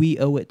we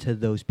owe it to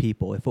those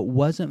people. If it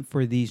wasn't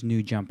for these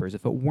new jumpers,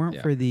 if it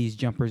weren't for these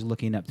jumpers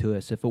looking up to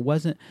us, if it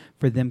wasn't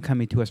for them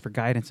coming to us for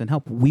guidance and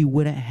help, we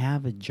wouldn't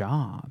have a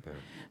job. Yeah.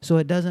 So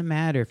it doesn't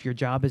matter if your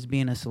job is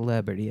being a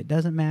celebrity. It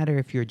doesn't matter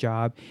if your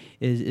job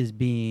is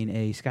being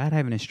a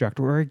skydiving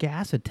instructor or a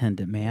gas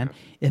attendant, man.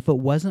 Yeah. If it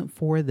wasn't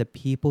for the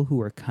people who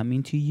are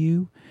coming to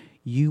you,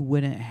 you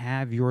wouldn't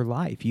have your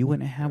life. You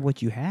wouldn't have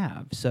what you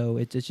have. So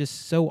it's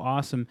just so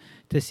awesome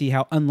to see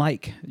how,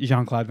 unlike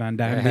Jean-Claude Van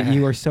Damme, that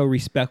you are so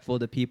respectful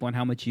to people and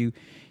how much you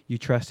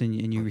trust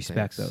and you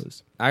respect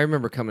those. I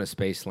remember coming to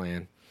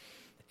Spaceland,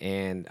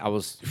 and I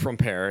was from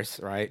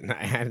Paris, right? And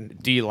I had a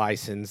D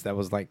license that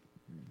was like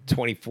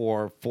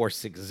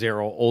 24460,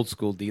 old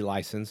school D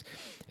license.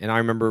 And I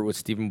remember it was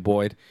Stephen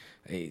Boyd.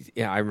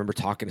 I remember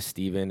talking to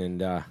Stephen,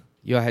 and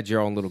you had your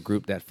own little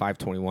group, that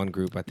 521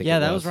 group, I think. Yeah,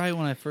 that was right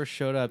when I first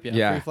showed up.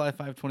 Yeah. Free Fly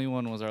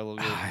 521 was our little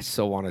group. I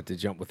so wanted to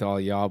jump with all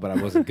y'all, but I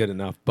wasn't good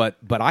enough. But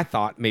I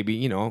thought maybe,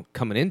 you know,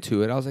 coming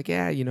into it, I was like,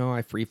 yeah, you know,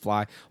 I free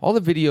fly. All the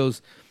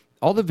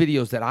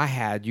videos that I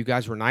had, you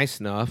guys were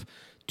nice enough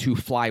to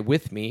fly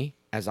with me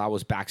as I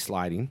was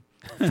backsliding,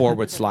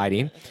 forward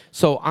sliding.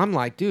 So I'm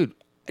like, dude,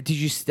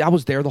 I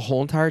was there the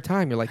whole entire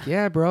time. You're like,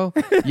 yeah, bro.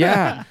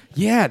 Yeah.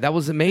 That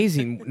was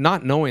amazing.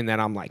 Not knowing that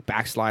I'm like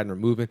backsliding or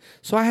moving.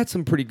 So I had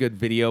some pretty good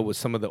video with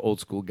some of the old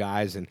school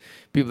guys and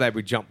people that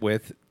we jump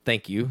with.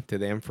 Thank you to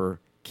them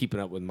for keeping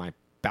up with my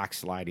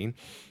backsliding.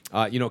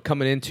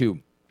 Coming into,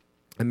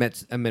 I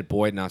met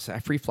Boyd, and I said, I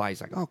free fly.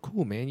 He's like, oh,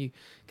 cool, man. You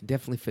can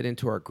definitely fit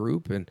into our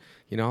group. And,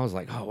 you know, I was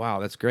like, oh, wow,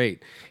 that's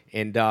great.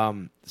 And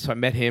so I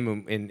met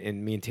him,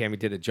 and me and Tammy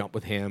did a jump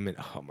with him. And,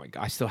 oh, my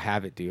God, I still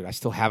have it, dude. I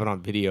still have it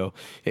on video.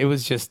 It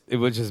was just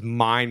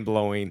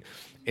mind-blowing.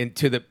 And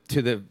to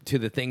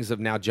the things of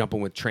now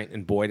jumping with Trent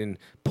and Boyd and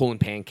pulling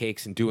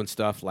pancakes and doing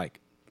stuff like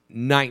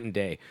night and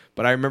day.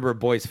 But I remember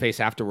Boyd's face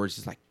afterwards,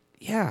 just like,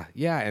 yeah.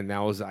 And that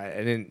was, I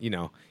didn't, you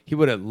know, he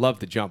would have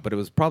loved to jump, but it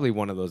was probably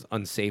one of those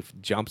unsafe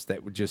jumps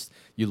that would just,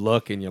 you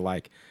look and you're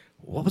like,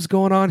 what was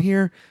going on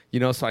here? You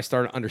know, so I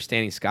started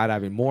understanding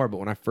skydiving more. But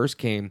when I first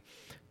came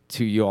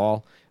to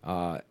y'all,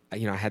 I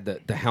had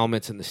the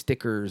helmets and the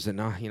stickers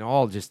and,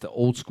 all just the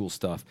old school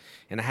stuff.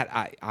 And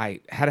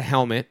I had a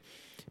helmet.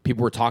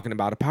 People were talking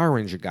about a Power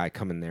Ranger guy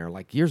coming there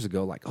like years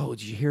ago, like, oh,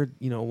 did you hear,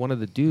 one of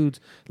the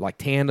dudes, like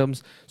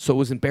tandems. So it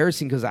was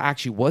embarrassing because I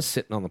actually was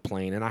sitting on the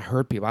plane and I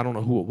heard people, I don't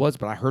know who it was,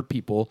 but I heard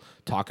people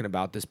talking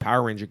about this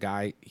Power Ranger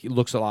guy. He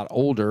looks a lot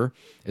older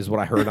is what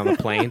I heard on the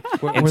plane.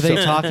 Were they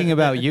talking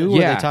about you? Or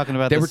yeah, were they talking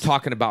about they were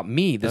talking about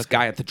me, this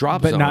guy at the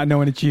drop zone. But not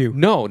knowing it's you.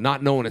 No,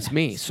 not knowing it's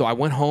me. So I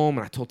went home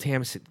and I told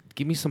Tam, I said,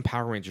 give me some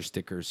Power Ranger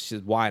stickers. She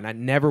said, why? And I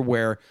never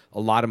wear a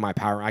lot of my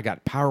I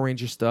got Power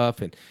Ranger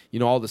stuff and,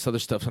 all this other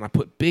stuff. And I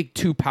put big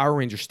 2 Power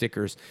Ranger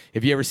stickers,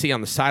 if you ever see,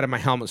 on the side of my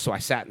helmet. So I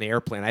sat in the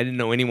airplane. I didn't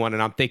know anyone.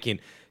 And I'm thinking,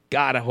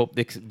 God, I hope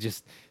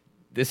this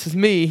is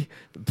me.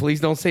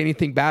 Please don't say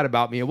anything bad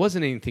about me. It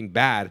wasn't anything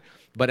bad.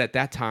 But at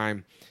that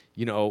time,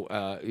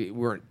 we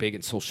weren't big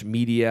in social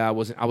media. I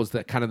was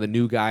the kind of the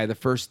new guy. The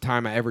first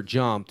time I ever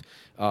jumped,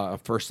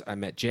 first I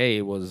met Jay,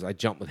 I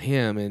jumped with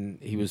him,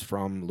 and he was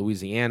from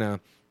Louisiana.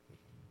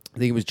 I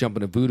think he was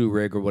jumping a voodoo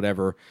rig or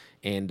whatever,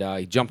 and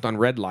he jumped on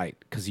red light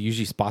because he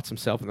usually spots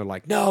himself, and they're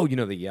like, no,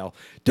 they yell,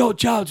 don't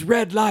jump, it's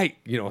red light.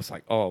 It's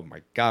like, oh,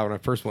 my God, when I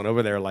first went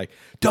over there, like,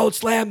 don't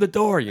slam the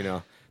door,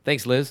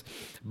 Thanks, Liz.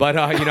 But,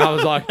 I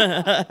was like,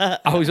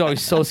 I was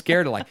always so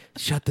scared to, like,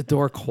 shut the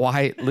door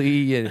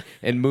quietly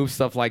and move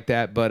stuff like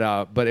that.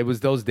 But it was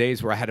those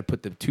days where I had to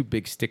put the 2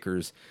 big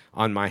stickers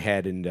on my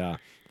head and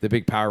the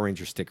big Power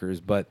Ranger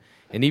stickers.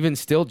 And even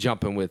still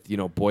jumping with,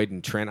 Boyd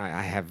and Trent,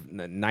 I have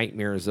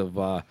nightmares of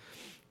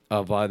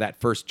that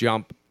first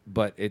jump,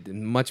 but it's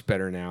much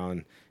better now.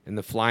 And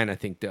the flying, I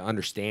think the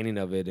understanding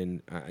of it.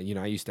 And,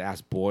 I used to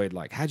ask Boyd,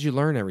 like, how'd you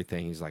learn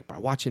everything? He's like, by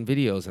watching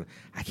videos. And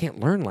I can't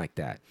learn like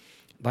that.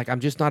 I'm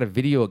just not a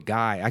video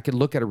guy. I could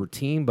look at a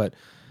routine, but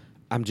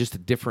I'm just a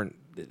different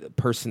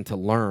person to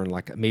learn.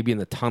 Like maybe in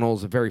the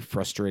tunnels, I'm very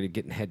frustrated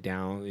getting head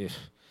down. Ugh.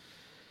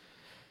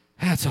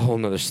 That's a whole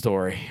nother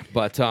story.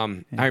 But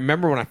I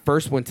remember when I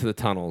first went to the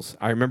tunnels,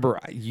 I remember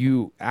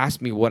you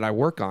asked me what I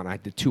work on. I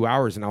did 2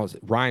 hours, and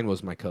Ryan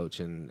was my coach,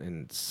 and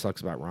it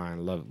sucks about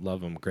Ryan.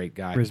 Love him, great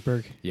guy.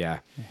 Risberg. Yeah.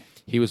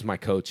 He was my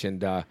coach.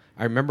 And I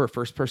remember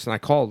first person I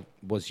called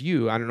was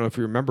you. I don't know if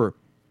you remember.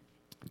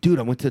 Dude,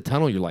 I went to the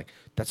tunnel. You're like,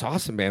 that's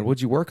awesome, man.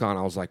 What'd you work on?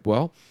 I was like,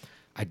 well,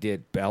 I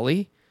did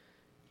belly.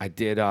 I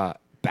did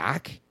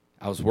back.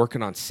 I was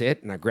working on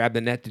sit, and I grabbed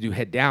the net to do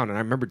head down. And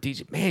I remember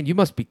DJ, man, you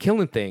must be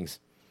killing things.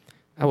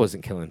 I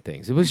wasn't killing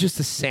things. It was just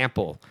a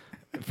sample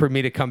for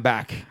me to come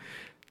back.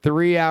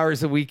 3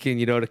 hours a weekend,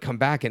 to come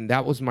back. And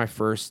that was my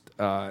first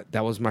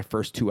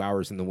 2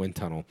 hours in the wind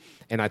tunnel.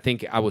 And I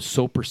think I was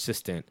so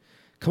persistent.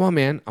 Come on,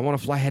 man. I want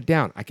to fly head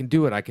down. I can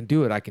do it. I can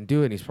do it. I can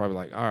do it. And he's probably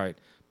like, all right,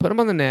 put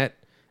him on the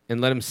net and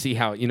let him see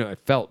how, it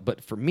felt.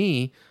 But for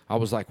me, I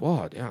was like,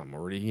 whoa, yeah, I'm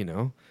already,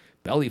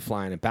 belly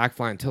flying and back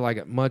flying until I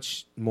got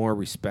much more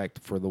respect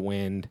for the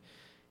wind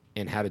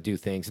and how to do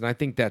things. And I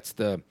think that's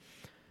the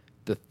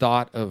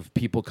thought of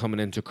people coming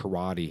into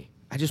karate.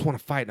 I just want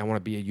to fight and I want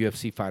to be a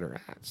UFC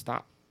fighter.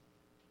 Stop.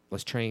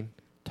 Let's train.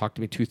 Talk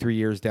to me 2-3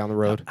 years down the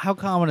road. How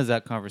common is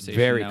that conversation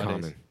Very nowadays?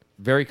 common.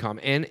 Very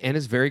common. And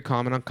it's very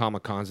common on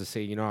Comic-Cons to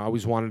say, I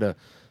always wanted to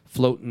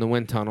float in the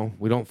wind tunnel.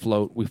 We don't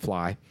float, we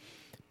fly.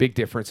 Big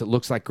difference. It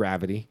looks like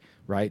gravity,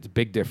 right? It's a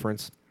big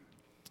difference.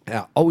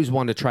 Always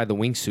wanted to try the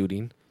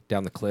wingsuiting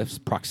down the cliffs,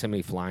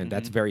 proximity flying.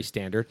 That's very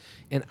standard.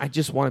 And I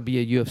just want to be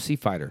a UFC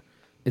fighter.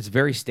 It's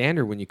very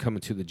standard when you come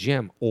into the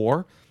gym.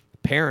 Or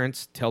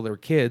parents tell their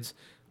kids,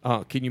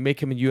 can you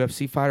make him a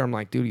UFC fighter? I'm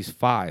like, dude, he's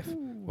 5.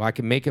 Well, I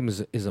can make him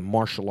as a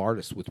martial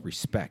artist with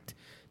respect.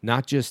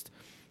 Not just,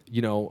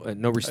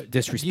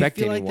 disrespect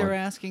Do you feel like anyone. they're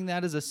asking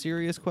that as a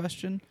serious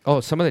question?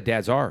 Oh, some of the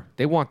dads are.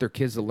 They want their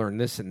kids to learn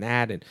this and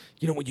that. And,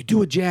 when you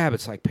do a jab,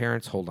 it's like,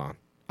 parents, hold on.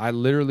 I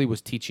literally was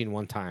teaching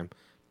one time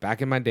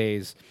back in my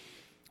days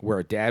where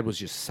a dad was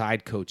just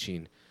side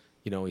coaching.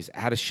 He's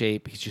out of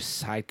shape. He's just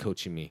side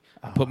coaching me.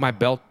 I took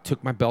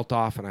my belt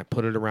off, and I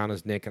put it around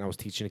his neck, and I was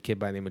teaching a kid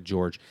by the name of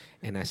George.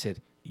 And I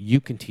said,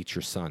 you can teach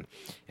your son.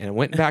 And I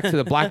went back to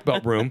the black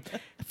belt room.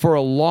 For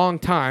a long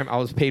time, I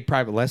was paid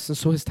private lessons,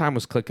 so his time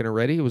was clicking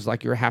already. It was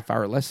like, you're a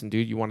half-hour lesson,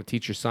 dude. You want to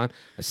teach your son?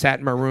 I sat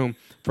in my room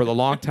for the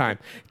long time.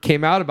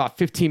 Came out about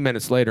 15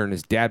 minutes later, and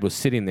his dad was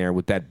sitting there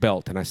with that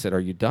belt. And I said, are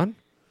you done?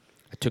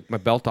 I took my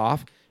belt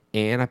off,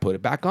 and I put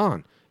it back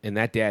on. And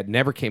that dad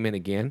never came in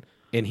again.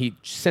 And he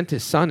sent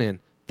his son in.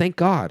 Thank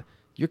God.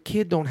 Your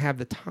kid don't have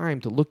the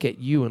time to look at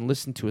you and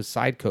listen to a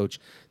side coach.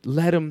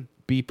 Let him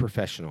be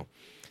professional.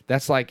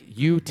 That's like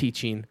you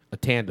teaching a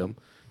tandem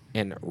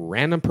and a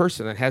random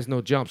person that has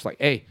no jumps. Like,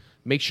 hey,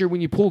 make sure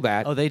when you pull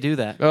that. Oh, they do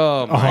that.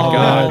 Oh, my All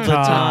God. the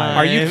time.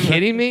 Are you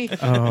kidding me?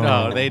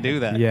 No, they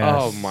do that. Yes.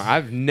 Oh, my.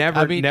 I've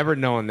never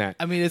known that.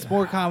 I mean, it's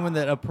more common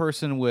that a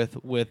person with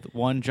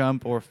 1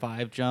 jump or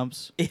 5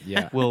 jumps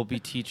Yeah. will be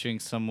teaching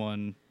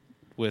someone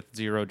with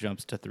 0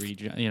 jumps to 3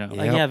 jumps.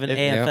 Like you have an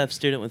Yep. AFF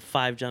student with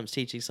 5 jumps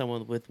teaching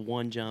someone with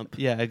 1 jump.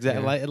 Yeah,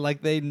 exactly. Yeah.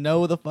 Like they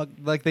know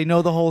they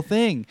know the whole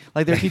thing.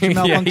 Like they're teaching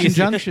Yeah, malfunction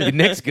junction.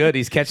 Nick's good.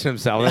 He's catching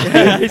himself.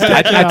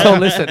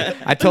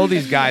 I told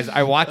these guys,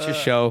 I watch a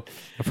show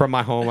from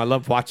my home. I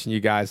love watching you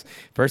guys.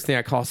 First thing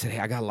I call, said, hey,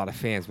 I got a lot of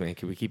fans, man.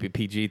 Can we keep it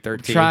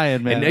PG-13?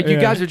 Trying, man. And you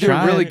guys are doing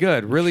Trying. really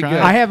good. Really Trying.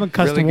 good. I haven't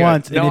cussed Really good.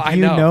 once, No, and if I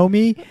you know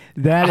me,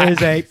 that is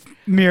a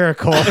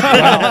miracle.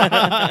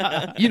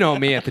 You know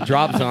me at the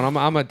drop zone.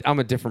 I'm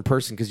a different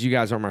person because you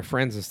guys are my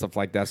friends and stuff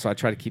like that. So I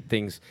try to keep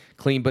things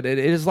clean. But it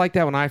is like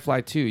that when I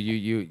fly too.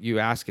 You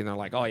ask and they're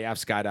like, oh, yeah, I've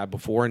skydived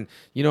before. And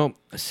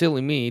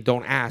silly me,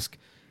 don't ask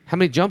how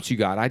many jumps you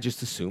got. I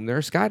just assume they're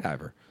a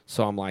skydiver.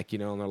 So I'm like,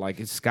 and they're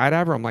like, it's a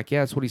skydiver. I'm like,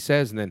 yeah, that's what he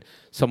says. And then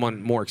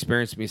someone more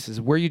experienced than me says,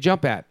 where you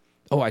jump at?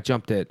 Oh, I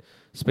jumped at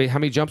space. How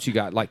many jumps you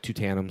got? Like 2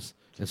 tandems.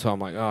 And so I'm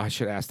like, oh, I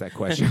should ask that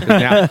question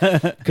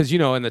because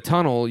in the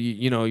tunnel,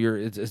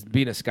 it's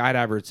being a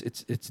skydiver.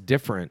 It's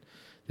different.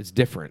 It's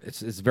different.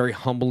 It's very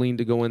humbling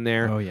to go in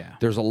there. Oh, yeah.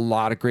 There's a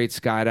lot of great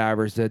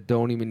skydivers that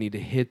don't even need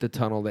to hit the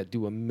tunnel that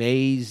do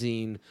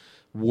amazing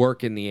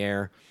work in the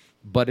air.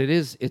 But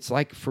it's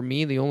like, for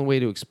me, the only way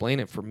to explain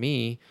it for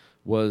me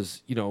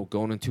was,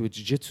 going into a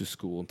jiu-jitsu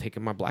school and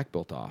taking my black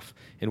belt off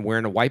and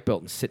wearing a white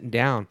belt and sitting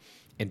down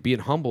and being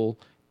humble.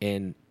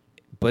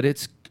 But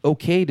it's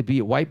okay to be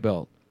a white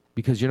belt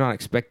because you're not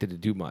expected to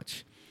do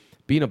much.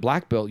 Being a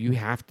black belt, you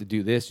have to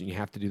do this and you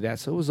have to do that.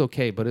 So it was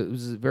okay, but it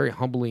was a very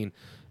humbling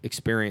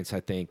experience, I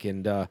think.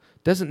 And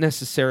doesn't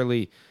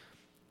necessarily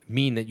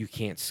mean that you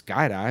can't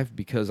skydive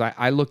because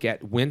I look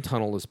at wind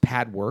tunnel as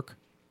pad work,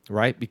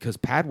 right? Because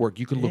pad work,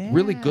 you can look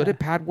really good at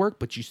pad work,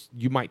 but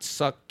you might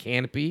suck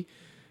canopy,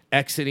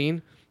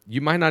 exiting. You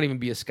might not even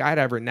be a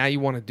skydiver, and now you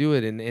want to do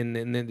it, and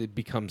then it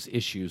becomes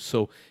issues.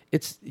 So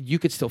you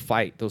could still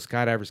fight. Those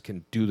skydivers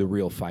can do the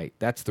real fight.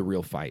 That's the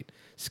real fight.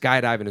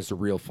 Skydiving is the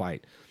real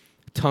fight.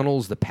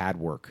 Tunnels, the pad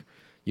work.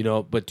 You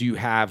know, but do you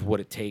have what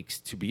it takes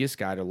to be a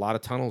skydiver? A lot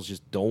of tunnels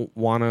just don't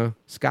want to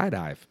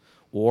skydive,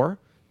 or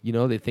you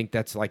know, they think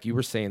that's, like you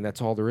were saying,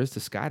 that's all there is to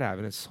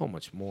skydiving. It's so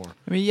much more.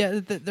 I mean, yeah,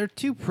 they're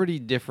two pretty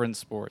different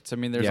sports. I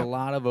mean, there's Yeah. a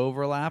lot of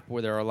overlap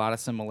where there are a lot of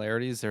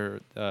similarities. There,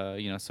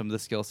 you know, some of the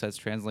skill sets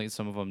translate,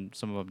 some of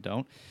them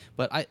don't.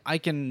 But I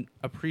can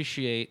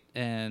appreciate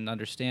and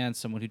understand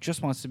someone who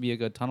just wants to be a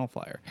good tunnel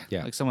flyer.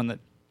 Yeah. Like someone that,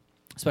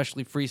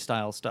 especially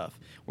freestyle stuff,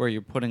 where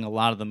you're putting a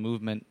lot of the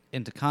movement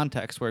into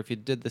context, where if you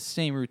did the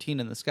same routine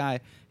in the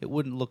sky, it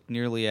wouldn't look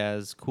nearly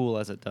as cool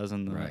as it does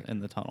in the Right. in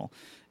the tunnel.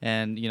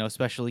 And, you know,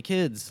 especially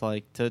kids,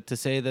 like to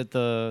say that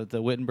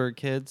the Wittenberg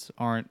kids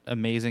aren't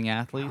amazing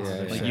athletes,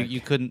 Yeah, like yeah.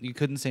 you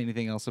couldn't say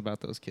anything else about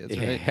those kids,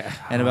 right? Yeah,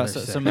 And about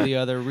 100%. some of the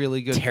other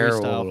really good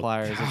Terrible. freestyle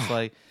flyers. It's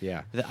like,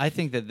 Yeah. I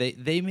think that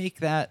they make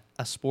that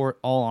a sport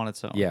all on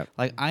its own. Yeah.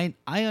 Like I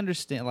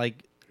understand,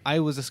 like I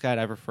was a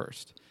skydiver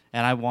first,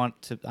 and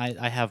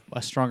I have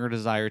a stronger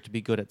desire to be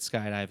good at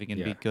skydiving and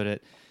Yeah. be good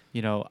at,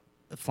 you know,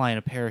 flying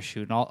a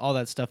parachute and all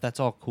that stuff. That's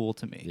all cool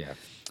to me. Yeah.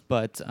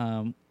 But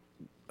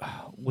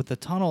with the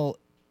tunnel,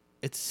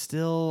 it's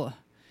still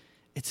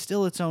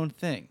its own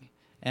thing,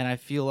 and I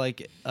feel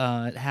like it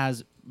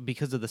has,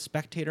 because of the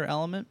spectator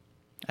element,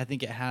 I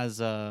think it has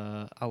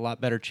a lot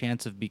better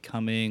chance of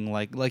becoming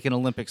like an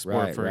Olympic sport,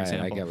 Right, for right. I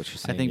example. get what you're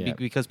I saying, think yeah.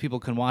 because people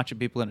can watch it,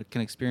 people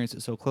can experience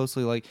it so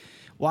closely. Like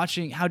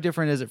watching, how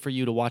different is it for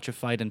you to watch a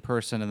fight in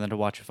person and then to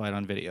watch a fight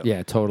on video?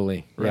 Yeah,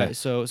 totally. Right. Yeah.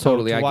 So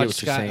totally, to I get watch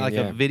what you're saying. like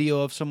yeah. a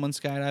video of someone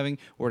skydiving,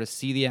 or to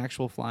see the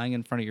actual flying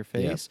in front of your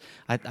face,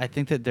 I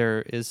think that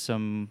there is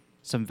some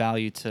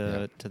value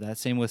to that.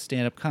 Same with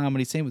stand-up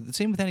comedy. Same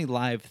with any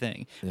live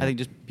thing. Yeah. I think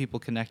just people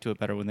connect to it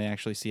better when they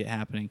actually see it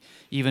happening,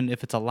 even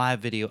if it's a live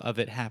video of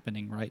it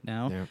happening right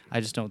now. Yeah.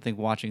 I just don't think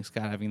watching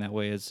skydiving that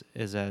way is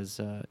as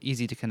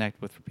easy to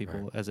connect with for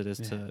people as it is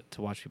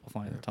to watch people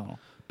fly in the tunnel.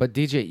 But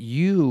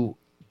DJ,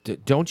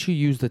 don't you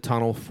use the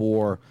tunnel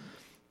for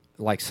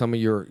like some of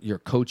your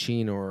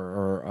coaching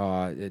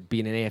or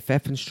being an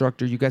AFF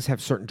instructor? You guys have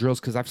certain drills,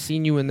 because I've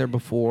seen you in there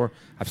before.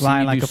 I've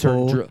Flying seen you like do a certain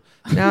fool. drills.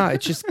 No,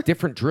 it's just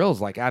different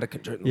drills, like out of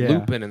control, Yeah.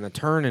 looping and the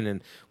turning,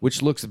 and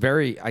which looks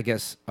very, I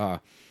guess,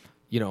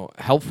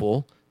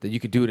 helpful that you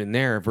could do it in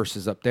there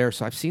versus up there.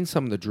 So I've seen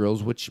some of the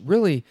drills, which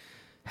really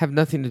have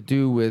nothing to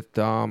do with,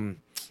 I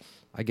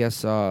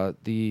guess,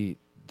 the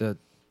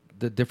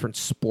different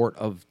sport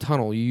of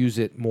tunnel. You use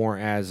it more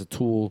as a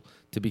tool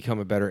to become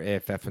a better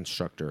AFF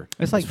instructor.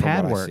 It's like from what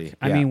pad I work. see.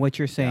 I Yeah. mean, what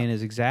you're saying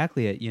is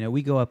exactly it. You know,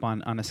 we go up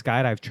on a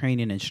skydive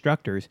training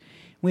instructors.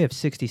 We have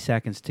 60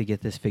 seconds to get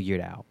this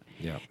figured out.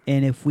 Yeah.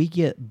 And if we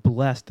get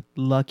blessed,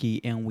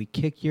 lucky, and we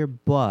kick your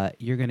butt,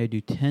 you're going to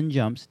do 10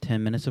 jumps,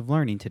 10 minutes of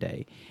learning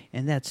today.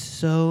 And that's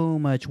so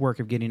much work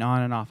of getting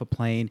on and off a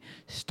plane,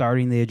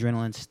 starting the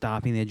adrenaline,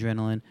 stopping the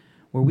adrenaline,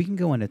 where we can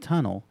go in a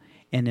tunnel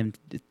and in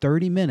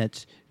 30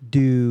 minutes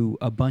do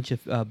a bunch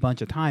of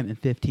time in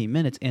 15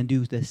 minutes and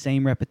do the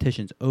same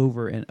repetitions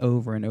over and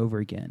over and over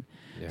again.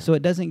 Yeah. So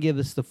it doesn't give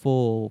us the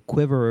full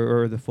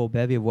quiver or the full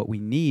bevy of what we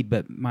need,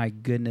 but my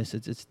goodness,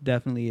 it's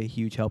definitely a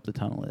huge help the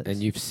tunnel is.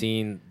 And you've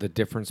seen the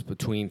difference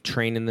between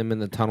training them in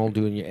the tunnel,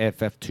 doing your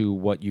AFF, to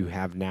what you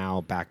have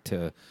now back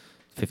to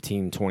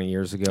 15, 20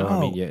 years ago. I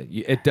mean,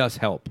 it does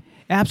help.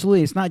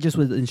 Absolutely. It's not just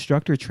with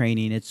instructor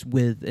training. It's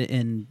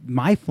in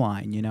my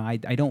flying. You know, I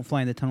don't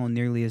fly in the tunnel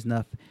nearly as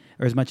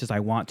much as I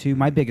want to.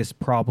 My biggest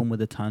problem with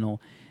the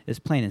tunnel is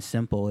plain and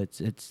simple.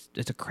 It's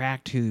a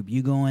crack tube.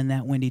 You go in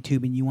that windy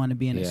tube and you want to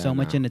be in it Yeah, so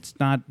much, no. and it's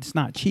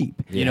not cheap.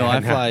 You know,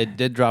 Yeah, iFly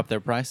did drop their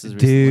prices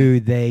recently.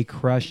 Dude, they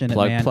crushing it,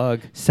 man.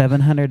 Plug.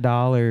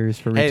 $700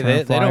 for Hey, return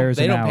they flyers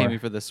don't an hour. pay me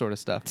for this sort of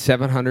stuff.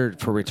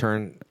 700 for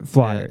return.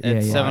 flyer.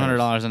 It's yeah.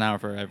 $700 an hour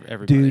for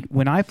everybody. Dude,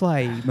 when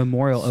iFly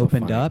Memorial So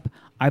opened funny. up,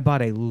 I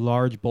bought a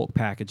large bulk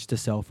package to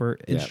sell for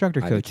instructor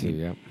I did coaching. too,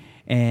 yeah.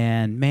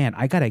 And man,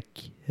 I got a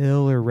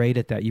killer rate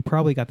at that. You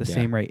probably got the Yeah.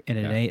 same rate, and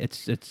Yeah.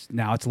 it's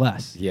now it's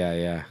less. Yeah,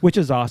 yeah. Which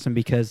is awesome,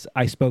 because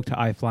I spoke to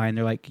iFly and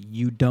they're like,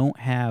 you don't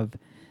have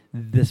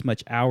this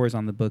much hours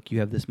on the book, you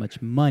have this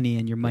much money,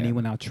 and your money Yeah.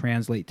 will now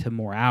translate to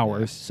more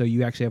hours, so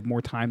you actually have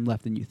more time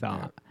left than you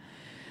thought.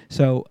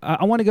 So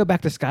I want to go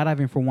back to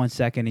skydiving for 1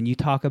 second, and you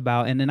talk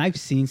about, and then I've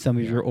seen some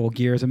of your old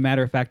gear. As a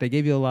matter of fact, I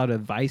gave you a lot of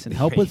advice and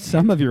help with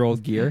some of your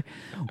old gear.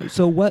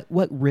 So what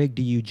rig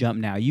do you jump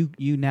now? You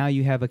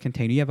have a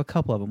container. You have a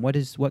couple of them.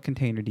 What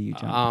container do you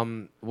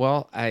jump?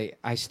 Well, I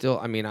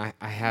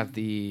have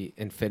the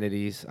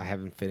Infinities. I have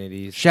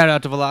Infinities. Shout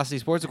out to Velocity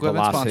Sports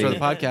Equipment, sponsor of the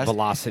podcast.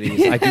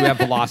 Velocities. I do have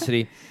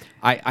Velocity.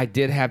 I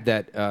did have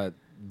that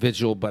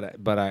Visual,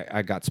 but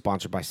I got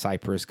sponsored by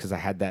Cypress because I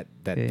had that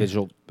Yeah.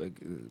 Visual.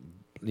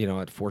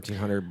 At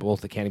 1400, both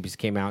the canopies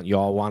came out. You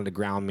all wanted to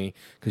ground me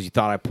because you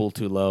thought I pulled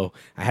too low.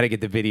 I had to get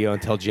the video and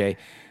tell Jay,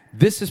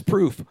 this is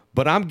proof,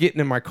 but I'm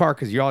getting in my car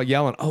because you're all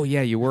yelling, oh,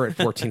 yeah, you were at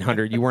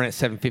 1400. You weren't at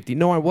 750.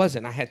 No, I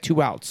wasn't. I had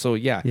 2 outs. So,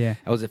 yeah,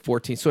 I was at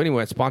 14. So,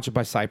 anyway, it's sponsored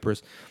by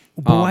Cypress.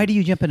 But why do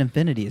you jump at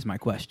Infinity is my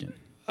question.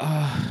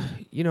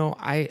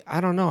 I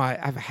don't know.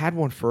 I've had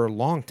one for a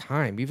long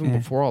time, even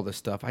before all this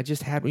stuff. I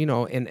just had,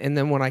 and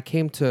then when I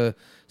came to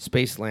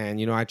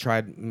Spaceland, I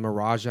tried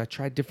Mirage. I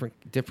tried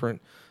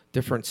different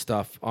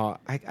stuff.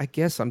 I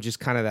guess I'm just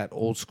kind of that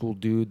old school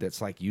dude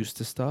that's like used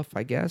to stuff,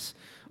 I guess.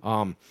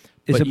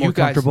 Is but it more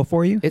comfortable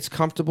for you? It's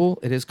comfortable.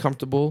 It is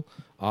comfortable.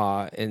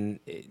 And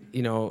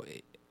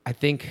I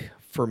think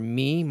for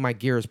me, my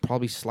gear is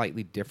probably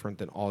slightly different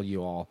than all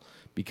you all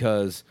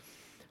because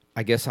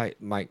I guess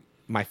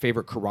my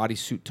favorite karate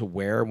suit to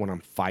wear when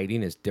I'm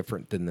fighting is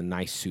different than the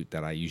nice suit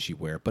that I usually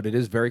wear. But it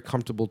is very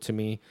comfortable to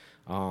me.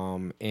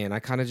 And I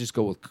kind of just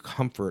go with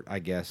comfort, I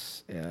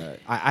guess.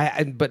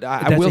 But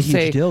I will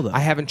say deal, though. I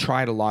haven't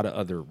tried a lot of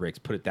other rigs,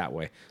 put it that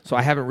way. So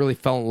I haven't really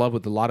fell in love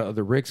with a lot of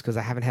other rigs because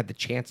I haven't had the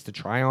chance to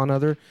try on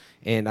other,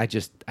 and I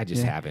just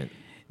haven't.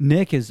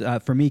 Nick is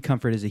for me,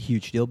 comfort is a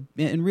huge deal,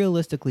 and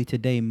realistically,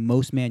 today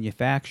most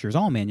manufacturers,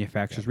 all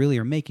manufacturers, really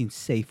are making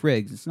safe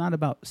rigs. It's not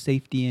about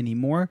safety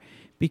anymore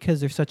because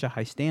there's such a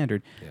high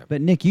standard. Yeah.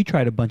 But Nick, you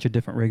tried a bunch of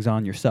different rigs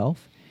on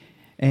yourself,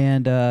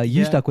 and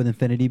you stuck with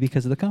Infinity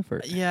because of the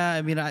comfort. Yeah,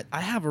 I mean, I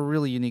have a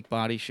really unique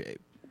body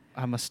shape.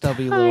 I'm a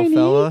stubby little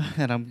fella,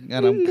 and I'm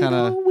kind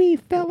of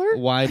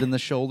wide in the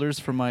shoulders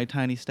for my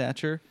tiny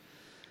stature.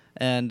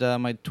 And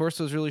my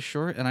torso is really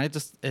short, and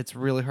it's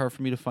really hard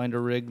for me to find a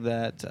rig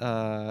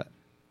that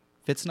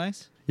fits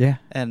nice. Yeah.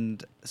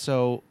 And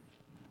so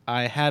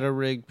I had a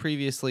rig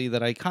previously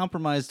that I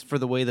compromised for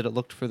the way that it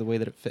looked, for the way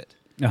that it fit.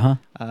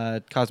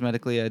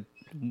 Cosmetically, I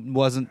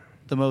wasn't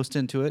the most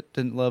into it.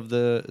 Didn't love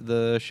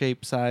the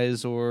shape,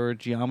 size, or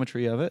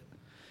geometry of it.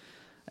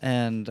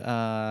 And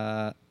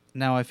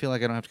now I feel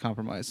like I don't have to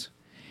compromise.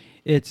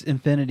 It's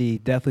Infinity,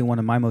 definitely one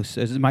of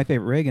it's my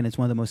favorite rig, and it's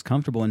one of the most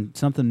comfortable, and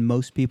something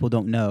most people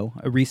don't know.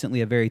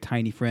 Recently, a very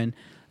tiny friend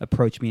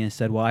approached me and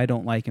said, well, I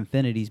don't like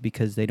Infinities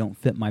because they don't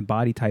fit my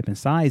body type and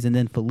size. And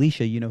then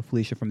Felicia,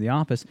 Felicia from The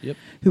Office,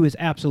 who is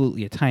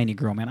absolutely a tiny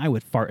girl, man. I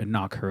would fart and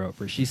knock her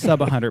over. She's sub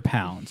 100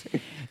 pounds.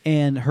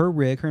 And her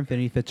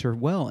Infinity fits her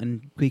well,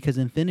 and because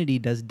Infinity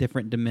does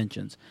different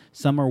dimensions.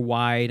 Some are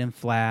wide and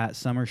flat,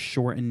 some are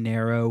short and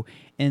narrow,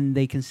 and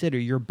they consider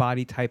your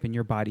body type and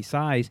your body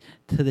size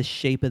to the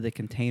shape of the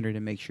container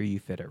to make sure you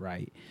fit it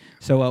right.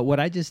 So what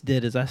I just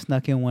did is I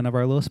snuck in one of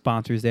our little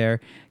sponsors there.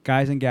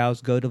 Guys and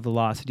gals, go to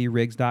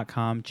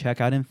velocityrigs.com,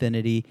 check out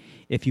Infinity.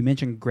 If you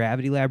mention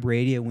Gravity Lab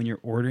Radio when you're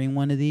ordering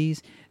one of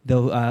these,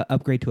 they'll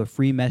upgrade to a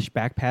free mesh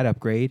back pad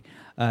upgrade.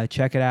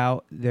 Check it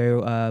out. There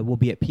will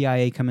be at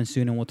PIA coming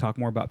soon, and we'll talk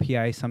more about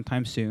PIA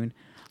sometime soon.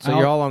 So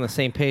you're all on the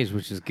same page,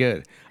 which is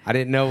good. I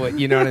didn't know what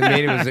what I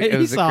mean. It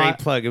was a great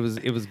plug. It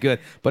was good.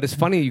 But it's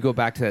funny you go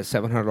back to that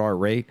 $700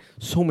 rate.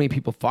 So many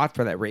people fought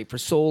for that rate for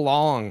so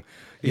long.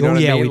 You know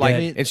what I mean?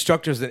 Like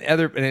instructors and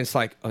it's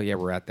like, oh yeah,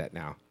 we're at that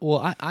now.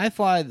 Well, I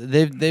fly.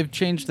 They've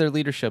changed their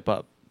leadership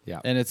up. Yeah.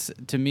 And it's,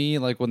 to me,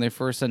 like when they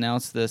first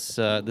announced this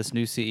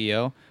new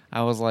CEO,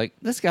 I was like,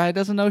 this guy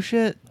doesn't know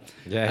shit.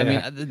 Yeah. I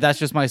mean, that's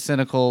just my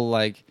cynical,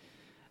 like,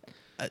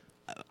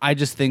 I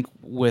just think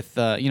with,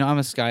 I'm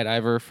a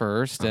skydiver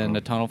first and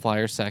a tunnel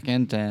flyer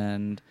second,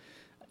 and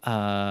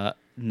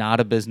not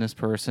a business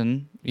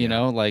person, you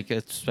know, like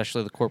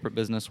especially the corporate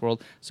business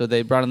world. So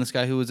they brought in this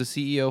guy who was a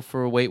CEO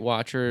for Weight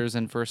Watchers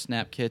and for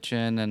Snap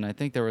Kitchen, and I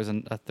think there was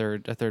a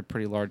third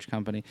pretty large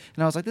company.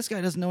 And I was like, this guy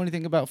doesn't know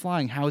anything about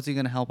flying. How is he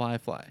going to help I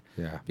fly?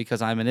 Yeah.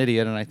 Because I'm an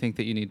idiot, and I think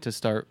that you need to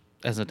start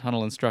as a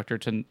tunnel instructor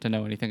to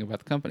know anything about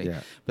the company. Yeah.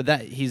 But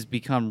that he's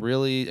become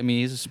really, I mean,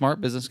 he's a smart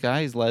business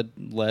guy. He's led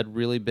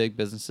really big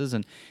businesses,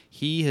 and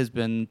he has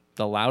been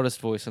the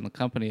loudest voice in the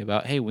company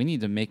about, hey, we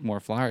need to make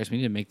more flyers. We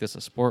need to make this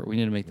a sport. We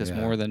need to make this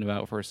more than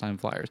about first-time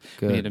flyers.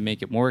 Good. We need to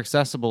make it more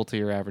accessible to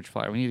your average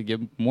flyer. We need to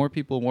give more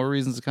people more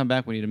reasons to come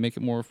back. We need to make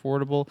it more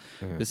affordable.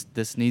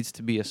 This needs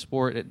to be a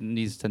sport. It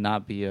needs to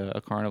not be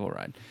a carnival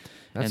ride.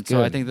 That's good.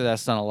 So I think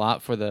that's done a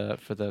lot for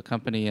the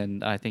company,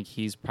 and I think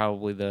he's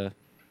probably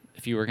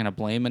if you were going to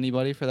blame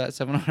anybody for that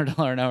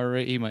 $700 an hour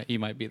rate, he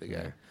might be the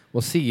guy. Yeah.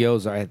 Well,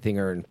 CEOs, I think,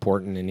 are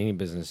important in any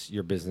business.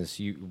 Your business,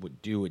 you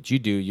would do what you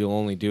do. You'll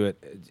only do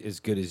it as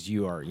good as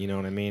you are. You know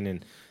what I mean?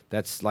 And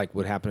that's like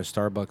what happened to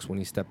Starbucks when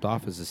he stepped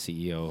off as a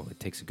CEO. It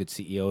takes a good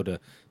CEO to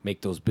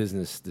make those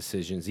business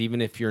decisions,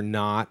 even if you're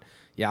not.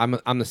 Yeah,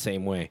 I'm the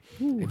same way.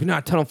 Ooh. If you're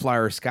not a tunnel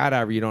flyer or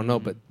skydiver, you don't know.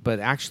 But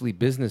actually,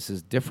 business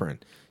is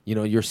different. You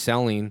know, you're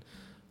selling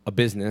a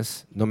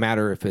business, no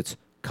matter if it's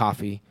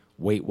coffee,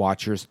 Weight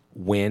Watchers,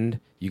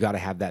 wind. You got to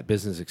have that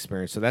business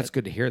experience. So that's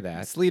good to hear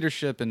that. It's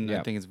leadership, and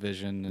I think it's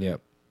vision. And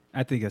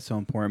I think that's so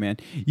important, man.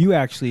 You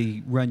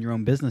actually run your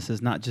own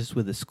businesses, not just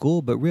with a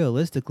school, but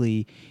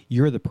realistically,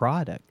 you're the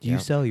product. You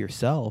sell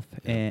yourself,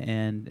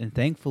 and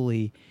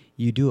thankfully,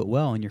 you do it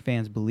well, and your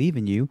fans believe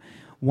in you.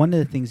 one of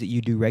the things that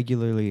you do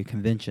regularly at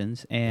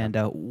conventions, and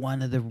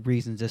one of the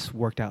reasons this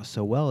worked out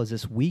so well is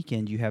this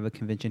weekend you have a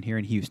convention here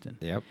in Houston.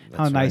 Yep.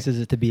 How nice is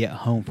it to be at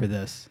home for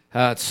this?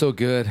 It's so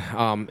good.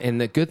 And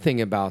the good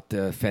thing about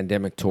the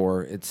Fandemic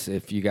Tour, it's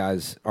if you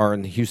guys are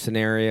in the Houston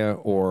area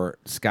or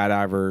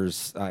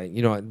skydivers,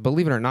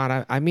 believe it or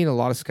not, I meet a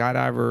lot of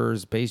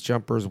skydivers, base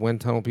jumpers, wind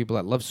tunnel people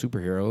that love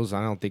superheroes.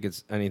 I don't think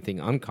it's anything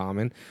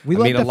uncommon. We I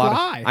like meet to a lot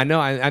fly. I know.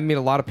 I meet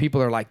a lot of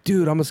people that are like,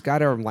 dude, I'm a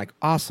skydiver. I'm like,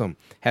 awesome.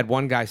 Had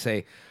one guy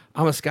say,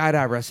 I'm a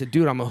skydiver. I said,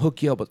 dude, I'm going to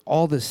hook you up with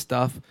all this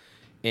stuff.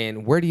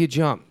 And where do you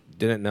jump?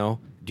 Didn't know.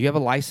 Do you have a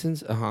license?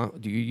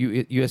 Do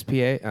you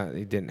USPA?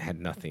 He had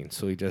nothing,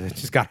 so he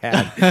just got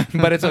had.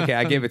 But it's okay.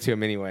 I gave it to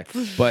him anyway.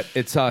 But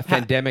it's a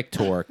Fandemic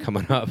Tour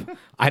coming up.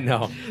 I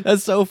know.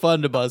 That's so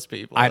fun to buzz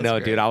people. I That's know,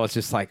 great. dude. I was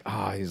just like,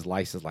 his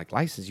license,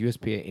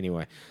 USPA.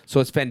 Anyway, so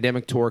it's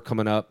Fandemic Tour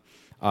coming up.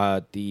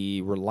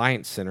 The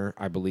Reliance Center,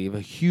 I believe,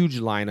 a huge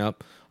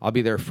lineup. I'll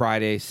be there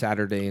Friday,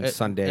 Saturday, and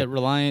Sunday. At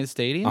Reliant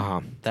Stadium?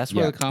 Uh-huh. That's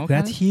where Yeah. the Comic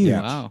That's is? huge.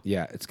 Yeah. Wow.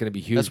 Yeah, it's going to be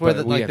huge. That's where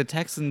but the we have- the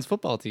Texans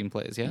football team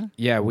plays, yeah?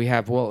 Yeah, we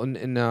have. Well,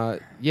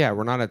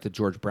 we're not at the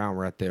George Brown.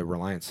 We're at the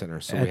Reliance Center.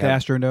 So At we the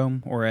have,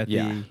 Astrodome or at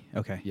Yeah. the...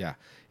 Okay. yeah,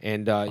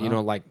 and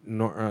like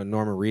Norman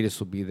Reedus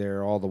will be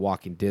there. All the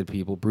Walking Dead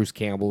people. Bruce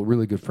Campbell, a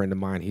really good friend of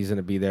mine. He's going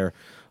to be there.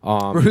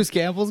 Bruce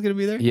Campbell's going to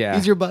be there? Yeah.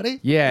 He's your buddy?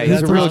 Yeah,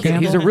 That's he's a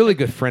Bruce really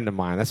good friend of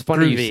mine. That's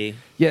funny. Groovy.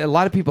 Yeah, a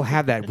lot of people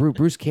have that.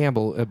 Bruce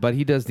Campbell, but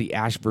he does the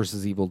Ash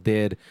versus Evil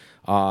Dead,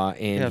 and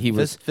Yeah, he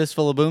was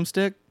Fistful of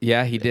Boomstick?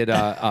 yeah, he did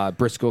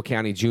Briscoe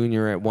County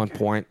Jr. at one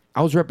point.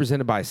 I was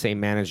represented by the same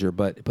manager,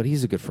 but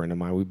he's a good friend of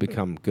mine. We've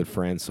become good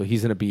friends, so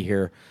he's going to be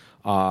here.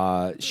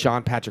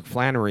 Sean Patrick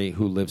Flannery,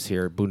 who lives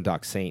here,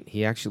 Boondock Saint,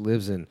 he actually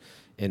lives in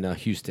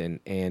Houston,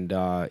 and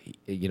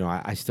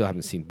I still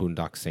haven't seen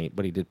Boondock Saint,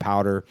 but he did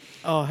Powder.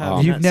 Oh,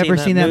 have you You've not never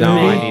seen that No,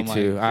 movie? I need Oh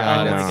to. my I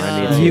God. know. Oh my I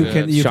need God. to. You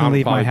can Sean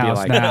leave would my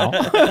probably be house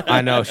like- now.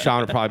 I know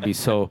Sean would probably be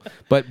so.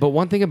 But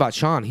one thing about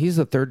Sean, he's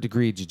a 3rd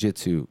degree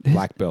jiu-jitsu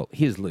black belt.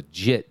 He is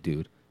legit,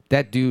 dude.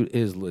 That dude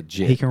is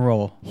legit. He can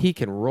roll. He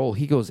can roll.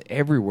 He goes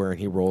everywhere and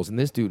he rolls. And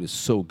this dude is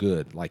so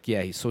good. Like,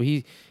 yeah,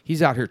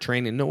 he's out here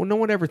training. No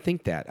one ever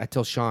think that. I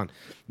tell Sean,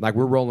 like,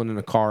 we're rolling in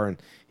a car and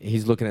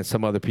he's looking at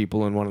some other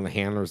people, and one of the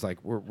handlers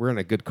like, we're in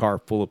a good car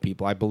full of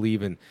people. I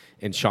believe in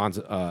Sean's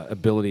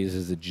abilities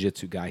as a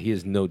jiu-jitsu guy. He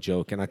is no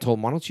joke. And I told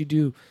him, why don't you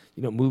do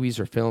movies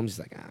or films? He's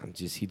like,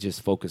 he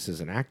just focuses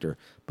as an actor,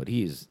 but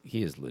he is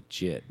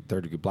legit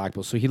 3rd degree black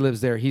belt. So he lives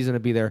there. He's gonna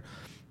be there.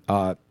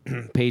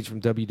 Paige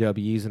from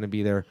WWE is going to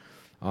be there.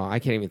 I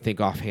can't even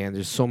think offhand.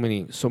 There's so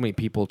many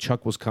people.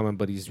 Chuck was coming,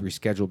 but he's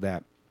rescheduled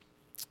that.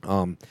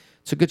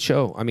 It's a good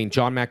show. I mean,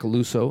 John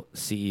Macaluso,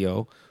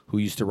 CEO, who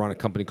used to run a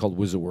company called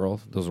Wizard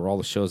World. Those are all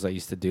the shows I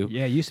used to do.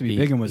 Yeah, it used to be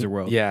big in Wizard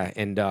World. Yeah,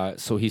 and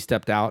so he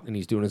stepped out and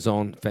he's doing his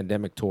own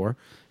Fandemic Tour,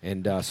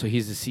 and so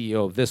he's the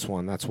CEO of this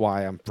one. That's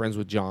why I'm friends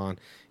with John,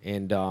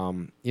 and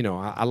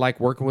I like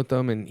working with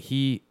him, and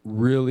he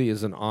really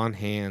is an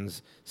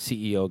on-hands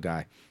CEO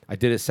guy. I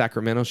did a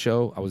Sacramento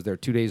show. I was there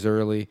 2 days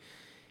early,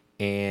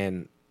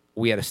 and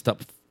we had to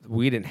stuff.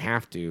 We didn't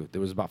have to. There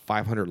was about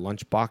 500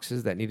 lunch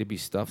boxes that needed to be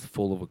stuffed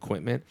full of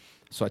equipment.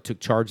 So I took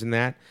charge in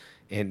that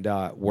and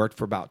worked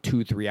for about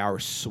 2-3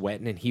 hours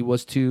sweating, and he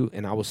was too.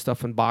 And I was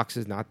stuffing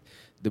boxes,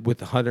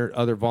 with 100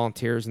 other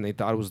volunteers, and they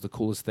thought it was the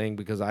coolest thing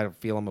because I don't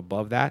feel I'm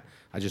above that.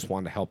 I just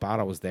wanted to help out.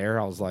 I was there.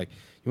 I was like,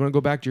 you want to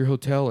go back to your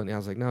hotel? And I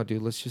was like, no,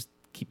 dude, let's just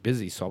keep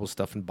busy. So I was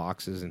stuffing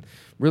boxes and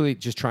really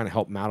just trying to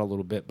help them out a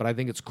little bit. But I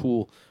think it's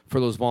cool for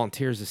those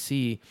volunteers to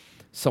see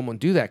someone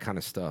do that kind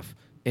of stuff.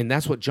 And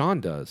that's what John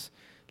does.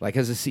 Like,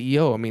 as a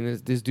CEO, I mean,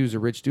 this dude's a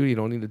rich dude. You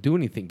don't need to do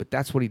anything, but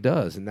that's what he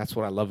does, and that's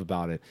what I love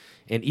about it.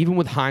 And even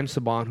with Haim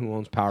Saban, who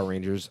owns Power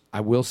Rangers,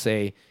 I will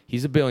say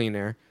he's a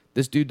billionaire.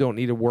 This dude don't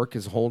need to work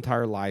his whole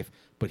entire life,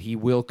 but he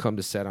will come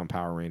to set on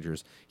Power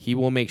Rangers. He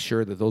will make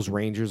sure that those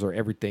Rangers are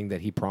everything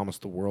that he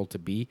promised the world to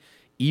be.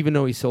 Even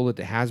though he sold it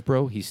to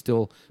Hasbro, he's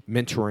still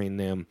mentoring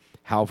them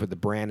how for the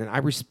brand. And I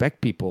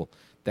respect people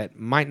that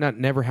might not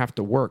never have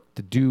to work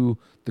to do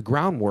the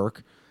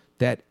groundwork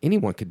that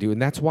anyone could do. And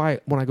that's why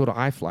when I go to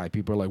iFly,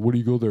 people are like, what do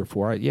you go there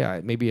for?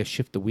 Maybe a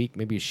shift a week,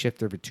 maybe a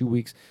shift every 2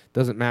 weeks.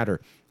 Doesn't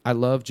matter. I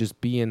love just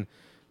being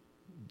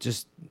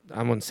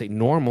I wouldn't say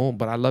normal,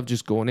 but I love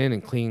just going in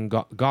and cleaning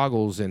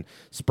goggles and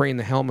spraying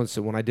the helmets.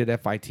 And when I did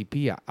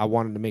FITP, I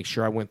wanted to make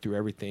sure I went through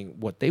everything,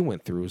 what they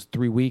went through. It was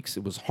 3 weeks.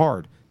 It was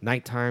hard.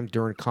 Nighttime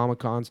during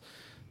Comic-Cons.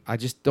 I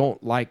just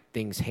don't like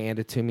things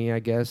handed to me, I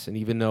guess. And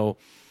even though,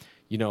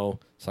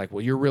 it's like,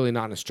 well, you're really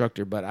not an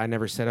instructor, but I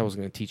never said I was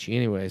going to teach you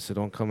anyway, so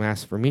don't come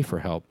ask for me for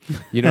help.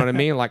 You know what I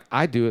mean? Like,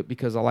 I do it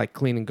because I like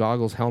cleaning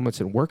goggles,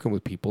 helmets, and working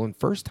with people and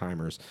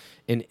first-timers.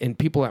 And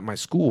people at my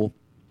school,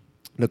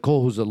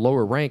 Nicole, who's a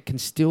lower rank, can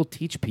still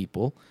teach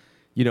people.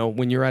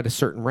 When you're at a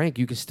certain rank,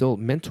 you can still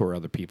mentor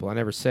other people. I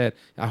never said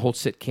I hold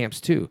sit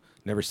camps too.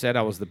 Never said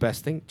I was the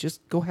best thing.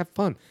 Just go have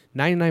fun.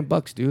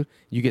 $99, dude.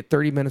 You get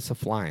 30 minutes of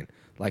flying.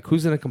 Like,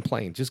 who's going to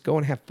complain? Just go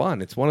and have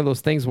fun. It's one of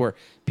those things where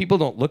people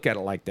don't look at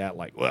it like that.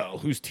 Like, well,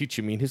 who's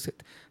teaching me? I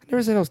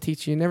never said I was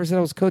teaching you. Never said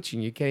I was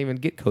coaching you. You can't even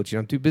get coaching.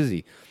 I'm too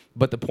busy.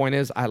 But the point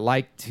is, I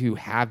like to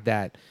have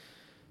that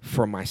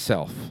for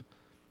myself.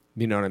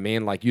 You know what I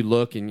mean? Like you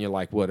look and you're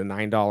like, what, a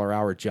 $9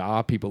 hour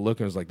job? People look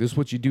and it's like, this is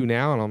what you do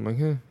now? And I'm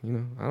like,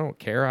 I don't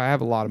care. I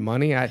have a lot of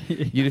money.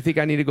 You think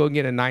I need to go and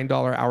get a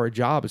 $9 hour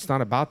job? It's not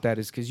about that.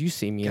 It's because you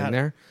see me in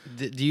there.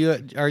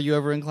 Are you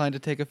ever inclined to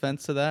take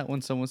offense to that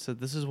when someone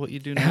said, this is what you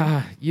do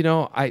now?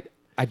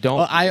 I don't.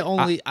 Well,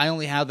 I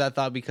only have that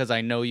thought because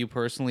I know you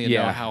personally and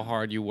know Yeah. how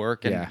hard you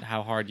work and Yeah.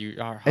 how hard you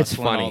are It's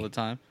hustling funny all the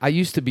time. I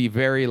used to be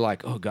very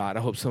like, oh God,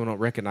 I hope someone don't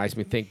recognize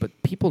me.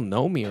 But people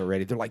know me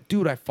already. They're like,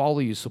 dude, I follow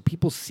you, so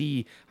people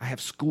see I have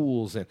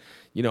schools and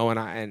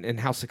and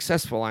how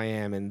successful I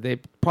am, and they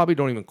probably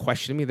don't even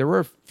question me. There were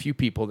a few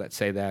people that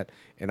say that,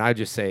 and I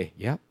just say,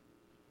 yep.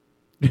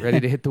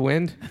 Ready to hit the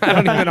wind? I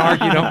don't even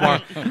argue no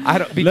more.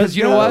 Because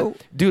you know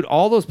what, dude?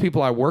 All those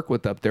people I work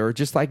with up there are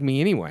just like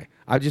me anyway.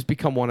 I've just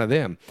become one of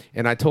them.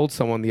 And I told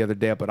someone the other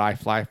day up at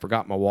iFly, I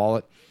forgot my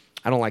wallet.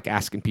 I don't like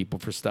asking people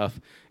for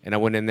stuff. And I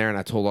went in there and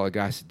I told all the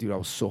guys, I said, dude, I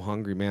was so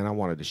hungry, man. I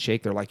wanted to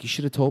shake. They're like, you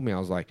should have told me. I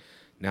was like,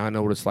 now I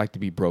know what it's like to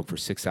be broke for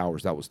 6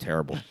 hours. That was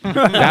terrible.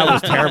 That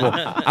was terrible.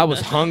 I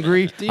was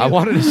hungry. I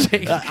wanted to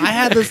shake. I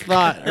had this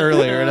thought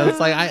earlier, and I was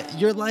like,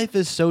 your life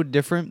is so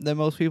different than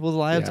most people's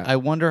lives. Yeah. I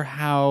wonder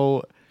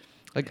how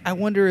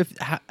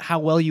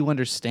well you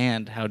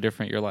understand how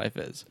different your life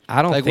is.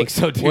 I don't think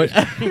so, dude.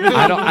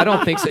 I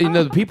don't think so.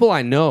 The people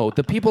I know,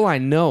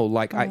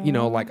 like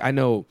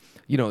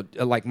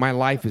like my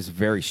life is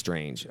very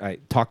strange. I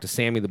talked to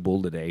Sammy the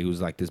Bull today,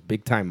 who's like this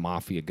big time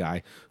mafia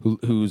guy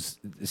who's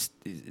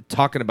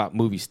talking about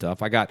movie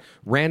stuff. I got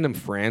random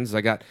friends.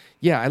 I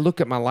look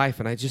at my life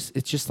and it's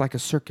just like a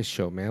circus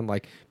show, man.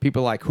 Like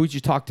people are like, who'd you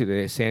talk to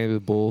today? Sammy the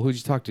Bull. Who'd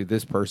you talk to?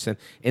 This person.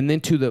 And then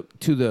to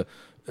the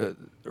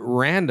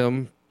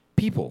random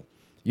people.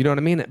 You know what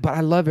I mean? But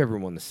I love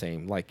everyone the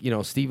same. Like,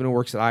 Steven, who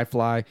works at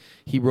iFly,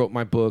 he wrote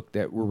my book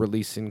that we're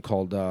releasing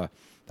called The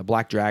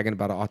Black Dragon,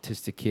 about an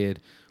autistic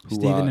kid.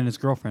 Steven and his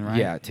girlfriend, right?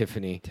 Yeah,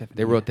 Tiffany.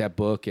 They wrote that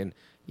book. And,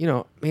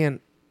 man,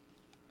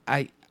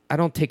 I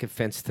don't take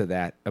offense to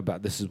that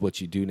about this is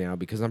what you do now,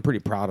 because I'm pretty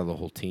proud of the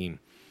whole team.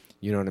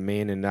 You know what I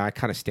mean? And I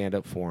kind of stand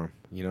up for them.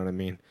 You know what I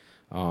mean?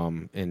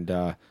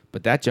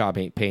 But that job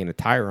ain't paying a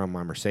tire on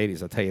my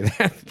Mercedes, I'll tell you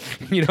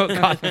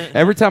that.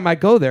 Every time I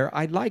go there,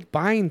 I like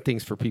buying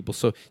things for people.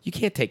 So you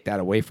can't take that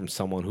away from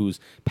someone who's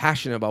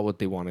passionate about what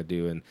they want to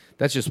do. And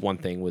that's just one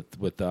thing with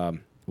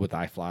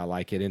iFly. I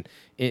like it.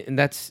 And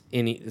that's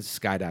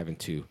skydiving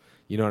too.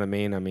 You know what I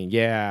mean?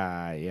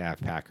 Yeah,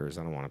 Packers.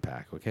 I don't want to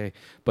pack, okay?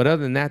 But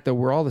other than that, though,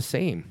 we're all the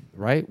same,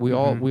 right? We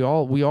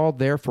all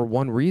there for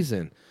one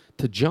reason,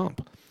 to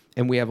jump.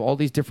 And we have all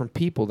these different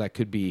people that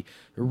could be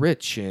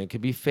rich and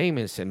could be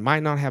famous and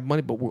might not have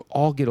money, but we'll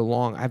all get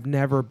along. I've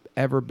never,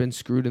 ever been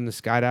screwed in the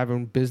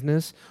skydiving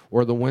business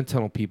or the wind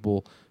tunnel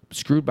people,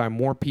 screwed by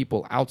more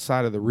people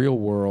outside of the real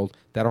world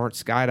that aren't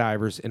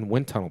skydivers and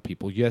wind tunnel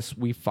people. Yes,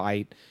 we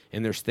fight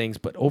and there's things,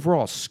 but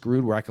overall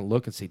screwed where I can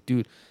look and say,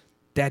 dude,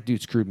 that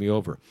dude screwed me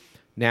over.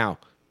 Now,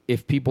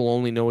 if people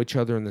only know each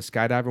other in the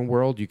skydiving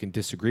world, you can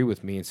disagree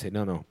with me and say,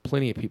 no,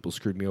 plenty of people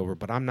screwed me over.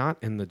 But I'm not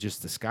in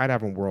just the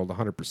skydiving world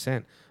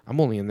 100%. I'm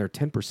only in there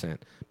 10%.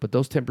 But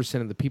those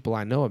 10% of the people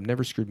I know have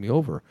never screwed me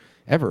over,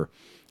 ever.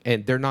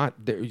 And they're not,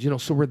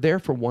 so we're there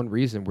for one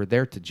reason. We're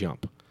there to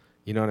jump.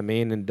 You know what I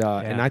mean? And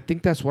I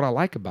think that's what I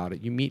like about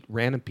it. You meet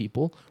random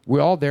people.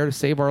 We're all there to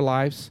save our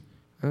lives.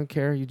 I don't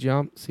care. You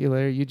jump. See you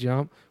later. You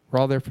jump. We're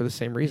all there for the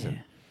same reason.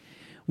 Yeah.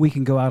 We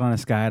can go out on a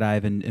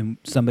skydive and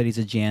somebody's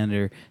a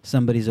janitor,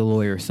 somebody's a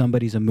lawyer,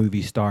 somebody's a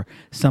movie star,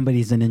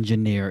 somebody's an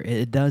engineer.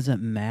 It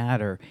doesn't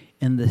matter.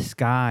 In the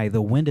sky,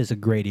 the wind is a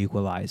great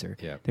equalizer.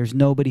 Yep. There's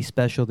nobody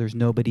special. There's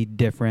nobody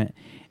different.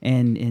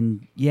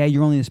 And yeah,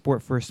 you're only in the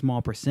sport for a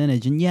small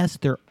percentage. And yes,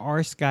 there are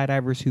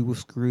skydivers who will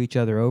screw each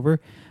other over,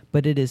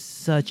 but it is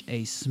such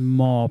a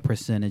small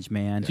percentage,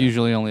 man. It's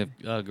usually only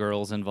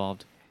girls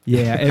involved.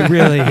 Yeah, it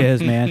really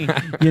is, man.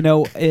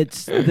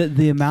 It's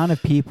the amount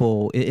of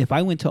people. If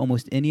I went to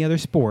almost any other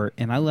sport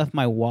and I left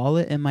my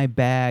wallet and my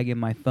bag and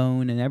my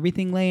phone and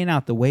everything laying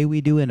out the way we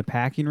do in a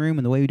packing room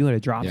and the way we do at a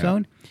drop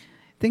zone,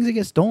 things that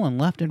get stolen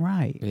left and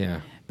right.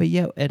 Yeah. But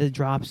at a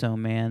drop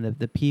zone, man,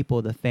 the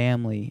people, the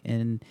family,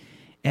 and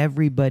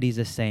everybody's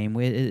the same.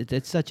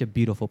 It's such a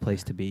beautiful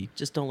place to be.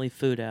 Just don't leave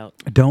food out.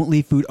 Don't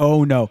leave food.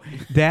 Oh no,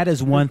 that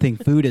is one thing.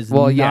 Food is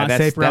not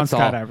safe around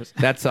skydivers.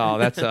 That's all.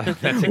 That's a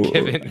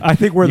given. I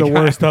think we're the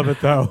worst of it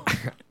though.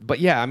 But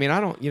yeah, I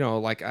don't.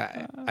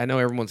 I know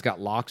everyone's got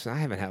locks, and I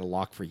haven't had a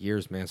lock for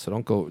years, man. So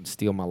don't go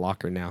steal my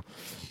locker now.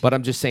 But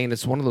I'm just saying,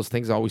 it's one of those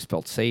things I always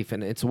felt safe,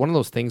 and it's one of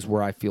those things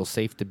where I feel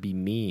safe to be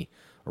me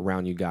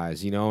around you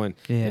guys, and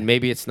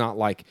maybe it's not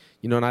like,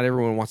 not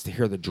everyone wants to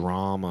hear the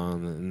drama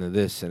and the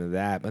this and the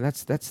that, but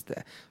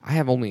I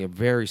have only a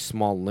very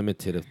small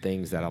limited of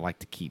things that I like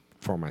to keep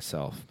for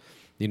myself.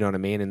 You know what I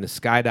mean? And the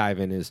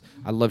skydiving is,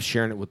 I love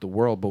sharing it with the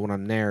world, but when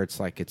I'm there, it's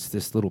like, it's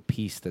this little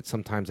piece that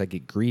sometimes I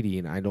get greedy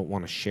and I don't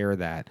want to share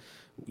that.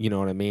 You know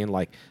what I mean?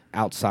 Like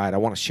outside, I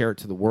want to share it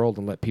to the world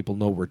and let people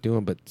know what we're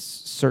doing, but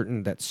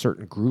certain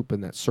group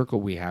and that circle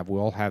we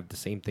all have the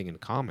same thing in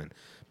common.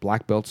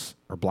 Black belts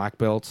are black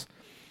belts.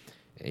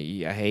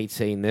 I hate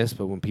saying this,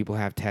 but when people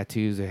have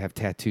tattoos, they have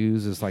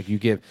tattoos. It's like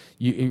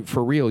you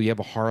for real. You have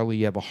a Harley,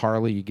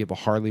 you give a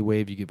Harley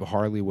wave, you give a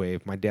Harley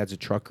wave. My dad's a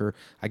trucker.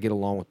 I get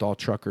along with all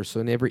truckers. So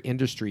in every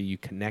industry, you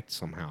connect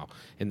somehow.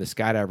 In the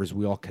skydivers,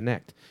 we all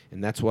connect,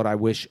 and that's what I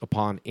wish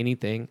upon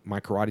anything. My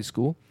karate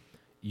school,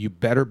 you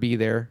better be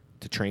there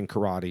to train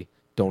karate.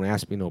 Don't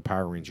ask me no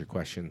Power Ranger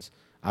questions.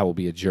 I will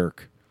be a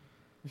jerk.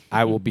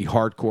 I will be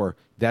hardcore.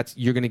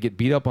 You're going to get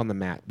beat up on the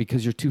mat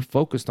because you're too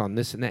focused on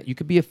this and that. You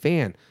could be a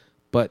fan,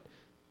 but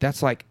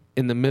that's like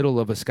in the middle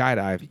of a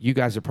skydive. You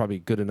guys are probably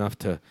good enough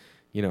to,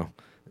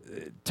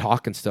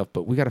 talk and stuff,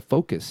 but we got to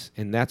focus.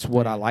 And that's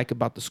what I like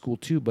about the school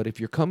too. But if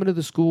you're coming to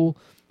the school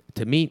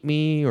to meet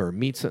me or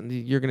meet something,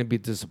 you're going to be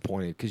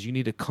disappointed because you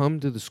need to come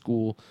to the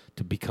school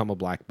to become a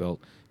black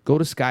belt. Go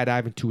to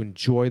skydiving to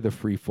enjoy the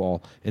free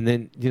fall. And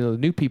then, the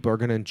new people are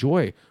going to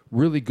enjoy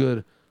really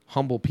good,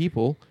 humble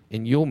people,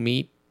 and you'll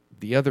meet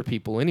the other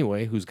people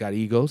anyway who's got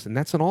egos, and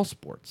that's in all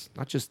sports,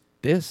 not just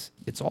this.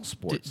 It's all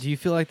sports. Do you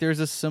feel like there's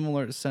a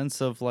similar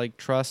sense of like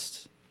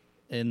trust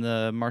in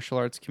the martial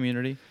arts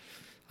community?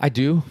 I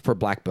do for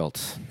black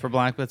belts. For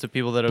black belts, of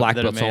people that black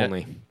that belts have made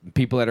only.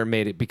 People that are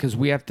made it, because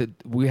we have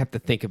to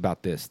think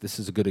about this. This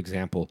is a good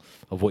example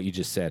of what you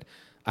just said.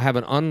 I have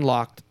an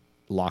unlocked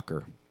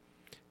locker.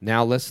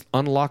 Now let's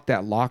unlock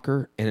that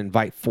locker and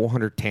invite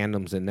 400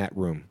 tandems in that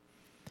room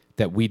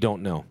that we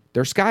don't know.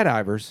 They're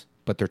skydivers,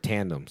 but they're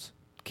tandems.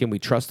 Can we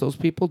trust those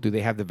people? Do they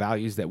have the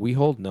values that we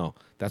hold? No.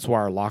 That's why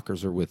our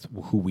lockers are with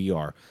who we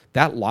are.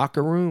 That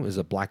locker room is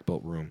a black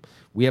belt room.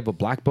 We have a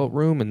black belt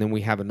room, and then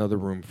we have another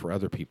room for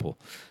other people,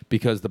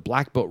 because the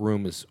black belt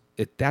room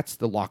that's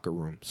the locker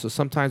room. So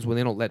sometimes when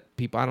they don't let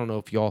people, I don't know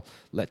if y'all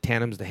let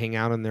tandems to hang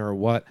out in there or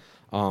what,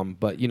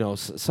 but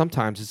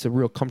sometimes it's a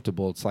real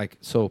comfortable. It's like,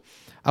 so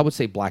I would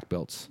say black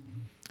belts,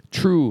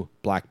 true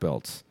black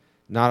belts,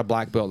 not a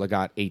black belt that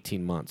got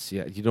 18 months.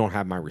 Yeah, you don't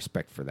have my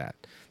respect for that.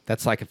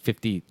 That's like a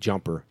 50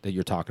 jumper that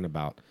you're talking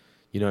about.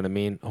 You know what I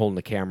mean? Holding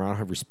the camera. I don't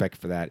have respect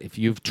for that. If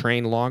you've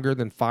trained longer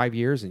than 5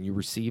 years and you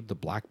received the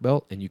black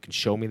belt and you can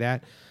show me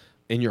that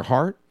in your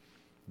heart,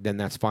 then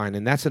that's fine.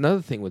 And that's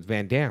another thing with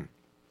Van Damme,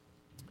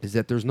 is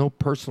that there's no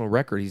personal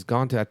record. He's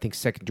gone to, I think,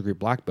 second-degree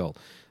black belt.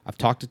 I've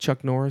talked to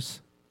Chuck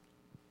Norris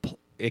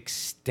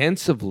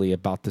extensively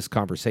about this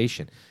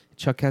conversation.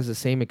 Chuck has the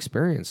same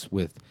experience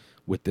with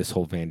this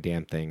whole Van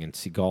Damme thing and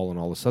Seagal and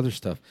all this other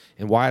stuff.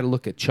 And why I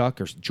look at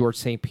Chuck or George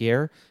St.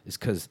 Pierre is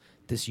because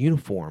this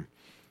uniform.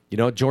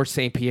 George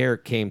St. Pierre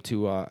came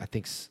to, I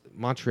think,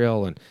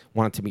 Montreal and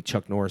wanted to meet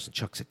Chuck Norris. And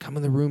Chuck said, come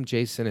in the room,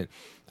 Jason. And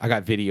I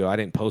got video. I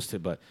didn't post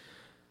it, but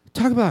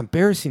talk about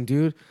embarrassing,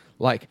 dude.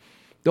 Like,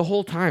 the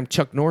whole time,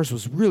 Chuck Norris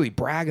was really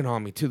bragging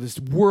on me to this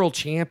world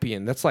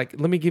champion. That's like,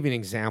 let me give you an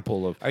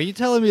example of. Are you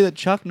telling me that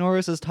Chuck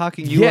Norris is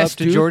talking you up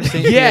to dude. George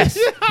St. Pierre?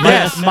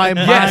 Yes. My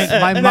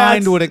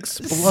mind would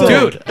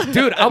explode.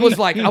 Dude, I was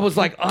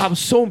I was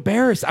so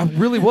embarrassed. I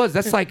really was.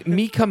 That's like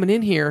me coming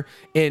in here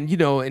and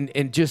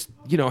and just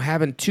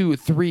having 2 or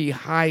 3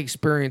 high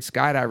experienced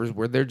skydivers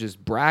where they're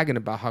just bragging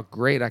about how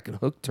great I can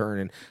hook turn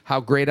and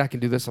how great I can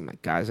do this. I'm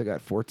like, guys, I got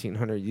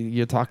 1,400.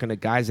 You're talking to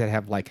guys that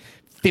have like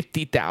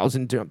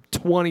 50,000 jump,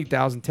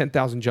 20,000,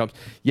 10,000 jumps.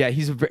 Yeah,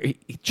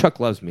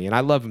 Chuck loves me and I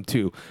love him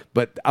too.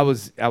 But I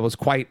was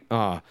quite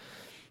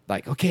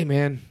like, okay,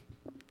 man,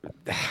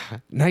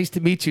 nice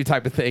to meet you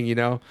type of thing,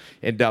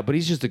 And but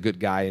he's just a good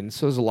guy, and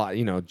so there's a lot,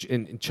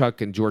 and Chuck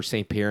and George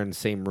St. Pierre in the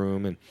same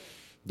room, and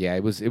yeah,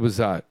 it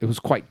was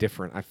quite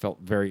different. I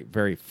felt very,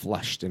 very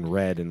flushed and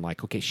red, and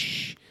like, okay,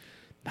 shh,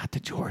 not to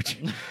George.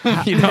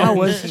 How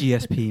was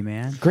GSP,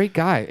 man? Great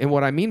guy, and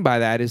what I mean by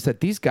that is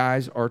that these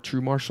guys are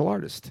true martial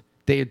artists.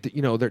 They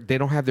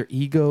don't have their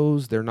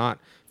egos. They're not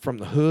from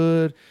the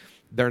hood.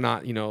 They're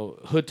not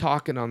hood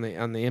talking on the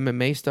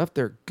MMA stuff.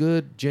 They're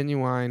good,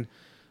 genuine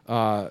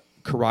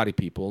karate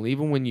people. And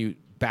even when you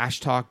bash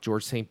talk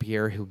George St.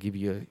 Pierre, he'll give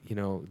you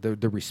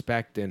the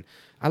respect, and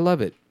I love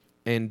it.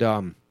 And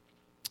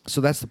so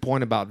that's the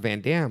point about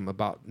Van Damme,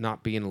 about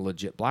not being a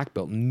legit black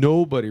belt.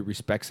 Nobody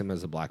respects him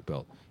as a black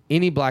belt.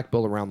 Any black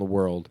belt around the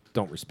world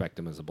don't respect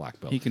him as a black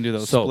belt. He can do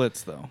those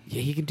splits though.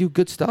 Yeah, he can do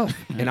good stuff,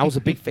 and I was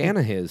a big fan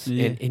of his.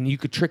 Yeah. And you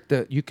could trick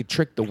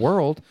the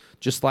world,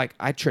 just like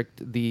I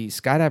tricked the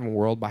skydiving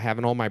world by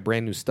having all my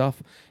brand new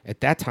stuff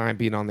at that time,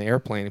 being on the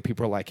airplane, and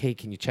people are like, "Hey,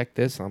 can you check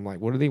this?" And I'm like,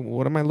 "What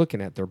am I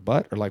looking at? Their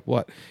butt or like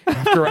what?"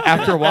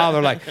 After a while,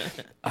 they're like,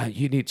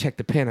 "You need to check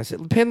the pin." I said,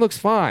 "The pin looks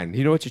fine.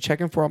 You know what you're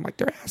checking for?" I'm like,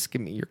 "They're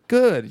asking me. You're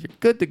good. You're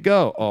good to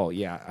go." "Oh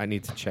yeah, I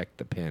need to check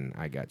the pin.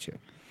 I got you."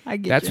 I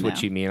get That's you what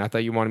now. you mean. I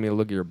thought you wanted me to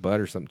look at your butt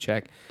or something.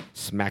 Check,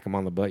 smack him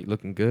on the butt. You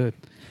looking good.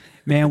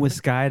 Man, with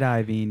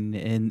skydiving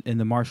in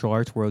the martial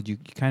arts world, you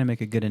kind of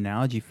make a good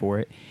analogy for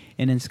it.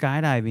 And in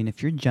skydiving,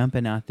 if you're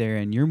jumping out there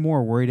and you're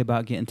more worried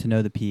about getting to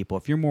know the people,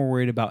 if you're more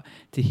worried about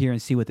to hear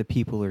and see what the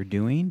people are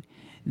doing,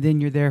 then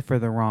you're there for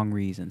the wrong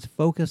reasons.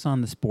 Focus on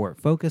the sport.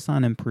 Focus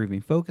on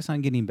improving. Focus on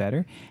getting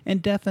better.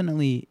 And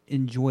definitely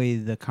enjoy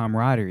the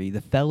camaraderie.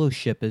 The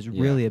fellowship is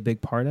really a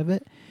big part of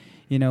it.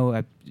 You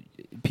know,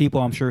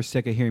 people I'm sure are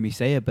sick of hearing me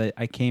say it, but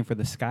I came for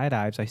the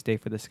skydives. I stay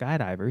for the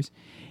skydivers.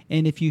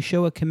 And if you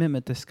show a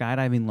commitment to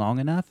skydiving long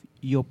enough,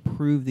 you'll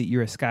prove that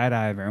you're a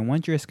skydiver. And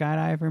once you're a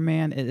skydiver,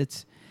 man,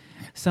 it's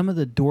some of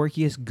the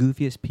dorkiest,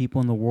 goofiest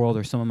people in the world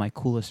are some of my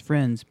coolest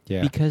friends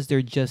because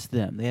they're just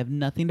them. They have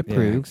nothing to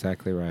prove. Yeah,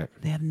 exactly right.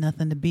 They have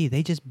nothing to be.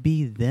 They just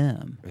be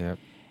them. Yep.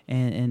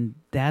 And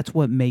that's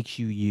what makes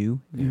you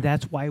you. Yeah. And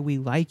that's why we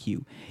like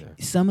you. Yeah.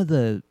 Some of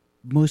the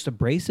most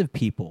abrasive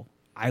people,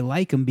 I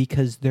like them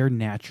because they're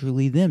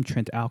naturally them.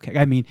 Trent Alcock.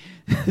 I mean,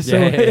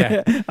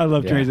 I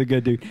love Trent. He's a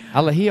good dude.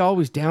 He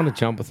always down to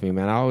jump with me,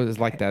 man. I always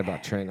like that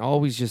about Trent.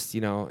 Always just,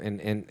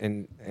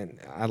 and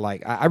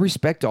I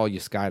respect all you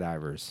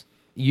skydivers.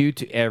 You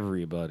to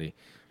everybody.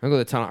 I go to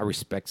the tunnel. I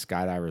respect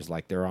skydivers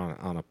like they're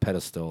on a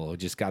pedestal.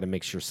 Just got to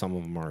make sure some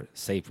of them are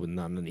safe with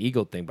not an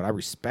ego thing. But I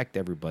respect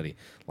everybody.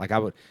 Like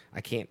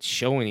I can't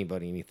show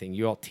anybody anything.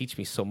 You all teach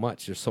me so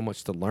much. There's so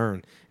much to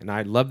learn, and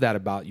I love that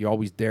about you.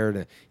 Always dare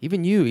to.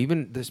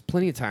 Even there's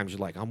plenty of times you're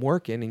like, I'm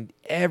working, and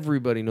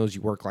everybody knows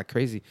you work like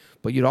crazy.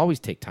 But you'd always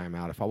take time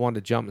out. If I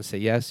wanted to jump and say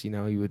yes, you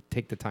would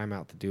take the time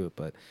out to do it.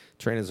 But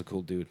Trent is a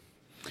cool dude.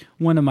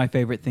 One of my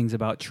favorite things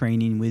about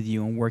training with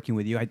you and working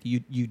with you,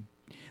 you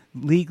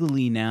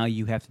legally now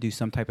you have to do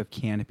some type of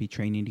canopy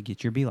training to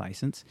get your B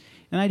license,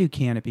 and I do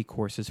canopy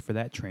courses for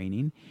that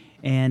training.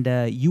 And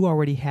you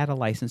already had a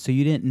license, so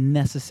you didn't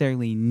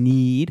necessarily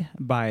need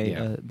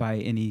by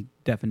any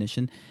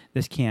definition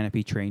this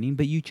canopy training,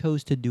 but you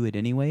chose to do it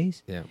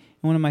anyways. Yeah. And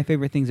one of my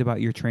favorite things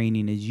about your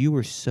training is you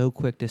were so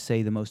quick to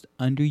say the most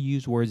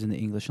underused words in the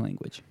English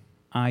language.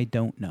 I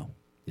don't know.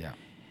 Yeah.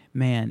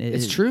 Man,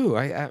 it's true.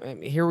 I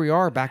here we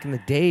are back in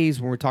the days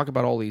when we're talking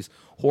about all these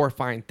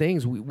horrifying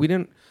things. We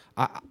didn't.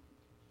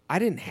 I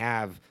didn't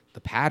have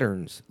the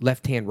patterns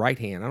left hand, right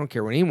hand. I don't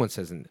care what anyone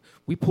says. And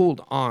we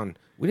pulled on.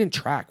 We didn't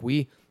track.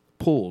 We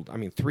pulled. I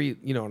mean, three.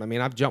 You know what I mean?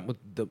 I've jumped with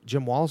the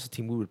Jim Wallace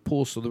team. We would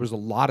pull. So there was a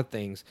lot of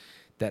things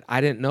that I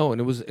didn't know, and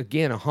it was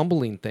again a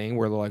humbling thing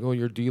where they're like, "Oh,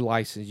 you're D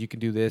licensed. You can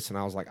do this," and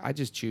I was like, "I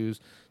just choose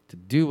to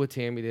do what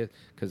Tammy did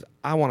because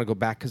I want to go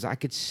back because I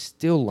could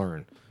still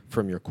learn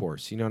from your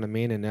course." You know what I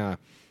mean? And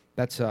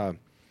that's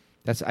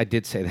I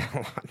did say that a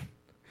lot.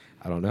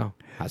 I don't know.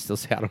 I still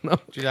say I don't know.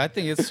 Dude, I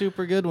think it's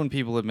super good when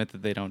people admit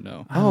that they don't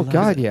know. Oh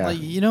God, yeah. Like,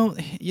 you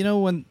know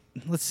when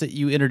let's say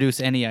you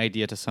introduce any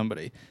idea to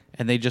somebody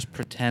and they just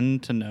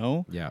pretend to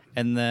know. Yeah.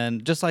 And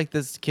then just like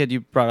this kid you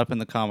brought up in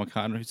the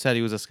Comic-Con who said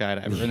he was a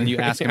skydiver, and then you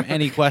ask him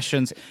any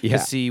questions to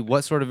see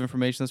what sort of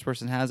information this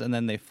person has, and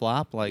then they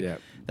flop. Like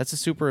that's a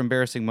super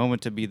embarrassing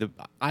moment to be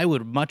I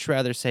would much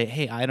rather say,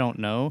 "Hey, I don't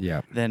know,"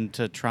 than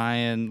to try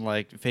and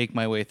like fake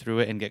my way through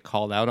it and get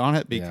called out on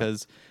it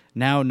because.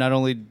 Now, not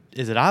only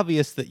is it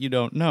obvious that you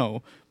don't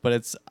know, but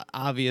it's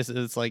obvious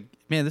it's like,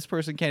 man, this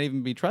person can't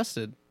even be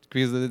trusted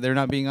because they're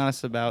not being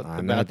honest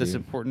about this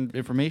important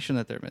information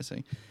that they're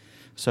missing.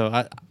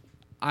 So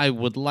I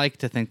would like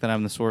to think that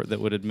I'm the sort that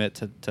would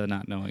admit to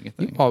not knowing a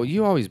thing.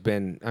 You always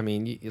been. I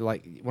mean,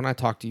 like when I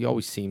talk to you, you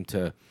always seem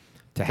to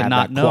have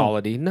not that know.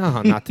 quality.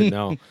 No, not to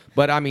know.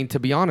 But I mean, to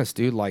be honest,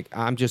 dude, like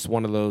I'm just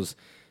one of those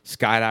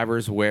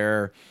skydivers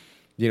where.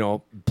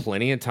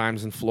 Plenty of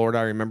times in Florida.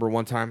 I remember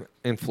one time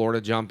in Florida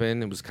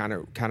jumping. It was kind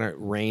of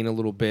rain a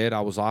little bit.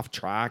 I was off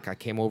track. I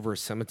came over a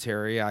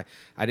cemetery. I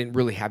didn't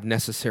really have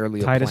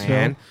necessarily a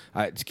plan.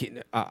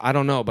 I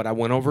don't know, but I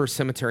went over a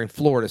cemetery in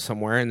Florida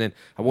somewhere, and then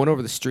I went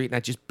over the street, and I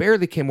just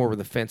barely came over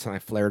the fence, and I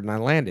flared, and I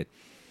landed.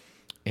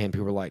 And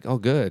people were like, "Oh,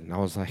 good." And I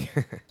was like...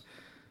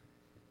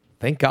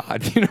 Thank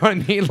God, you know what I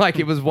mean? Like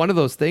it was one of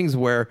those things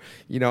where,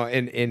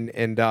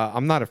 and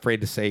I'm not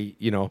afraid to say,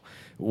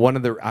 one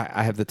of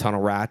I have the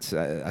Tunnel Rats.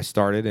 I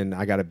started and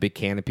I got a big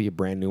canopy, a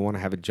brand new one. I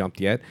haven't jumped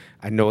yet.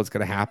 I know it's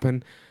going to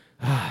happen.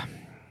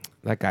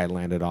 That guy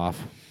landed off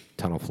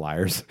tunnel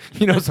flyers,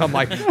 so I'm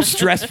like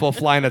stressful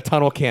flying a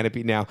tunnel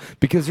canopy now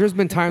because there's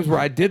been times where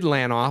I did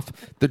land off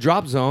the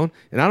drop zone,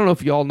 and I don't know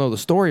if you all know the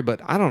story, but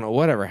I don't know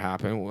whatever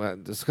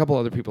happened. There's a couple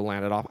other people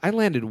landed off. I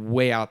landed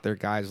way out there,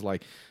 guys.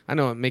 Like I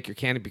know it make your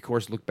canopy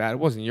course look bad. It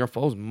wasn't your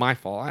fault. It was my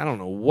fault. I don't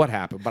know what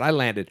happened, but I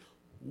landed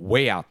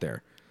way out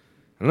there.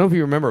 I don't know if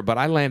you remember, but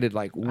I landed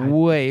like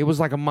way. It was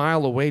like a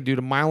mile away, dude.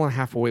 A mile and a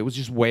half away. It was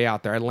just way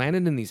out there. I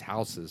landed in these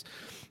houses.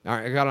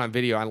 I got on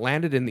video. I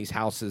landed in these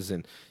houses,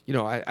 and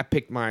I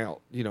picked my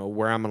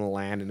where I'm gonna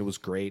land, and it was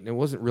great. And it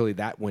wasn't really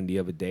that windy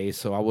of a day,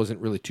 so I wasn't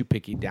really too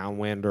picky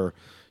downwind or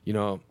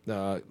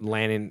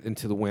landing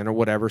into the wind or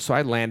whatever. So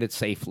I landed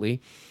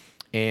safely,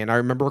 and I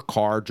remember a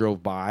car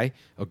drove by,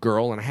 a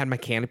girl, and I had my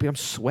canopy. I'm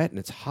sweating.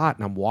 It's hot,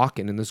 and I'm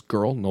walking, and this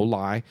girl, no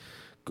lie,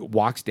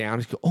 walks down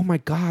and goes, "Oh my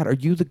God, are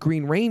you the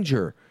Green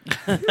Ranger?"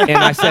 And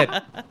I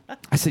said,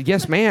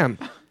 "Yes, ma'am.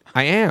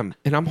 I am."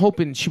 And I'm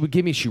hoping she would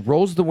give me, she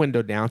rolls the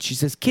window down. She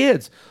says,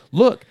 "Kids,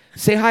 look,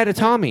 say hi to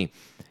Tommy."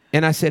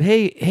 And I said,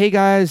 hey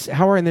guys,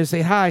 how are you? And they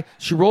say hi.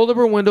 She rolled up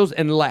her windows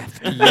and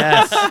left.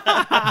 Yes.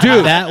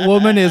 Dude. That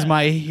woman is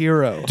my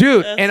hero.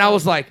 Dude. And I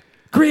was like,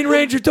 Green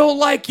Ranger don't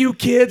like you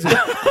kids.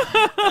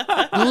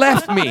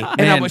 Left me. And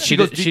Man, she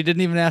goes, she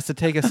didn't even ask to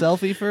take a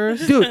selfie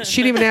first. dude,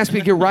 she didn't even ask me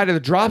to get right to the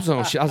drop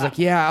zone. I was like,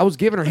 yeah, I was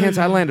giving her hints.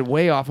 I landed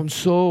way off. I'm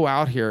so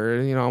out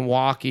here. You know, I'm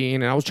walking,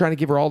 and I was trying to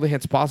give her all the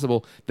hints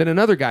possible. Then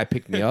another guy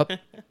picked me up.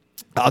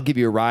 I'll give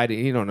you a ride.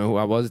 You don't know who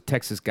I was, a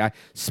Texas guy,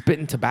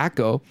 spitting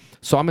tobacco.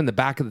 So I'm in the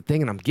back of the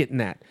thing, and I'm getting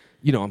that.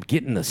 You know, I'm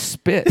getting the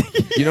spit.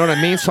 You know what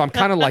I mean? So I'm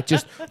kind of like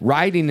just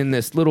riding in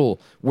this little,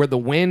 where the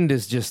wind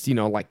is just, you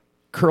know, like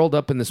curled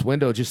up in this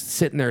window, just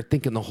sitting there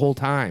thinking the whole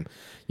time.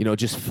 You know,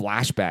 just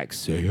flashbacks.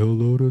 Say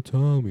hello to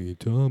Tommy.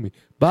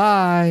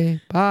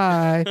 Bye.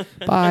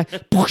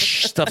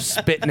 Whoosh, stuff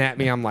spitting at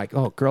me. I'm like,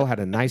 oh, girl had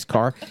a nice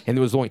car, and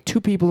there was only 2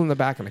 people in the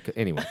back. And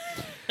anyway.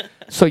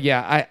 So,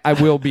 yeah, I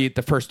will be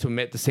the first to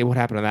admit to say what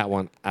happened to that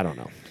one. I don't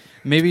know.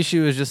 Maybe she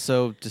was just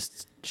so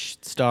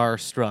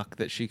star-struck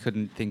that she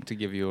couldn't think to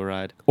give you a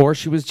ride. Or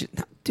she was just,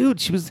 dude,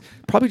 she was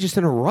probably just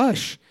in a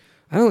rush.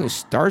 I don't know,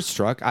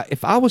 starstruck.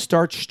 If I was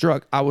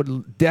starstruck, I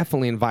would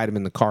definitely invite him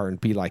in the car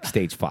and be like,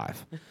 stage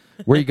 5.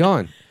 Where are you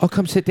going? Oh,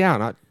 come sit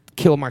down. I'd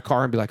kill my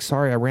car and be like,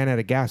 sorry, I ran out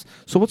of gas.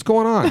 So what's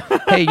going on?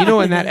 Hey, you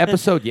know, in that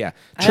episode, yeah.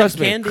 Trust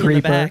me. Candy in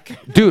the back.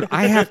 Dude,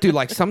 I have to,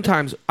 like,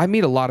 sometimes I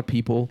meet a lot of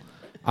people.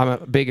 I'm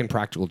a big and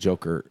practical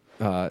joker.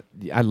 I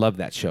love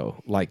that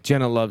show. Like,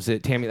 Jenna loves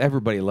it. Tammy,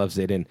 everybody loves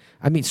it. And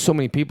I meet so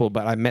many people,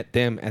 but I met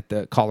them at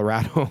the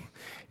Colorado,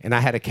 and I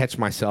had to catch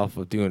myself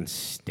of doing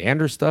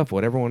standard stuff,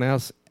 what everyone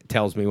else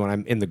tells me when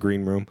I'm in the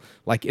green room.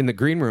 Like, in the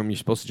green room, you're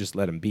supposed to just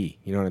let them be.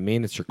 You know what I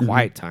mean? It's your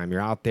quiet time.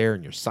 You're out there,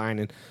 and you're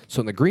signing. So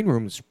in the green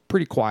room, it's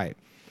pretty quiet.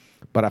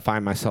 But I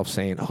find myself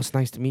saying, oh, it's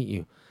nice to meet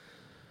you.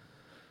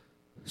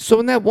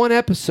 So in that one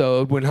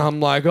episode, when I'm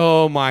like,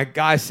 oh my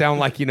God, I sound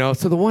like, you know,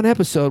 so the one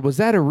episode, was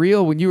that a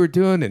reel when you were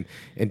doing?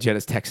 And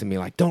Jenna's texting me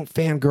like, don't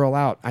fangirl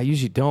out. I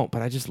usually don't,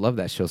 but I just love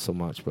that show so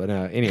much. But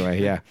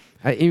anyway, yeah.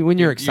 When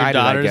you're excited,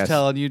 your daughter's I guess.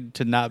 telling you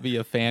to not be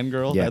a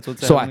fangirl. Yeah. That's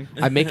what's so happening.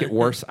 I make it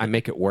worse.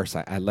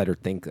 I let her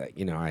think that,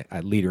 you know, I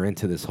lead her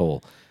into this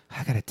whole,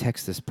 I got to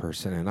text this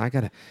person,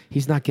 and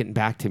he's not getting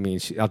back to me.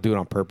 And I'll do it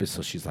on purpose.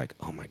 So she's like,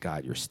 oh my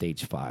God, you're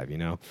stage 5, you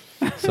know?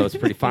 So it's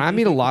pretty fun. I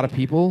meet a lot of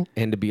people,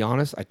 and to be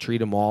honest, I treat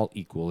them all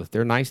equal. If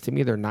they're nice to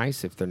me, they're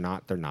nice. If they're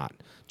not, they're not.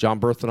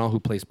 John Berthenol, who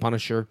plays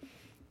Punisher,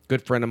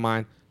 good friend of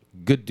mine,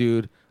 good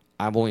dude.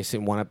 I've only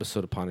seen one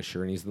episode of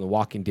Punisher, and he's in The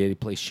Walking Dead. He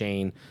plays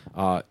Shane.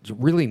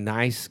 Really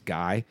nice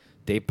guy.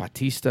 Dave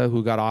Bautista,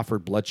 who got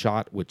offered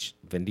Bloodshot, which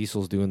Vin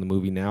Diesel's doing the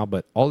movie now.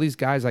 But all these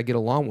guys I get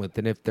along with,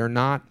 and if they're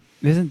not,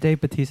 Isn't Dave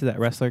Bautista that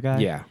wrestler guy?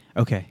 yeah.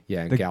 Okay.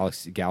 Yeah, and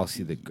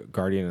Galaxy, the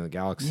Guardian of the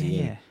Galaxy, Yeah,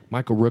 and yeah.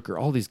 Michael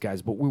Rooker, all these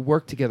guys. But we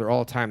work together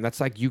all the time. That's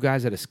like you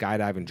guys at a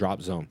skydive and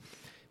drop zone.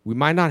 We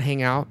might not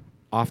hang out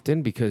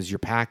often because you're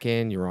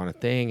packing, you're on a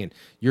thing, and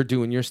you're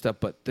doing your stuff,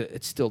 but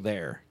it's still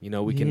there. You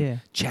know, we can Yeah.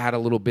 chat a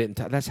little bit.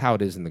 And that's how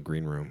it is in the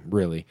green room,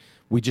 really.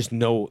 We just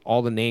know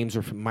all the names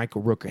are from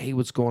Michael Rooker. Hey,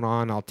 what's going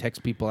on? I'll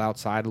text people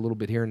outside a little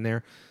bit here and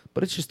there.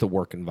 But it's just the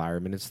work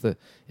environment. It's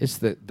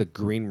the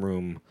green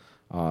room.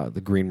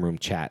 The green room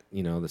chat,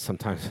 you know, that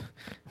sometimes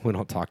we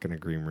don't talk in a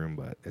green room,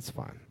 but it's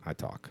fine. I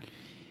talk.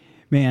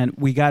 Man,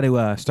 we got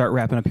to start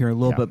wrapping up here a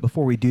little Yeah. bit.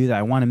 Before we do that,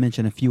 I want to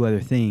mention a few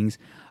other things.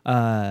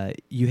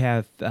 You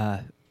have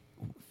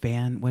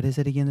what is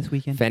it again this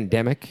weekend?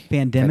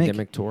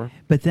 Fandemic tour.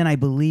 But then I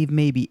believe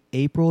maybe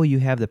April you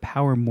have the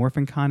Power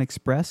Morphin Con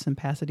Express in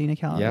Pasadena,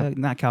 Yeah.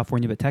 not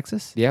California, but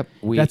Texas. Yep.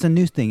 That's a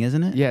new thing,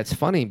 isn't it? Yeah, it's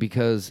funny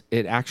because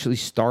it actually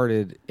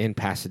started in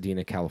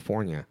Pasadena,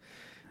 California.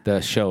 The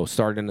show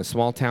started in a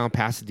small town,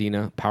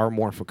 Pasadena, Power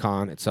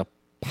Morphicon. It's a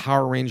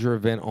Power Ranger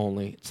event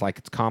only. It's like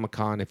it's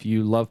Comic-Con. If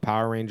you love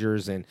Power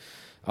Rangers, and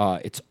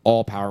it's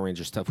all Power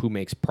Ranger stuff. Who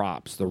makes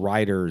props? The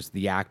writers,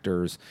 the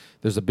actors.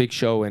 There's a big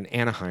show in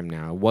Anaheim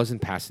now. It was in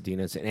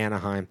Pasadena. It's in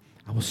Anaheim.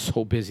 I was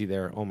so busy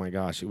there. Oh, my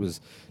gosh. It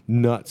was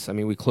nuts. I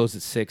mean, we closed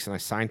at 6, and I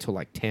signed till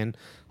like 10.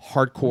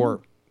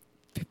 Hardcore,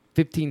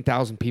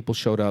 15,000 people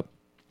showed up.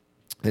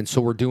 And so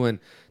we're doing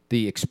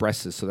the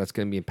Expresses. So that's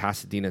going to be in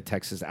Pasadena,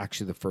 Texas.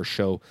 Actually, the first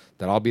show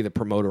that I'll be the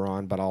promoter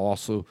on, but I'll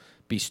also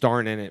be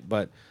starring in it.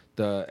 But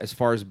as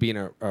far as being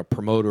a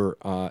promoter,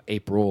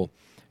 April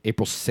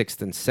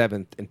 6th and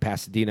 7th in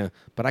Pasadena.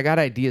 But I got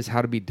ideas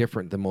how to be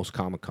different than most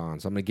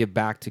Comic-Cons. I'm going to give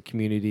back to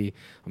community.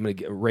 I'm going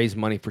to raise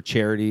money for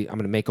charity. I'm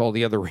going to make all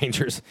the other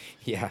Rangers.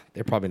 Yeah,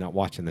 they're probably not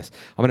watching this.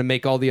 I'm going to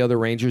make all the other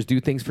Rangers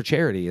do things for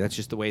charity. That's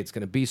just the way it's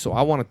going to be. So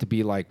I want it to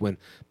be like when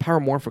Power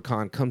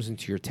Morphicon comes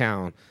into your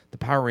town, the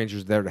Power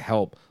Rangers are there to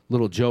help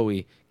little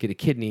Joey get a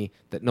kidney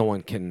that no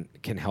one can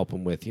help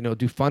him with. You know,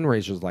 do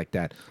fundraisers like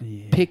that.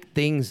 Yeah. Pick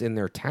things in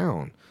their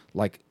town.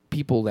 Like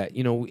people that,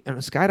 you know,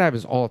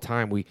 skydivers all the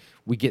time, we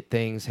get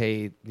things,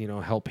 hey, you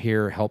know, help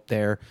here, help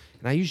there.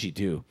 And I usually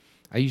do,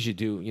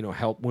 you know,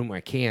 help when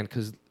I can,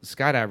 because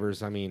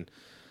skydivers, I mean,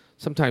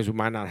 sometimes we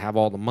might not have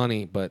all the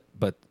money, but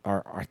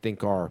I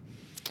think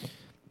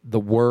the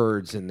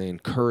words and the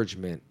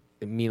encouragement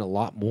mean a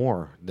lot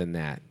more than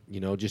that. You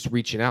know, just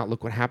reaching out.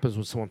 Look what happens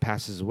when someone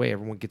passes away.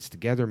 Everyone gets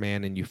together,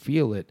 man, and you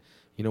feel it.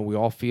 You know, we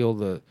all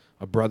feel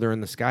a brother in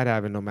the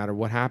skydiving. No matter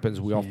what happens,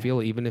 we all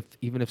feel it.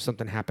 Even if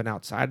something happened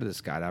outside of the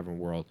skydiving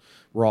world,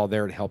 we're all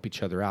there to help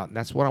each other out. And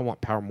that's what I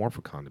want Power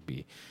Morphicon to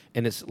be.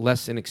 And it's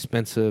less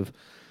inexpensive.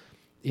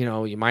 You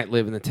know, you might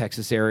live in the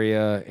Texas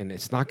area, and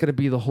it's not going to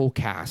be the whole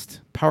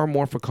cast. Power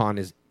Morphicon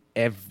is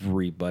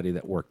everybody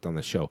that worked on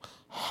the show,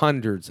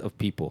 hundreds of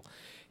people.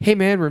 Hey,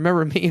 man,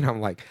 remember me? And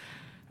I'm like,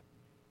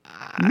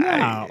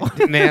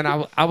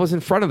 man, I was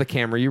in front of the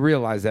camera. You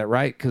realize that,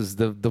 right? Because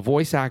the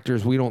voice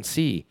actors we don't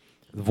see.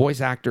 The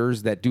voice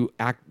actors that do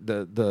act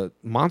the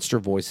monster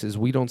voices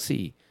we don't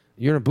see.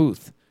 You're in a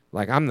booth.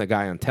 Like, I'm the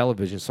guy on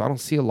television, so I don't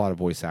see a lot of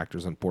voice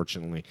actors,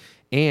 unfortunately.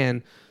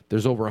 And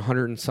there's over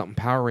 100 and something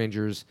Power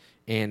Rangers,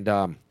 and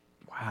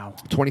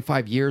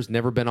 25 years,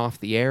 never been off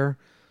the air.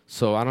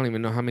 So I don't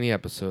even know how many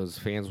episodes.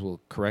 Fans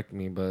will correct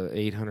me, but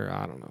 800,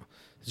 I don't know.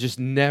 It's just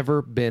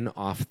never been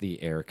off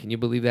the air. Can you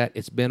believe that?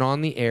 It's been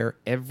on the air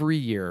every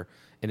year,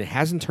 and it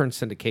hasn't turned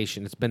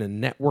syndication. It's been a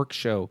network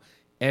show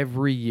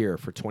every year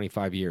for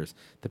 25 years.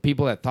 The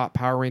people that thought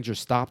Power Rangers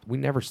stopped, we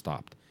never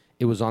stopped.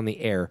 It was on the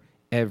air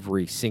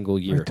every single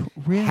year.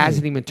 Really?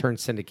 Hasn't even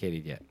turned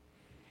syndicated yet.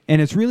 And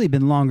it's really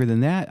been longer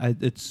than that.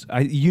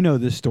 You know,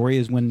 this story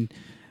is when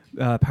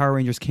Power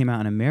Rangers came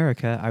out in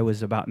America. I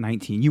was about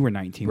 19. You were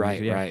 19.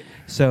 Right, yeah. right.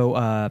 So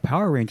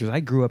Power Rangers, I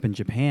grew up in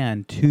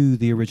Japan to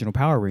the original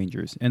Power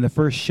Rangers. And the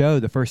first show,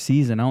 the first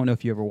season, I don't know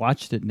if you ever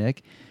watched it,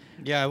 Nick.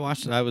 Yeah, I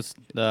watched it. I was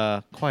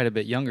quite a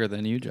bit younger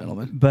than you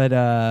gentlemen.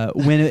 But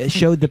when it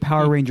showed the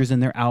Power Rangers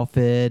in their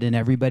outfit and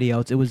everybody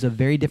else, it was a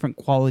very different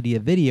quality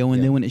of video.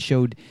 And then when it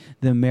showed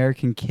the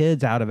American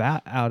kids out of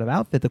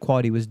outfit, the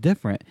quality was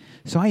different.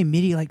 So I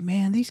immediately like,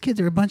 man, these kids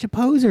are a bunch of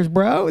posers,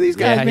 bro. These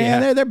guys,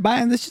 they're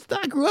buying this stuff.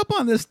 I grew up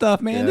on this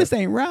stuff, man. This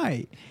ain't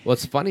right. Well,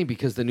 it's funny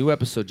because the new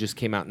episode just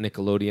came out in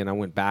Nickelodeon. I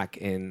went back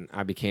and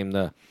I became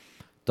the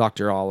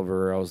Dr.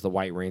 Oliver. I was the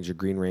White Ranger,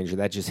 Green Ranger.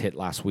 That just hit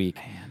last week.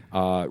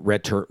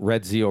 Red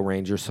Zeo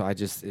Ranger. So I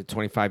just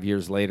 25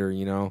 years later,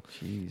 you know.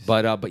 Jeez.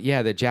 But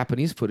yeah, the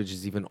Japanese footage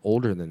is even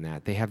older than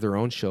that. They have their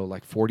own show,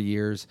 like 40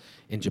 years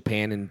in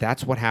Japan, and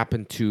that's what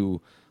happened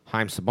to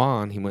Haim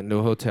Saban. He went into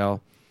a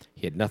hotel.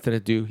 He had nothing to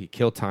do. He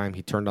killed time.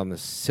 He turned on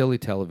this silly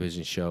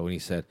television show, and he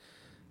said,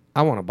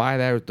 "I want to buy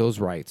those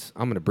rights.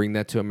 I'm going to bring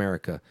that to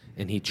America."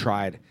 And he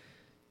tried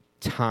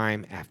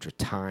time after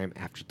time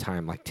after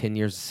time, like 10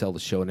 years to sell the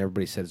show, and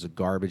everybody said it's a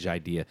garbage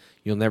idea.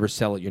 You'll never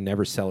sell it. You'll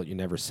never sell it. You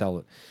never sell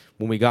it.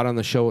 When we got on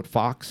the show at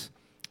Fox,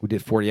 we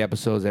did 40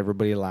 episodes.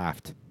 Everybody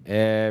laughed.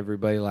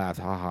 Everybody laughed.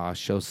 Ha ha,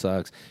 show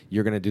sucks.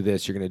 You're going to do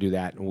this. You're going to do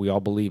that. And we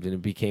all believed, and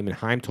it became, and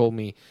Haim told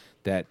me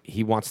that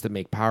he wants to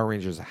make Power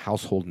Rangers a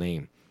household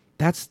name.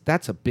 That's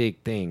a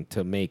big thing,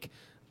 to make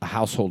a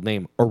household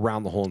name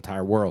around the whole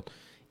entire world.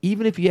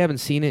 Even if you haven't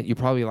seen it, you're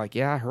probably like,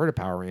 yeah, I heard of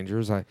Power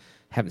Rangers. I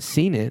haven't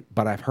seen it,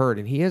 but I've heard.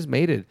 And he has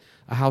made it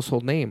a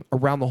household name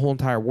around the whole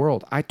entire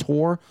world. I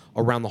tour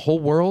around the whole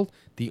world.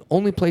 The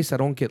only place I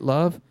don't get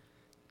love,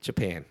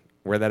 Japan,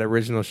 where that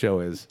original show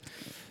is.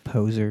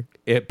 Poser.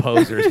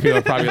 Posers. People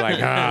are probably like,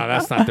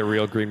 that's not the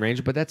real Green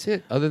Ranger. But that's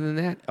it. Other than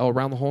that,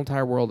 around the whole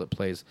entire world it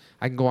plays.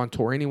 I can go on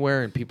tour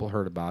anywhere and people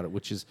heard about it,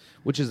 which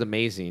is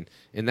amazing.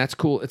 And that's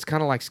cool. It's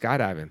kind of like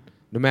skydiving.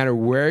 No matter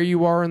where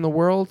you are in the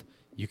world,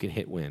 you can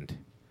hit wind.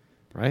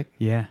 Right?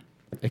 Yeah.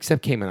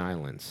 Except Cayman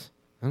Islands.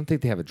 I don't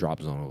think they have a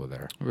drop zone over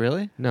there.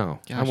 Really? No.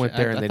 Gosh, I went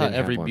there and I they thought didn't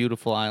every have one.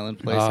 beautiful island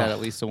place had at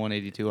least a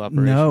 182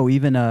 operation. No,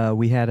 even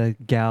we had a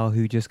gal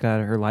who just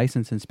got her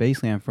license in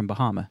Spaceland from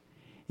Bahama,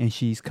 and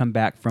she's come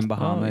back from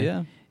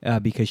Bahama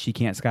because she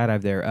can't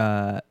skydive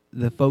there.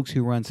 The folks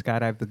who run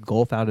Skydive the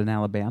Gulf out in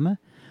Alabama,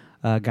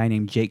 a guy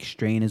named Jake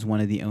Strain is one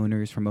of the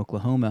owners from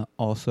Oklahoma,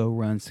 also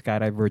runs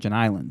Skydive Virgin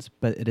Islands,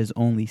 but it is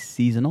only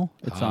seasonal.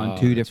 It's on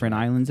two different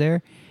islands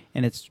there,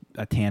 and it's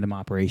a tandem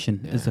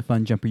operation. Yeah. It's a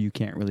fun jumper. You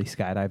can't really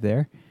skydive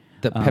there.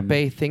 The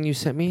Pepe thing you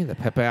sent me, the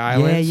Pepe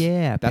Islands?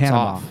 Yeah. That's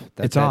Panama. off.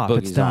 It's off.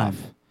 It's done.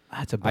 Off.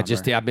 That's a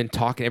bummer. I've been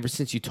talking ever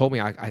since you told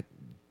me. I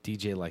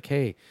DJ like,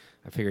 hey,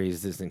 I figure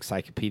he's this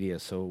encyclopedia.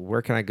 So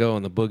where can I go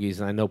on the boogies?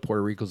 And I know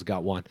Puerto Rico's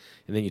got one.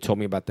 And then you told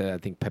me about I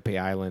think Pepe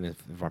Island,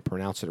 if I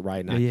pronounce it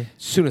right. And as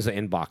soon as I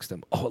inboxed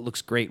them, it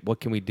looks great. What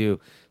can we do?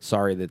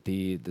 Sorry that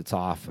that's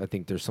off. I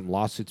think there's some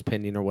lawsuits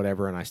pending or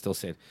whatever. And I still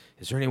said,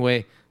 is there any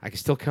way I can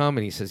still come?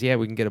 And he says, yeah,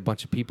 we can get a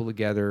bunch of people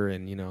together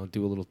and,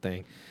 do a little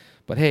thing.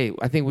 But hey,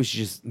 I think we should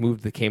just move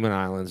to the Cayman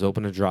Islands,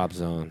 open a drop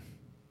zone.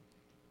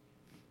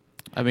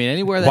 I mean,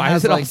 anywhere that Why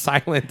has is it like all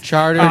silent?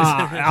 chartered,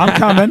 I'm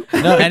coming.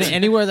 no,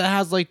 anywhere that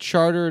has like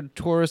chartered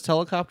tourist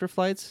helicopter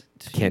flights,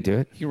 Can't do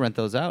it. you rent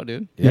those out,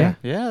 dude. Yeah.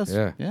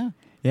 Yeah,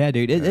 Yeah,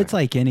 dude. It's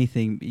like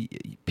anything.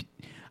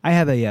 I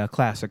have a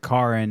classic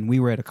car, and we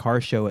were at a car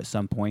show at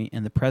some point,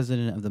 and the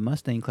president of the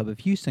Mustang Club of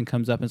Houston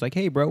comes up and is like,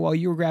 hey, bro, while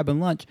you were grabbing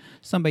lunch,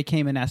 somebody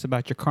came and asked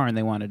about your car, and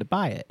they wanted to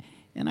buy it.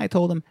 And I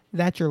told him,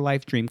 that's your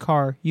life dream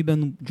car. You've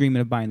been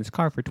dreaming of buying this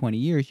car for 20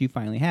 years. You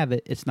finally have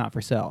it. It's not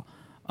for sale.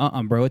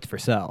 Bro, it's for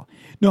sale.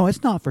 No,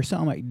 it's not for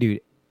sale. I'm like,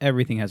 dude,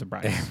 everything has a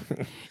price.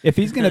 If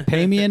he's going to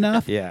pay me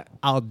enough,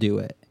 I'll do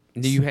it.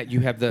 You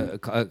have the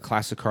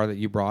classic car that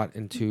you brought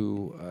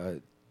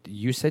into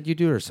You said you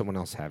do, or someone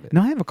else have it?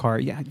 No, I have a car.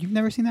 Yeah, you've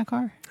never seen that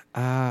car?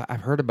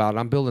 I've heard about it.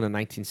 I'm building a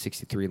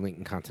 1963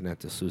 Lincoln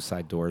Continental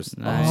suicide doors.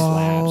 Nice.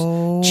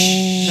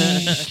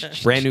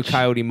 Slabs. Brand new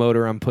Coyote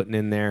motor I'm putting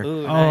in there.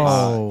 Ooh,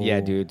 Oh.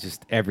 Yeah, dude,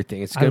 just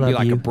everything. It's I gonna be love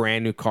like you. a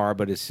brand new car,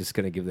 but it's just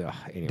gonna give the.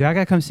 Anyway. Dude, I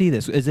gotta come see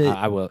this. Is it?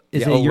 I will.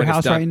 Is Yeah, it your when it's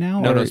house done. right now?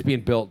 No, or- it's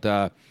being built.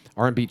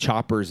 R&B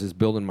Choppers is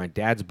building my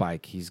dad's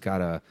bike. He's got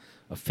a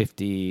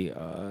 50,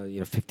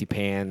 50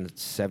 pan,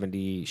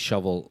 70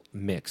 shovel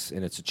mix,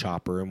 and it's a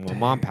chopper. And when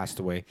Mom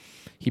passed away,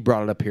 he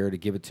brought it up here to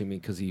give it to me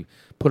because he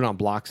put it on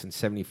blocks in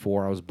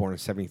 74. I was born in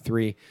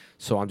 73,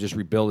 so I'm just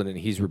rebuilding it, and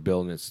he's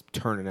rebuilding it. It's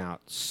turning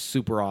out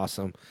super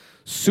awesome.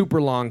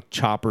 Super long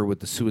chopper with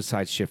the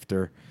suicide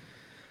shifter.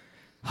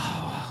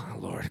 Oh,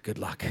 Lord, good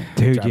luck.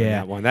 Dude, driving yeah.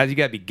 that one. You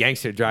got to be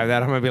gangster to drive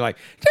that. I'm going to be like,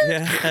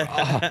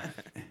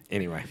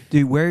 Anyway.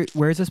 Dude,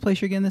 where is this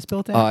place you're getting this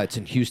built at? It's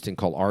in Houston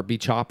called RB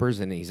Choppers,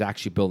 and he's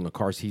actually building a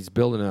car. He's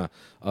building a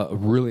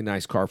really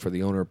nice car for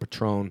the owner of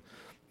Patron.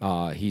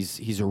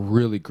 He's a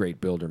really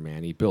great builder,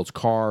 man. He builds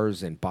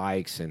cars and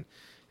bikes, and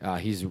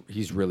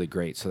he's really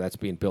great. So that's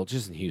being built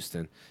just in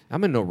Houston.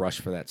 I'm in no rush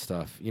for that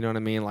stuff. You know what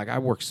I mean? Like, I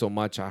work so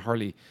much, I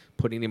hardly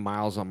put any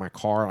miles on my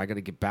car. I got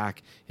to get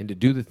back and to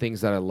do the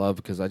things that I love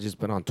because I just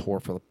been on tour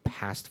for the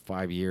past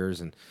 5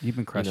 years, and You've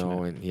been crushing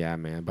it. And yeah,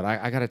 man. But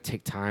I got to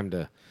take time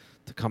to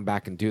come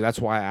back and do. That's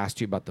why I asked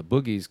you about the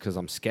boogies, because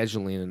I'm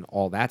scheduling and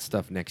all that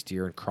stuff next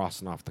year and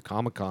crossing off the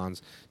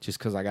Comic-Cons just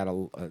because I got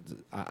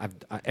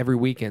every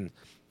weekend.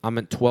 I'm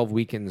at 12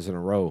 weekends in a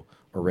row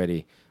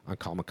already on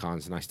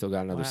Comic-Cons, and I still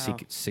got another Wow.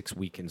 6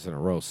 weekends in a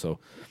row. So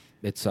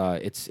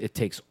it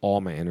takes all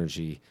my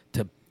energy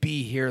to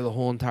be here the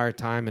whole entire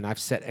time, and I've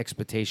set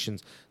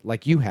expectations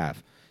like you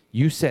have.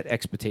 You set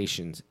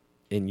expectations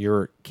in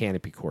your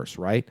canopy course,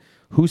 right?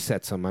 Who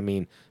sets them? I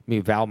mean,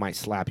 Val might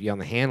slap you on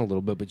the hand a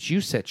little bit, but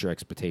you set your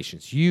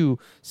expectations. You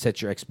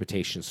set your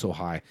expectations so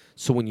high.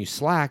 So when you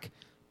slack,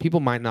 people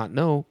might not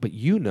know, but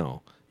you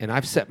know. And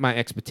I've set my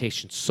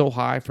expectations so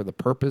high for the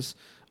purpose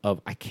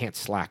of I can't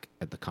slack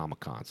at the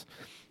Comic-Cons.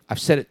 I've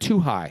set it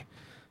too high.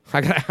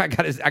 I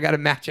got to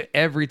match it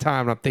every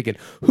time. And I'm thinking,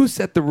 who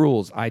set the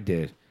rules? I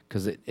did,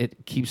 because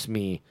it keeps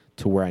me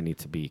to where I need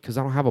to be. Because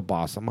I don't have a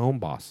boss. I'm my own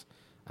boss.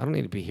 I don't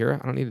need to be here.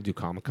 I don't need to do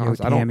Comic-Cons.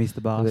 Yeah, Tammy's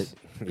the boss.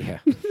 Yeah.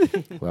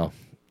 Well,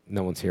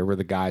 no one's here. We're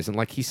the guys. And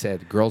like he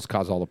said, girls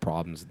cause all the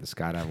problems in the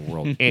skydiving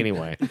world.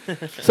 Anyway,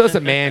 so it's a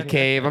man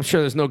cave. I'm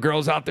sure there's no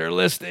girls out there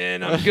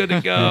listening. I'm good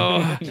to go.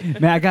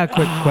 Man, I got a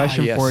quick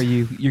question yes. for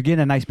you. You're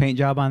getting a nice paint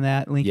job on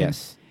that, Lincoln?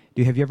 Yes.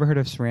 Dude, have you ever heard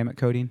of ceramic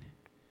coating?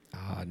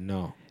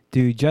 No.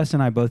 Dude, Jess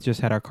and I both just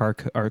had our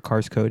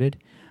cars coated.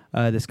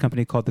 This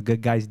company called The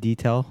Good Guys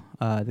Detail.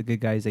 The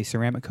Good Guys, they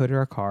ceramic coated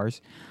our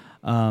cars.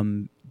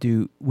 You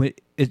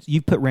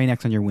put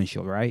Rain-X on your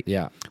windshield, right?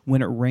 Yeah.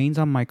 When it rains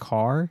on my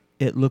car,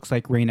 it looks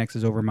like Rain-X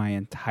is over my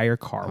entire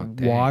car. Oh,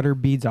 dang. Water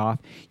beads off.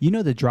 You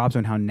know the drop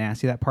zone, how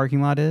nasty that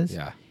parking lot is?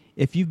 Yeah.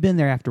 If you've been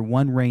there after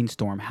one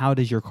rainstorm, how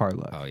does your car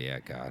look? Oh, yeah,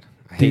 God.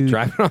 I hate Dude.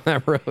 driving on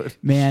that road.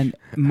 Man,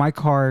 my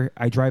car,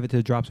 I drive it to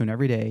the drop zone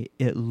every day.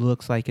 It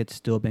looks like it's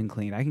still been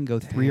cleaned. I can go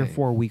 3 or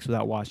 4 weeks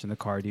without washing the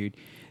car, dude.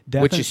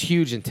 Which is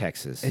huge in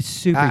Texas. It's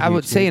super I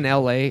would huge, say dude. in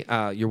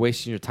LA, you're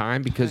wasting your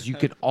time because you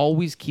could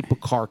always keep a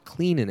car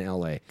clean in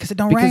LA. 'Cause it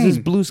don't Because there's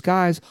rain. blue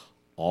skies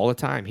all the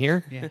time.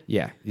 Here, Yeah.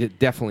 yeah, you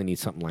definitely need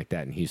something like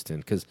that in Houston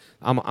because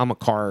I'm a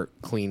car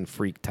clean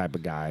freak type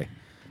of guy,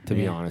 to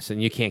be Yeah. honest.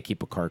 And you can't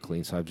keep a car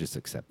clean, so I've just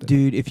accepted it.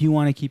 Dude, if you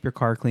want to keep your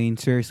car clean,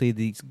 seriously,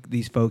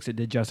 these folks that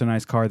did Justin and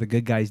I's car, the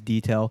Good Guys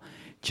Detail,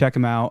 check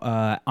them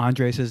out.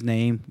 Andres' his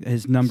name.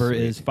 His number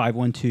Sweet. is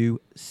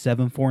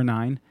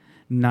 512-749-9087.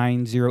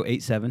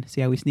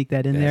 See how we sneak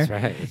that in That's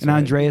there? right, that's And right.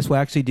 Andreas will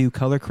actually do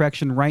color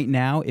correction right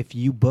now. If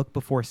you book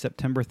before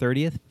September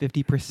 30th,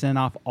 50%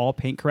 off all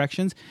paint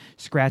corrections,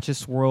 scratches,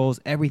 swirls,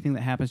 everything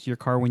that happens to your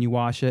car when you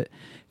wash it.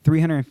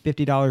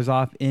 $350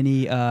 off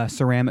any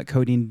ceramic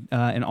coating,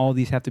 and all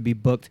these have to be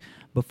booked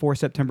before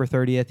September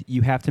 30th.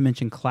 You have to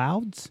mention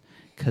clouds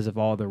because of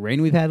all the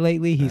rain we've had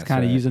lately. He's That's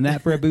kind of right. using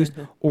that for a boost.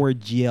 Or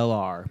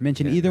GLR.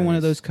 Mention Yeah, either one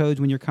of nice. those codes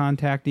when you're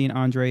contacting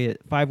Andre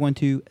at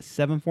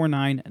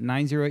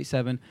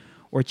 512-749-9087.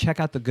 Or check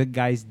out the Good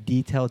Guys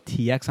Detail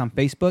TX on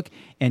Facebook,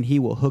 and he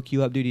will hook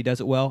you up, dude. He does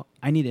it well.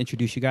 I need to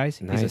introduce you guys.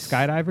 He's a Nice.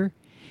 skydiver.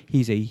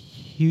 He's a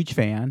huge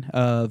fan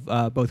of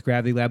both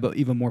Gravity Lab, but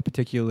even more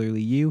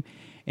particularly you.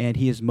 And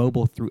he is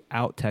mobile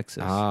throughout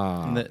Texas.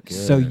 Ah, That- good.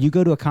 So you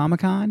go to a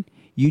Comic-Con,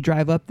 you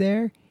drive up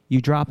there, you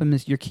drop him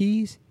your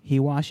keys, he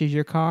washes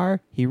your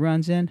car, he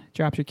runs in,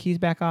 drops your keys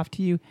back off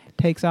to you,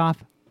 takes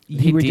off.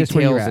 he You were just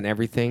where you were details at. and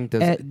everything.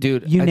 Does, Dude,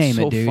 dude, you it's name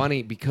so it, dude.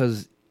 funny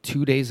because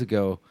 2 days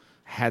ago,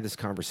 I had this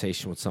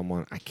conversation with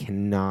someone. I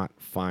cannot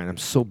find. I'm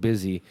so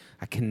busy.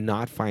 I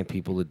cannot find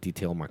people to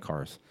detail my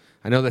cars.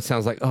 I know that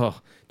sounds like,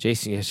 oh,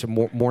 Jason, you have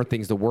some more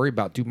things to worry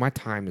about, dude. My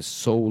time is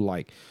so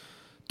like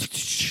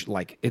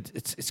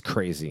it's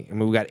crazy. I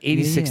mean, we got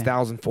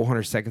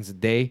 86,400 seconds a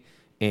day,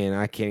 and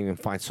I can't even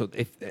find. So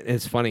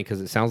it's funny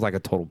because it sounds like a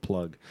total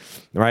plug,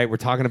 right? We're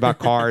talking about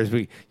cars.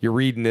 You're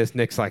reading this.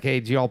 Nick's like, hey,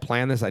 do you all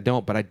plan this? I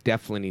don't, but I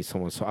definitely need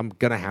someone. So I'm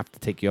gonna have to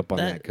take you up on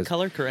that. That Because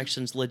color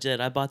correction's legit.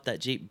 I bought that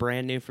Jeep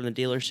brand new from the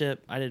dealership.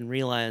 I didn't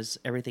realize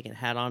everything it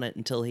had on it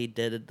until he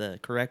did the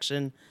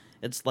correction.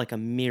 It's like a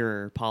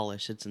mirror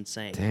polish. It's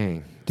insane.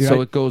 dang. Dude,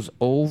 So it goes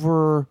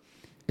over.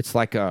 It's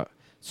like a.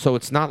 So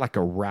it's not like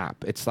a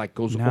wrap. It's like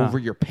goes No. over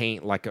your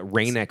paint like a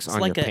Rain-X It's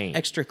on like your an paint.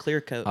 extra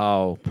clear coat.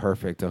 Oh,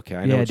 perfect. Okay,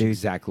 I know Yeah, dude.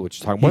 exactly what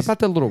you're talking. What He's- about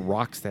the little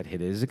rocks that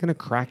hit it? Is it gonna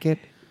crack it?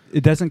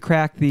 It doesn't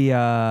crack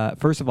the.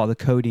 First of all, the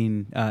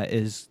coating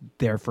is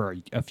there for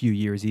a few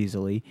years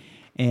easily,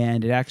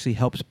 and it actually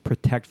helps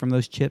protect from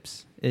those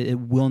chips. It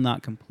will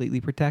not completely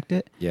protect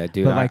it. Yeah,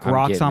 dude. But like I'm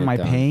rocks getting on it my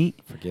done. paint,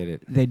 Forget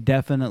it. they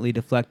definitely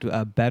deflect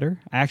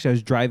better. Actually, I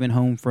was driving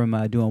home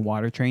from doing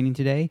water training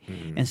today,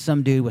 and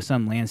some dude with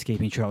some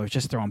landscaping trailer was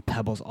just throwing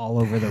pebbles all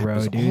over the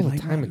Happens road, dude. all the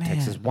Like, time in man.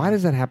 Texas. Why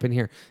does that happen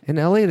here? In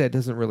LA, that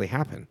doesn't really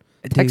happen.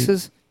 Dude.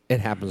 Texas, it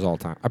happens all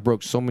the time. I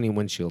broke so many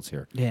windshields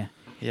here. Yeah.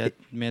 Yeah,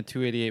 man,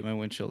 288, my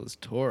windshield is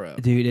tore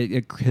up. Dude,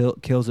 it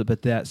kills it,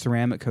 but that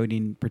ceramic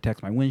coating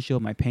protects my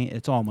windshield, my paint.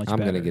 It's all much I'm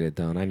better. gonna get it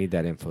done. I need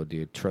that info,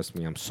 dude. Trust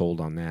me, I'm sold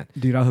on that.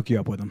 Dude, I'll hook you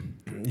up with them.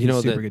 You know,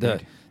 super good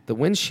dude. the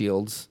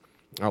windshields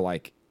are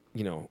like,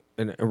 you know,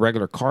 in a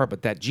regular car,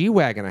 but that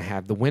G-Wagon I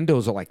have, the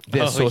windows are like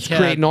this, Oh, so it's yeah,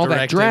 creating all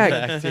that direct drag,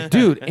 impact, yeah.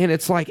 dude. And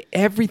it's like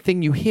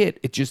everything you hit,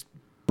 it just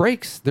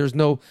breaks.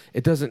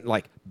 It doesn't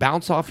like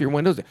bounce off your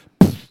windows.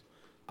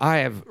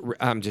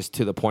 I'm just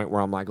to the point where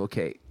I'm like,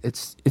 okay,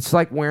 it's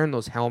like wearing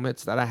those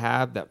helmets that I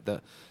have that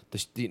the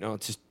you know,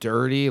 it's just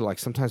dirty. Like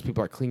sometimes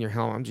people are clean your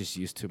helmet. I'm just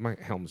used to my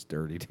helmet's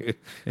dirty, dude.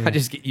 I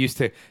just get used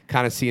to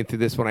kind of seeing through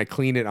this. When I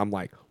clean it, I'm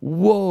like,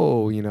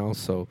 whoa, you know.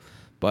 So,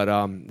 but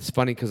it's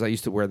funny because I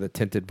used to wear the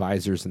tinted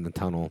visors in the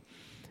tunnel,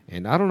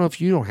 and I don't know if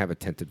you don't have a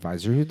tinted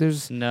visor.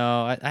 There's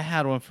No, I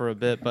had one for a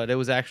bit, but it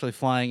was actually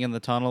flying in the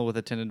tunnel with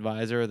a tinted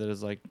visor that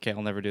is like, okay,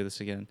 I'll never do this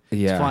again.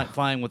 Yeah. It's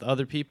flying with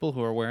other people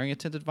who are wearing a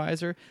tinted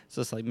visor.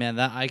 So it's like, man,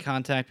 that eye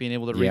contact, being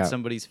able to Yeah. read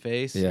somebody's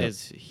face Yeah.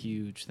 is a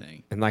huge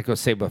thing. And like I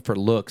say, but for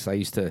looks, I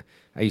used to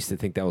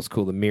think that was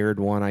cool. The mirrored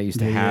one I used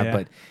to have, Yeah.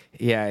 but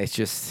yeah, it's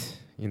just,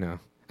 you know.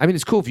 I mean,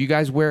 it's cool if you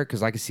guys wear it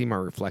because I can see my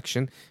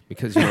reflection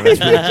because, you know, that's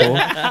really cool.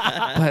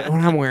 But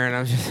when I'm wearing it,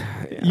 I'm just...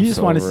 You just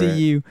want to see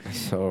you. I'm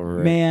so over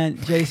it. Man,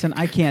 Jason,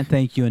 I can't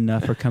thank you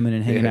enough for coming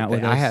and hanging Yeah, out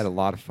with us. I had a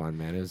lot of fun,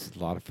 man. It was a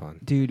lot of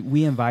fun. Dude,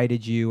 we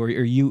invited you, or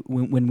you,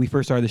 when we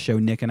first started the show,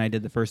 Nick and I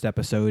did the first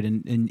episode,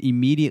 and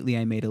immediately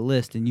I made a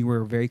list, and you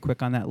were very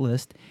quick on that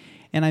list.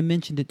 And I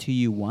mentioned it to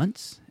you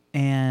once,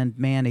 and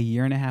man, a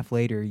year and a half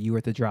later, you were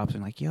at the drops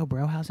and like, yo,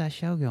 bro, how's that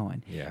show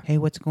going? Yeah. Hey,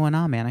 what's going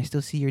on, man? I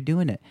still see you're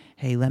doing it.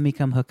 Hey, let me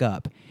come hook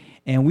up.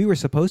 And we were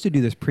supposed to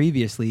do this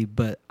previously,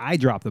 but I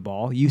dropped the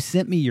ball. You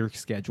sent me your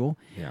schedule.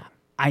 Yeah.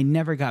 I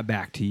never got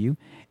back to you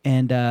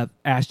and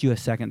asked you a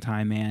second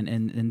time, man.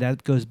 And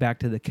that goes back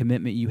to the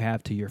commitment you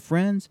have to your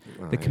friends,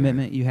 the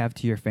commitment you have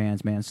to your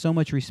fans, man. So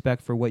much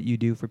respect for what you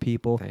do for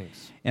people.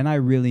 Thanks. And I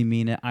really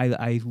mean it.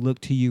 I look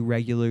to you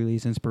regularly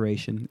as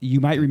inspiration. You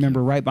might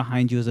remember right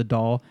behind you is a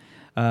doll,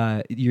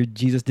 your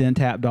Jesus Didn't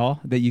Tap doll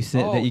that you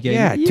sent, that you gave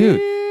yeah, me.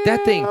 dude.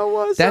 That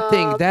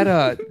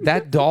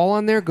doll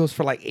on there goes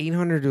for like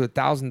 $800 to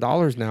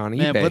 $1,000 now on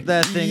Man, eBay. put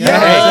that thing Yeah.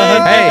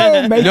 out.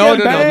 Hey, Make no, it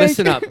no, bank.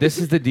 listen up. This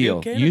is the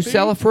deal. Can You it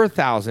sell be? it for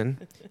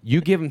 $1,000.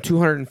 You give him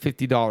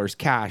 $250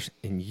 cash,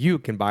 and you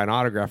can buy an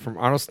autograph from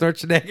Arnold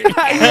Schwarzenegger.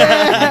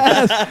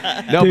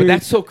 No, but Dude.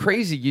 that's so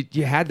crazy.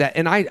 You had that,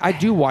 and I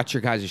do watch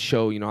your guys'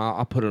 show. You know,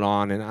 I'll put it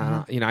on,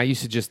 and I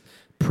used to just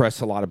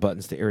press a lot of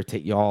buttons to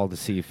irritate y'all to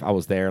see if I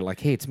was there. Like,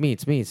 hey, it's me.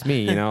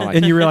 You know, like,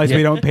 And you realize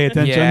we don't pay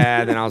attention.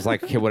 yeah. Then I was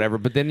like, okay, whatever.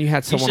 But then you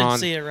had You someone should on.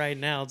 see it right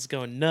now. It's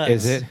going nuts.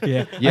 Is it?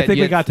 Yeah. Yeah, I think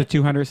yeah. we got to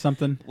 200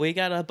 something. We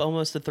got up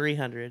almost to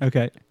 300.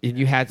 Okay. And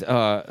you had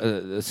a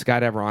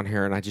skydiver on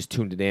here, and I just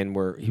tuned it in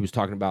where he was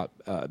talking about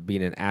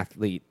being an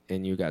athlete,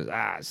 and you guys,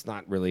 it's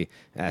not really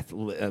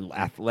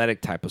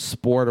athletic type of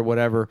sport or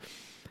whatever.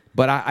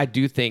 But I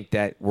do think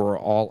that we're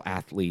all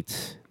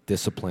athletes,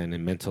 disciplined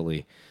and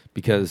mentally,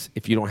 because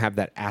if you don't have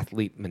that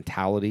athlete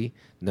mentality,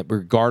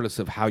 regardless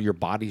of how your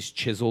body's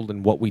chiseled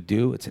and what we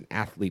do, it's an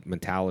athlete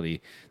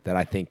mentality that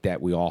I think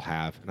that we all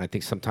have. And I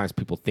think sometimes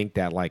people think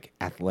that like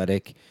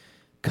athletic,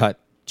 cut,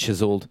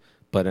 chiseled,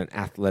 but an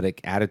athletic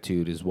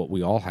attitude is what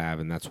we all have.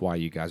 And that's why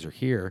you guys are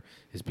here,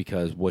 is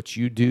because what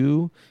you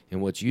do,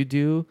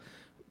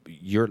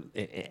 you're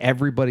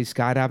everybody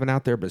skydiving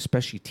out there, but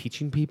especially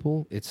teaching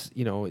people. It's,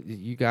 you know,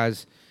 you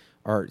guys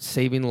are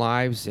saving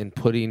lives and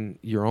putting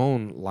your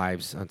own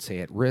lives, I'd say,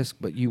 at risk,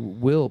 but you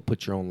will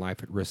put your own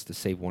life at risk to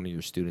save one of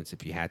your students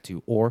if you had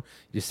to, or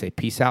you just say,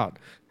 peace out,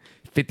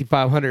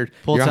 5,500.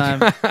 Full you're on-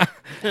 time.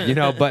 You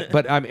know, but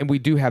and we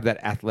do have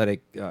that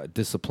athletic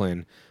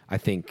discipline, I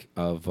think,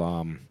 of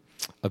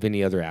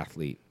any other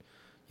athlete.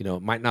 You know,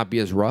 it might not be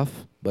as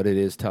rough, but it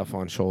is tough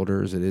on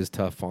shoulders. It is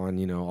tough on,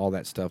 you know, all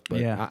that stuff.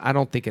 But Yeah. I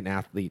don't think an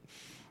athlete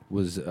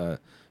was,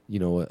 you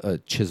know, a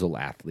chisel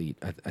athlete.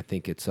 I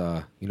think it's,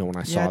 you know, when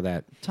I saw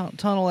that.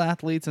 Tunnel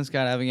athletes and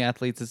skydiving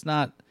athletes, it's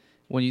not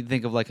when you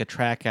think of like a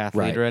track athlete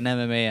Right. or an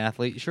MMA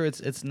athlete, sure,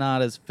 it's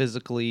not as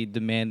physically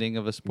demanding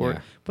of a sport,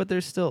 Yeah. but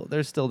there's still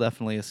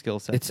definitely a skill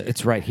set. there.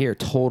 It's right here,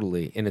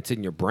 totally, and it's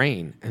in your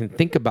brain. And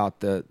think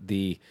about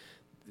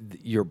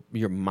your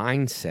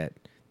mindset.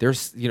 There's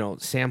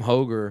Sam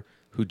Hoger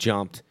who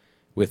jumped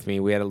with me.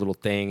 We had a little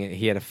thing. And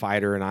he had a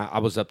fighter, and I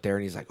was up there,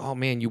 and he's like, "Oh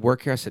man, you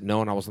work here?" I said,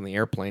 "No," and I was on the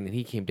airplane, and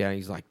he came down. And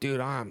he's like, "Dude,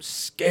 I'm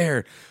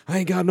scared. I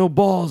ain't got no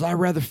balls. I'd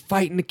rather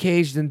fight in the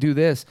cage than do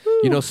this."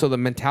 So the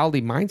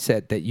mentality,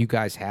 mindset that you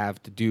guys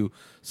have to do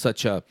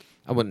such a,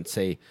 I wouldn't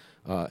say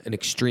an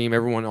extreme.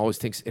 Everyone always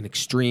thinks an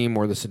extreme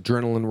or this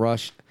adrenaline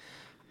rush.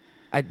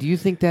 Do you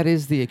think that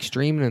is the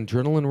extreme and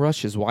adrenaline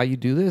rush is why you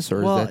do this,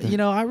 or Well, is that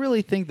I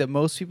really think that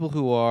most people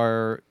who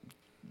are,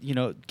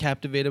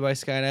 captivated by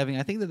skydiving,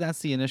 I think that that's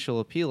the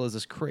initial appeal, is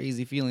this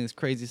crazy feeling, this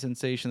crazy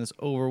sensation, this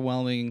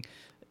overwhelming,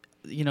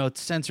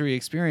 sensory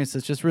experience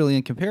that's just really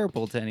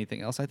incomparable to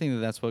anything else. I think that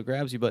that's what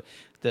grabs you. But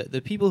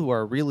the people who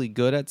are really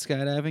good at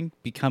skydiving,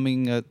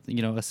 becoming a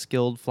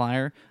skilled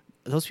flyer,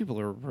 those people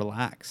are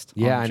relaxed.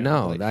 Yeah, on I the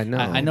know, jump. I know.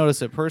 I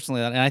notice it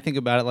personally, and I think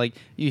about it like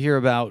you hear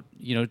about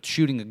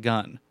shooting a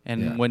gun,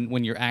 and Yeah.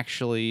 when you're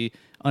actually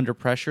under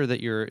pressure,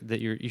 that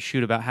you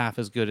shoot about half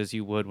as good as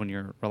you would when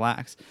you're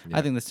relaxed.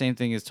 I think the same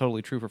thing is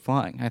totally true for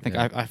flying. I think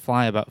I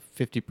fly about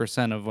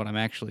 50% of what I'm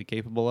actually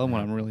capable of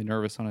when I'm really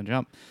nervous on a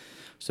jump.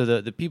 So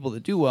the people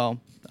that do well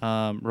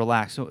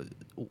relax. So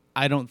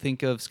I don't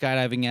think of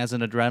skydiving as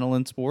an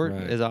adrenaline sport,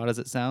 Right. as odd as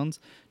it sounds.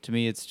 To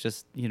me, it's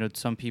just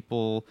some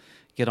people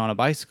get on a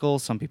bicycle,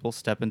 some people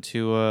step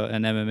into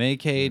an MMA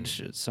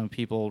cage, some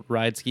people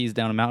ride skis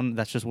down a mountain.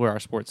 That's just where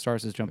our sport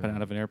starts, is jumping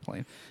out of an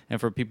airplane. And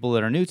for people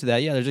that are new to that,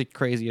 there's a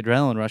crazy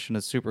adrenaline rush and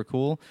it's super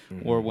cool.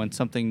 Or when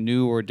something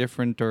new or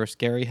different or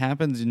scary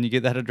happens and you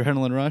get that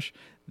adrenaline rush,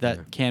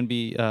 that can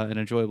be an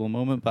enjoyable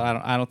moment.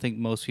 But I don't think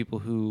most people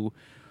who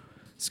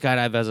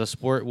skydive as a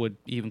sport would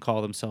even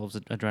call themselves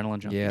adrenaline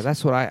junkies. Yeah,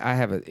 that's what I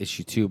have an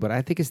issue too. But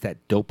I think it's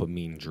that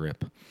dopamine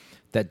drip.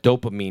 That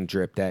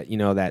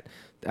that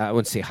I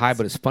wouldn't say high,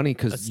 but it's funny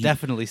because It's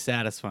definitely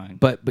satisfying.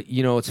 But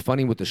it's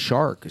funny with the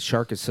shark. A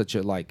shark is such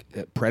a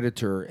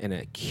predator and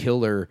a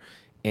killer,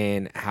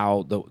 and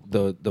how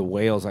the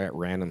whales. I got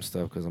random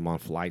stuff because I'm on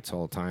flights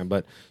all the time.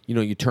 But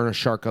you turn a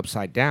shark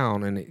upside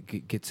down and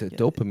it gets a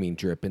dopamine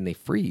drip and they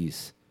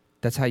freeze.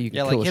 That's how you can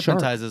kill like a shark.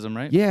 hypnotizes them,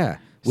 right? Yeah.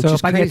 Which So is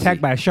if I get crazy.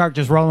 attacked by a shark,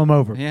 just roll them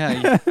over.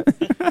 Yeah,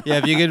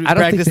 if you could I don't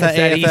practice think that that's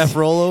that AFF easy.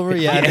 rollover,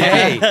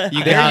 Hey,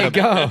 you there got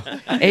you 'em.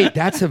 go. Hey,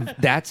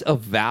 that's a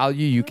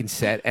value you can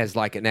set as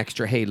like an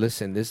extra. Hey,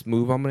 listen, this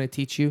move I'm going to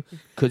teach you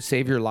could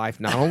save your life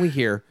not only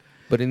here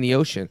but in the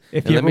ocean.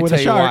 If And you let me ever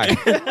tell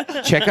with you a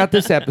why. Check out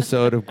this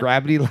episode of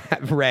Gravity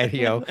Lab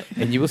Radio,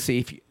 and you will see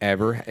if you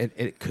ever. And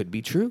it could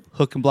be true.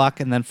 Hook and block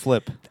and then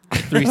flip.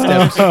 3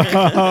 steps.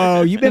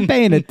 Oh, you've been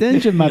paying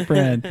attention, my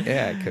friend.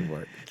 Yeah, it could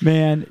work.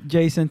 Man,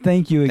 Jason,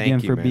 thank you again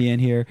you, for man. being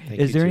here.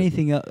 Thank Is you, there too.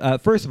 anything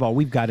else? First of all,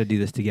 we've got to do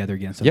this together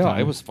again sometime. Yeah,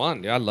 it was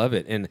fun. Yeah, I love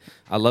it, and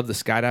I love the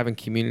skydiving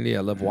community.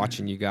 I love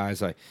watching you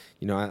guys. I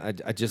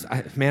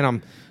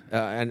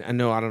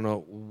know I don't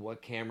know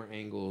what camera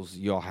angles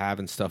y'all have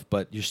and stuff,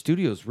 but your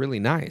studio is really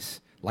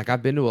nice. Like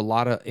I've been to a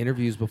lot of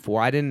interviews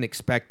before. I didn't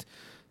expect,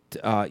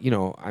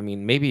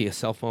 maybe a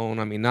cell phone.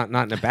 I mean, not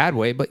in a bad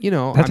way, but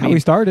That's how we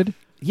started.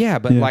 Yeah,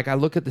 but Yeah. like I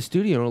look at the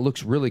studio and it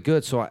looks really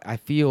good. So I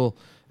feel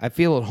at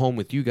home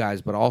with you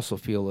guys, but also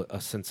feel a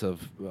sense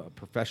of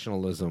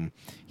professionalism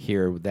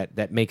here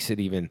that makes it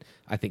even,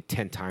 I think,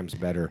 10 times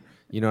better.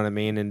 You know what I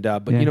mean? And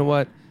but Yeah. you know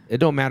what? It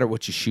don't matter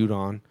what you shoot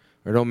on,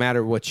 or it don't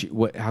matter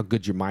how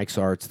good your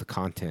mics are. It's the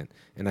content.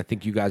 And I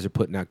think you guys are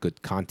putting out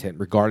good content,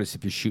 regardless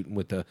if you're shooting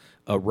with a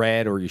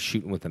Red or you're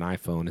shooting with an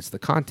iPhone. It's the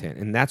content,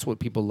 and that's what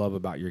people love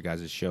about your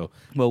guys' show.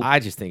 Well- I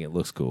just think it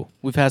looks cool.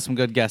 We've had some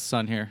good guests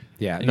on here.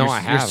 Yeah, And no, you're, I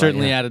You're have,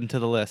 certainly yeah. added to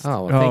the list.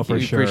 Oh, well, Oh, thank for you.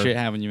 we sure. appreciate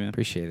having you, man.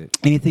 Appreciate it.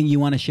 Anything you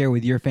want to share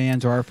with your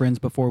fans or our friends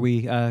before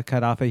we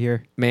cut off of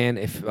here? Man,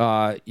 if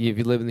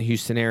you live in the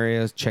Houston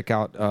area, check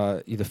out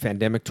the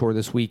Fandemic Tour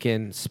this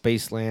weekend,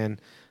 Spaceland,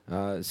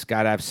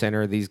 Skydive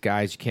Center. These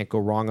guys, you can't go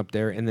wrong up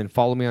there. And then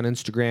follow me on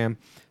Instagram,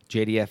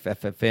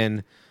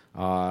 JDFFFN,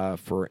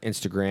 for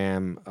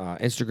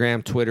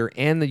Instagram, Twitter,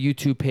 and the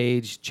YouTube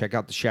page. Check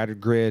out the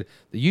Shattered Grid.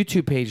 The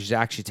YouTube page is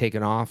actually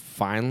taken off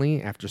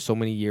finally after so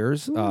many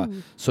years.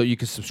 So you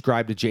can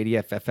subscribe to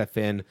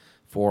JDFFFN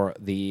for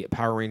the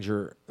Power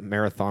Ranger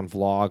Marathon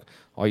vlog.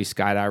 All you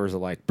skydivers are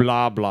like,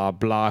 blah, blah,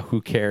 blah,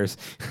 who cares?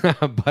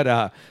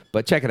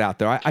 But check it out,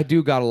 though. I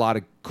do got a lot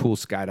of cool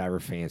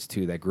skydiver fans,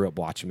 too, that grew up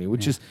watching me,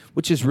 which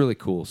is really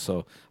cool.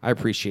 So I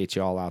appreciate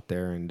you all out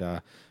there, and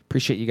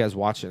appreciate you guys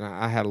watching.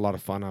 I had a lot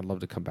of fun. I'd love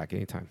to come back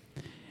anytime.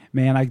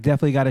 Man, I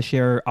definitely got to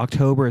share.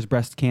 October is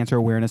Breast Cancer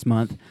Awareness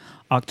Month.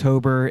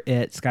 October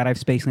at Skydive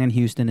Spaceland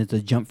Houston is the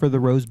Jump for the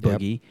Rose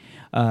Boogie.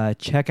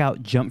 Check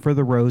out Jump for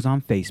the Rose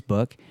on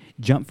Facebook.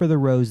 Jump for the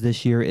Rose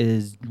this year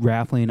is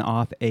raffling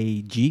off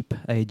a Jeep.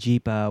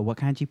 What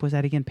kind of Jeep was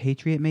that again?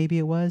 Patriot, maybe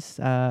it was.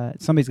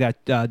 Somebody's got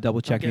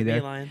double check me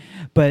there.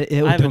 But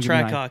I have a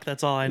Trackhawk.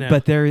 That's all I know.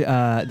 But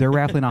they're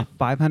raffling off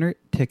 500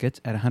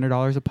 tickets at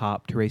 $100 a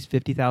pop to raise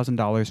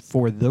 $50,000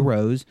 for the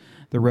Rose.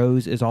 The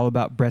Rose is all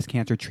about breast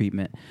cancer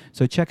treatment.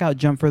 So check out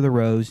Jump for the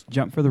Rose,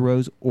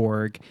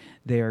 jumpfortherose.org.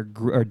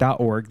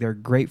 .org. They're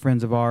great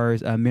friends of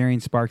ours. Marion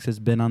Sparks has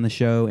been on the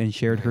show and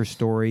shared her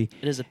story.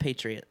 It is a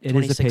Patriot. It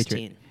is a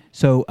Patriot.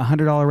 So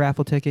 $100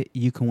 raffle ticket,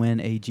 you can win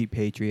a Jeep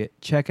Patriot.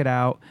 Check it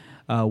out.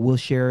 We'll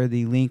share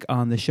the link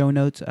on the show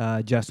notes.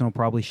 Justin will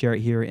probably share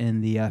it here in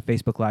the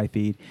Facebook Live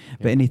feed.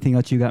 But anything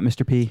else you got,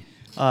 Mr. P?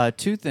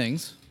 2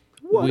 things.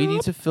 We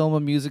need to film a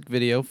music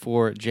video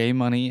for J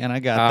Money, and I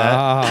got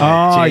that.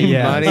 Oh, J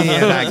yeah. Money,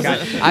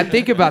 and I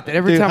think about that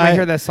every time I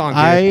hear that song. Dude.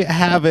 I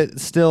have it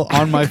still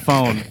on my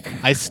phone.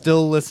 I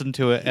still listen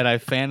to it, and I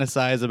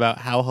fantasize about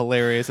how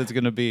hilarious it's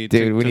going to be.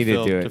 Dude, we need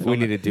to do it. We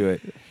need to do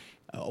it.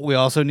 We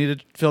also need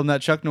to film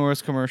that Chuck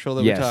Norris commercial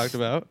that we talked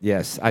about.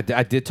 Yes, I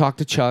did talk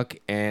to Chuck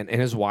and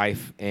his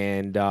wife,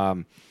 and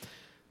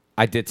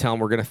I did tell him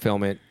we're going to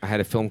film it. I had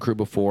a film crew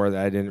before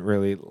that I didn't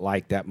really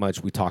like that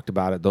much. We talked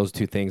about it. Those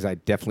 2 things I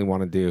definitely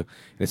want to do. And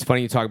it's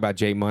funny you talk about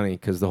J Money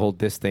because the whole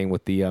diss thing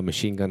with the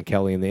Machine Gun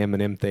Kelly and the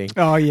Eminem thing.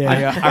 Oh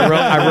yeah,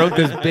 I wrote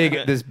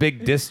this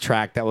big diss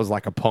track that was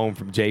like a poem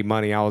from J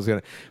Money. I was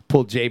gonna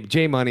pull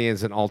J Money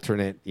as an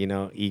alternate,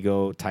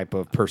 ego type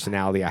of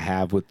personality I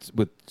have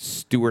with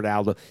Stuart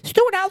Aldo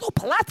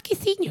Pulaski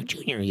Sr.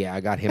 Jr. Yeah,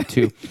 I got him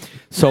too.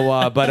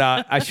 So, but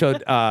I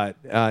showed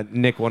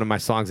Nick one of my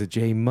songs at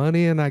J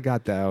Money, and I got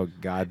that. Oh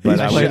God!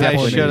 But I should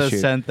have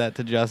sent that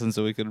to Justin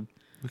so we could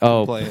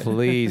play it.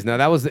 Please! No,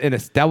 that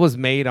was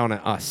made on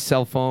a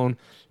cell phone.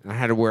 I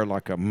had to wear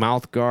like a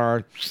mouth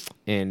guard,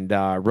 and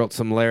wrote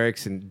some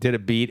lyrics and did a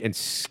beat and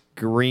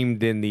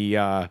screamed in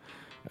the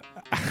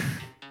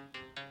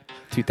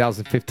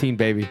 2015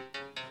 baby.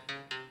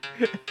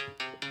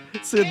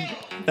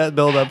 That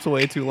build-up's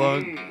way too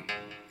long.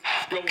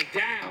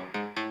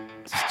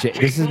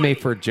 This is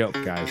made for a joke,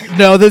 guys.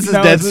 No, this is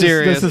dead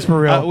serious. This is for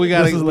real. We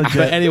got This is legit.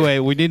 But anyway,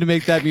 we need to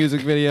make that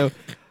music video.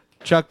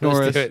 Chuck Norris.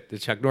 Let's do it. The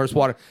Chuck Norris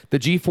water. The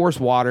G-Force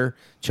water.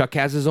 Chuck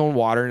has his own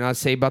water. And I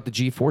say about the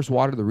G-Force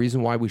water, the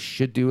reason why we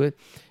should do it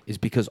is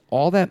because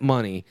all that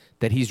money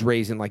that he's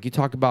raising, like you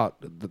talk about,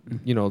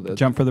 the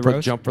Jump for the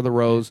Rose? Jump for the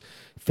Rose.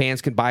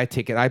 Fans can buy a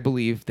ticket. I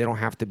believe they don't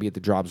have to be at the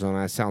drop zone.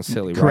 That sounds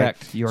silly,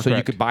 Correct. right? You are so correct.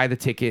 you could buy the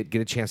ticket,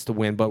 get a chance to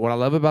win. But what I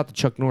love about the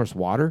Chuck Norris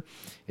water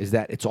is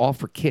that it's all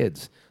for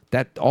kids.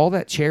 All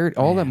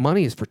that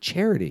money is for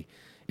charity.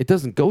 It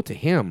doesn't go to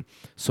him.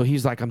 So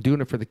he's like, I'm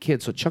doing it for the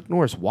kids. So Chuck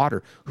Norris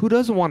water. Who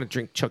doesn't want to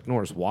drink Chuck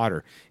Norris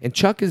water? And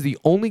Chuck is the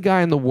only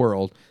guy in the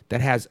world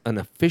that has an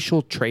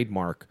official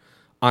trademark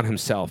on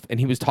himself. And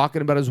he was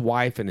talking about his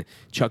wife, and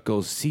Chuck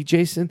goes, see,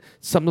 Jason,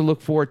 something to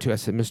look forward to. I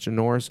said, Mr.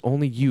 Norris,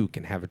 only you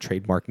can have a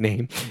trademark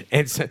name.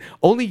 And so,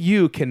 only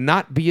you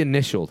cannot be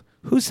initialed.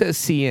 Who says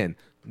CN?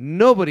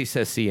 Nobody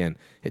says CN.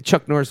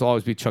 Chuck Norris will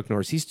always be Chuck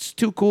Norris. He's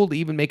too cool to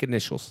even make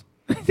initials.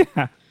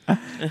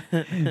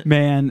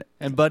 Man.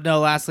 But no,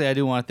 lastly, I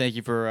do want to thank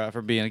you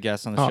for being a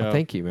guest on the show.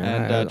 Thank you,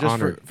 man. And just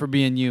honored. for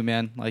being you,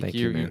 man. Like Thank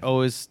you, you're man.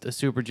 always a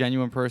super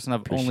genuine person.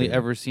 I've Appreciate only it.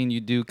 ever seen you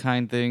do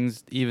kind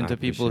things, even I to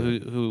people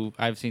appreciate who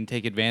I've seen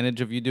take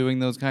advantage of you doing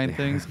those kind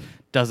things.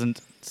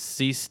 Doesn't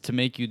cease to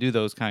make you do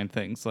those kind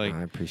things. Like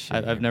I appreciate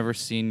it. I've never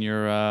seen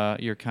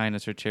your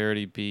kindness or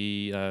charity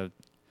be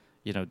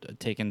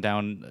taken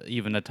down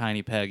even a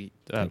tiny peg,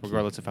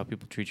 regardless of how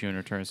people treat you in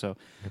return. So,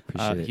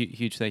 appreciate it.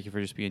 huge thank you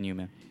for just being you,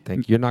 man.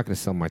 Thank you. You're not going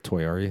to sell my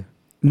toy, are you?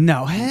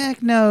 No,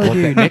 heck no,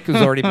 dude. Nick's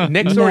already.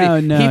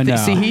 No.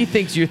 See, he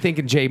thinks you're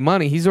thinking J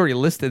Money. He's already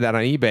listed that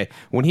on eBay.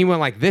 When he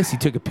went like this, he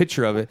took a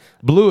picture of it,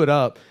 blew it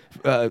up,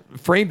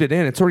 framed it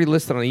in. It's already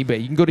listed on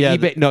eBay. You can go to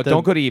eBay. No,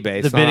 don't go to eBay.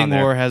 It's the not bidding on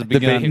there. war has The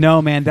begun. bidding-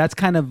 No, man, that's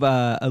kind of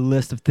a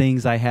list of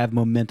things I have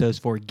mementos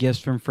for, gifts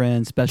from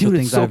friends, special Dude,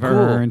 it's things so I've cool.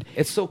 earned.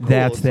 It's so cool.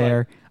 That's It's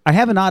there. I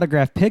have an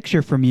autographed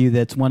picture from you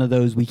that's one of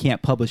those we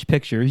can't publish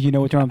pictures. You know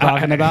which one I'm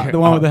talking about? The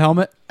one with the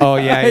helmet? Oh,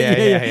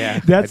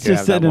 yeah. That's I do just have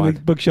that sitting in one. the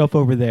bookshelf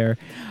over there.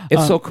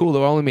 It's so cool. They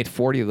only made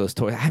 40 of those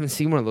toys. I haven't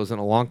seen one of those in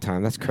a long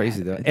time. That's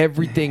crazy, though.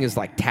 Everything is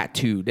like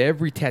tattooed.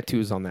 Every tattoo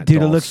is on that Dude, it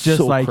doll. looks just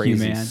so like you,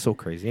 crazy. man. So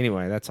crazy.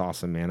 Anyway, that's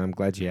awesome, man. I'm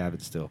glad you have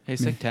it still. Hey,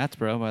 sick tats,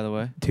 bro. By the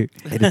way, Dude.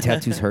 Hey, the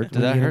tattoos hurt.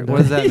 did that hurt? What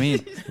does that mean,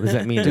 What does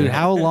that mean, dude?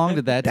 How long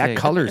did that That take?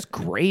 color's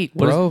great,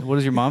 What bro.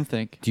 does your mom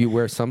think? Do you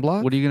wear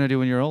sunblock? What are you gonna do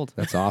when you're old?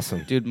 That's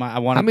awesome. Dude, I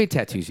How want many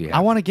tattoos do you have? I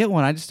want to get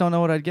one. I just don't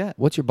know what I'd get.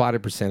 What's your body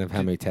percent of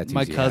how many tattoos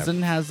My you have?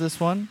 cousin has this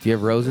one. Do you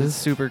have It's roses?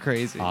 super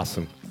crazy.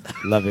 Awesome.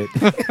 Love it.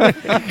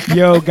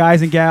 Yo,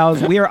 guys and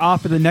gals, we are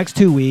off for the next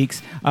 2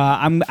 weeks.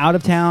 I'm out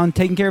of town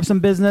taking care of some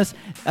business,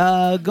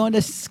 going to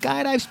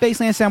Skydive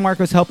Spaceland San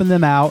Marcos, helping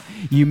them out.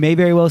 You may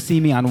very well see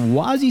me on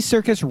Wazzy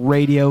Circus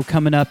Radio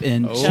coming up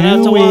in 2 Shout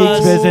out to weeks.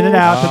 Waz. Visiting it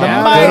out to the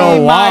Yeah, mighty, good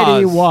old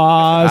mighty Waz.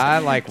 Waz. I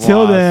like Till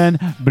Waz.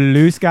 then,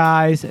 blue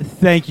skies.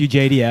 Thank you,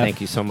 JDF.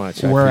 Thank you so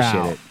much. I We're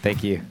appreciate out. it.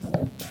 Thank you.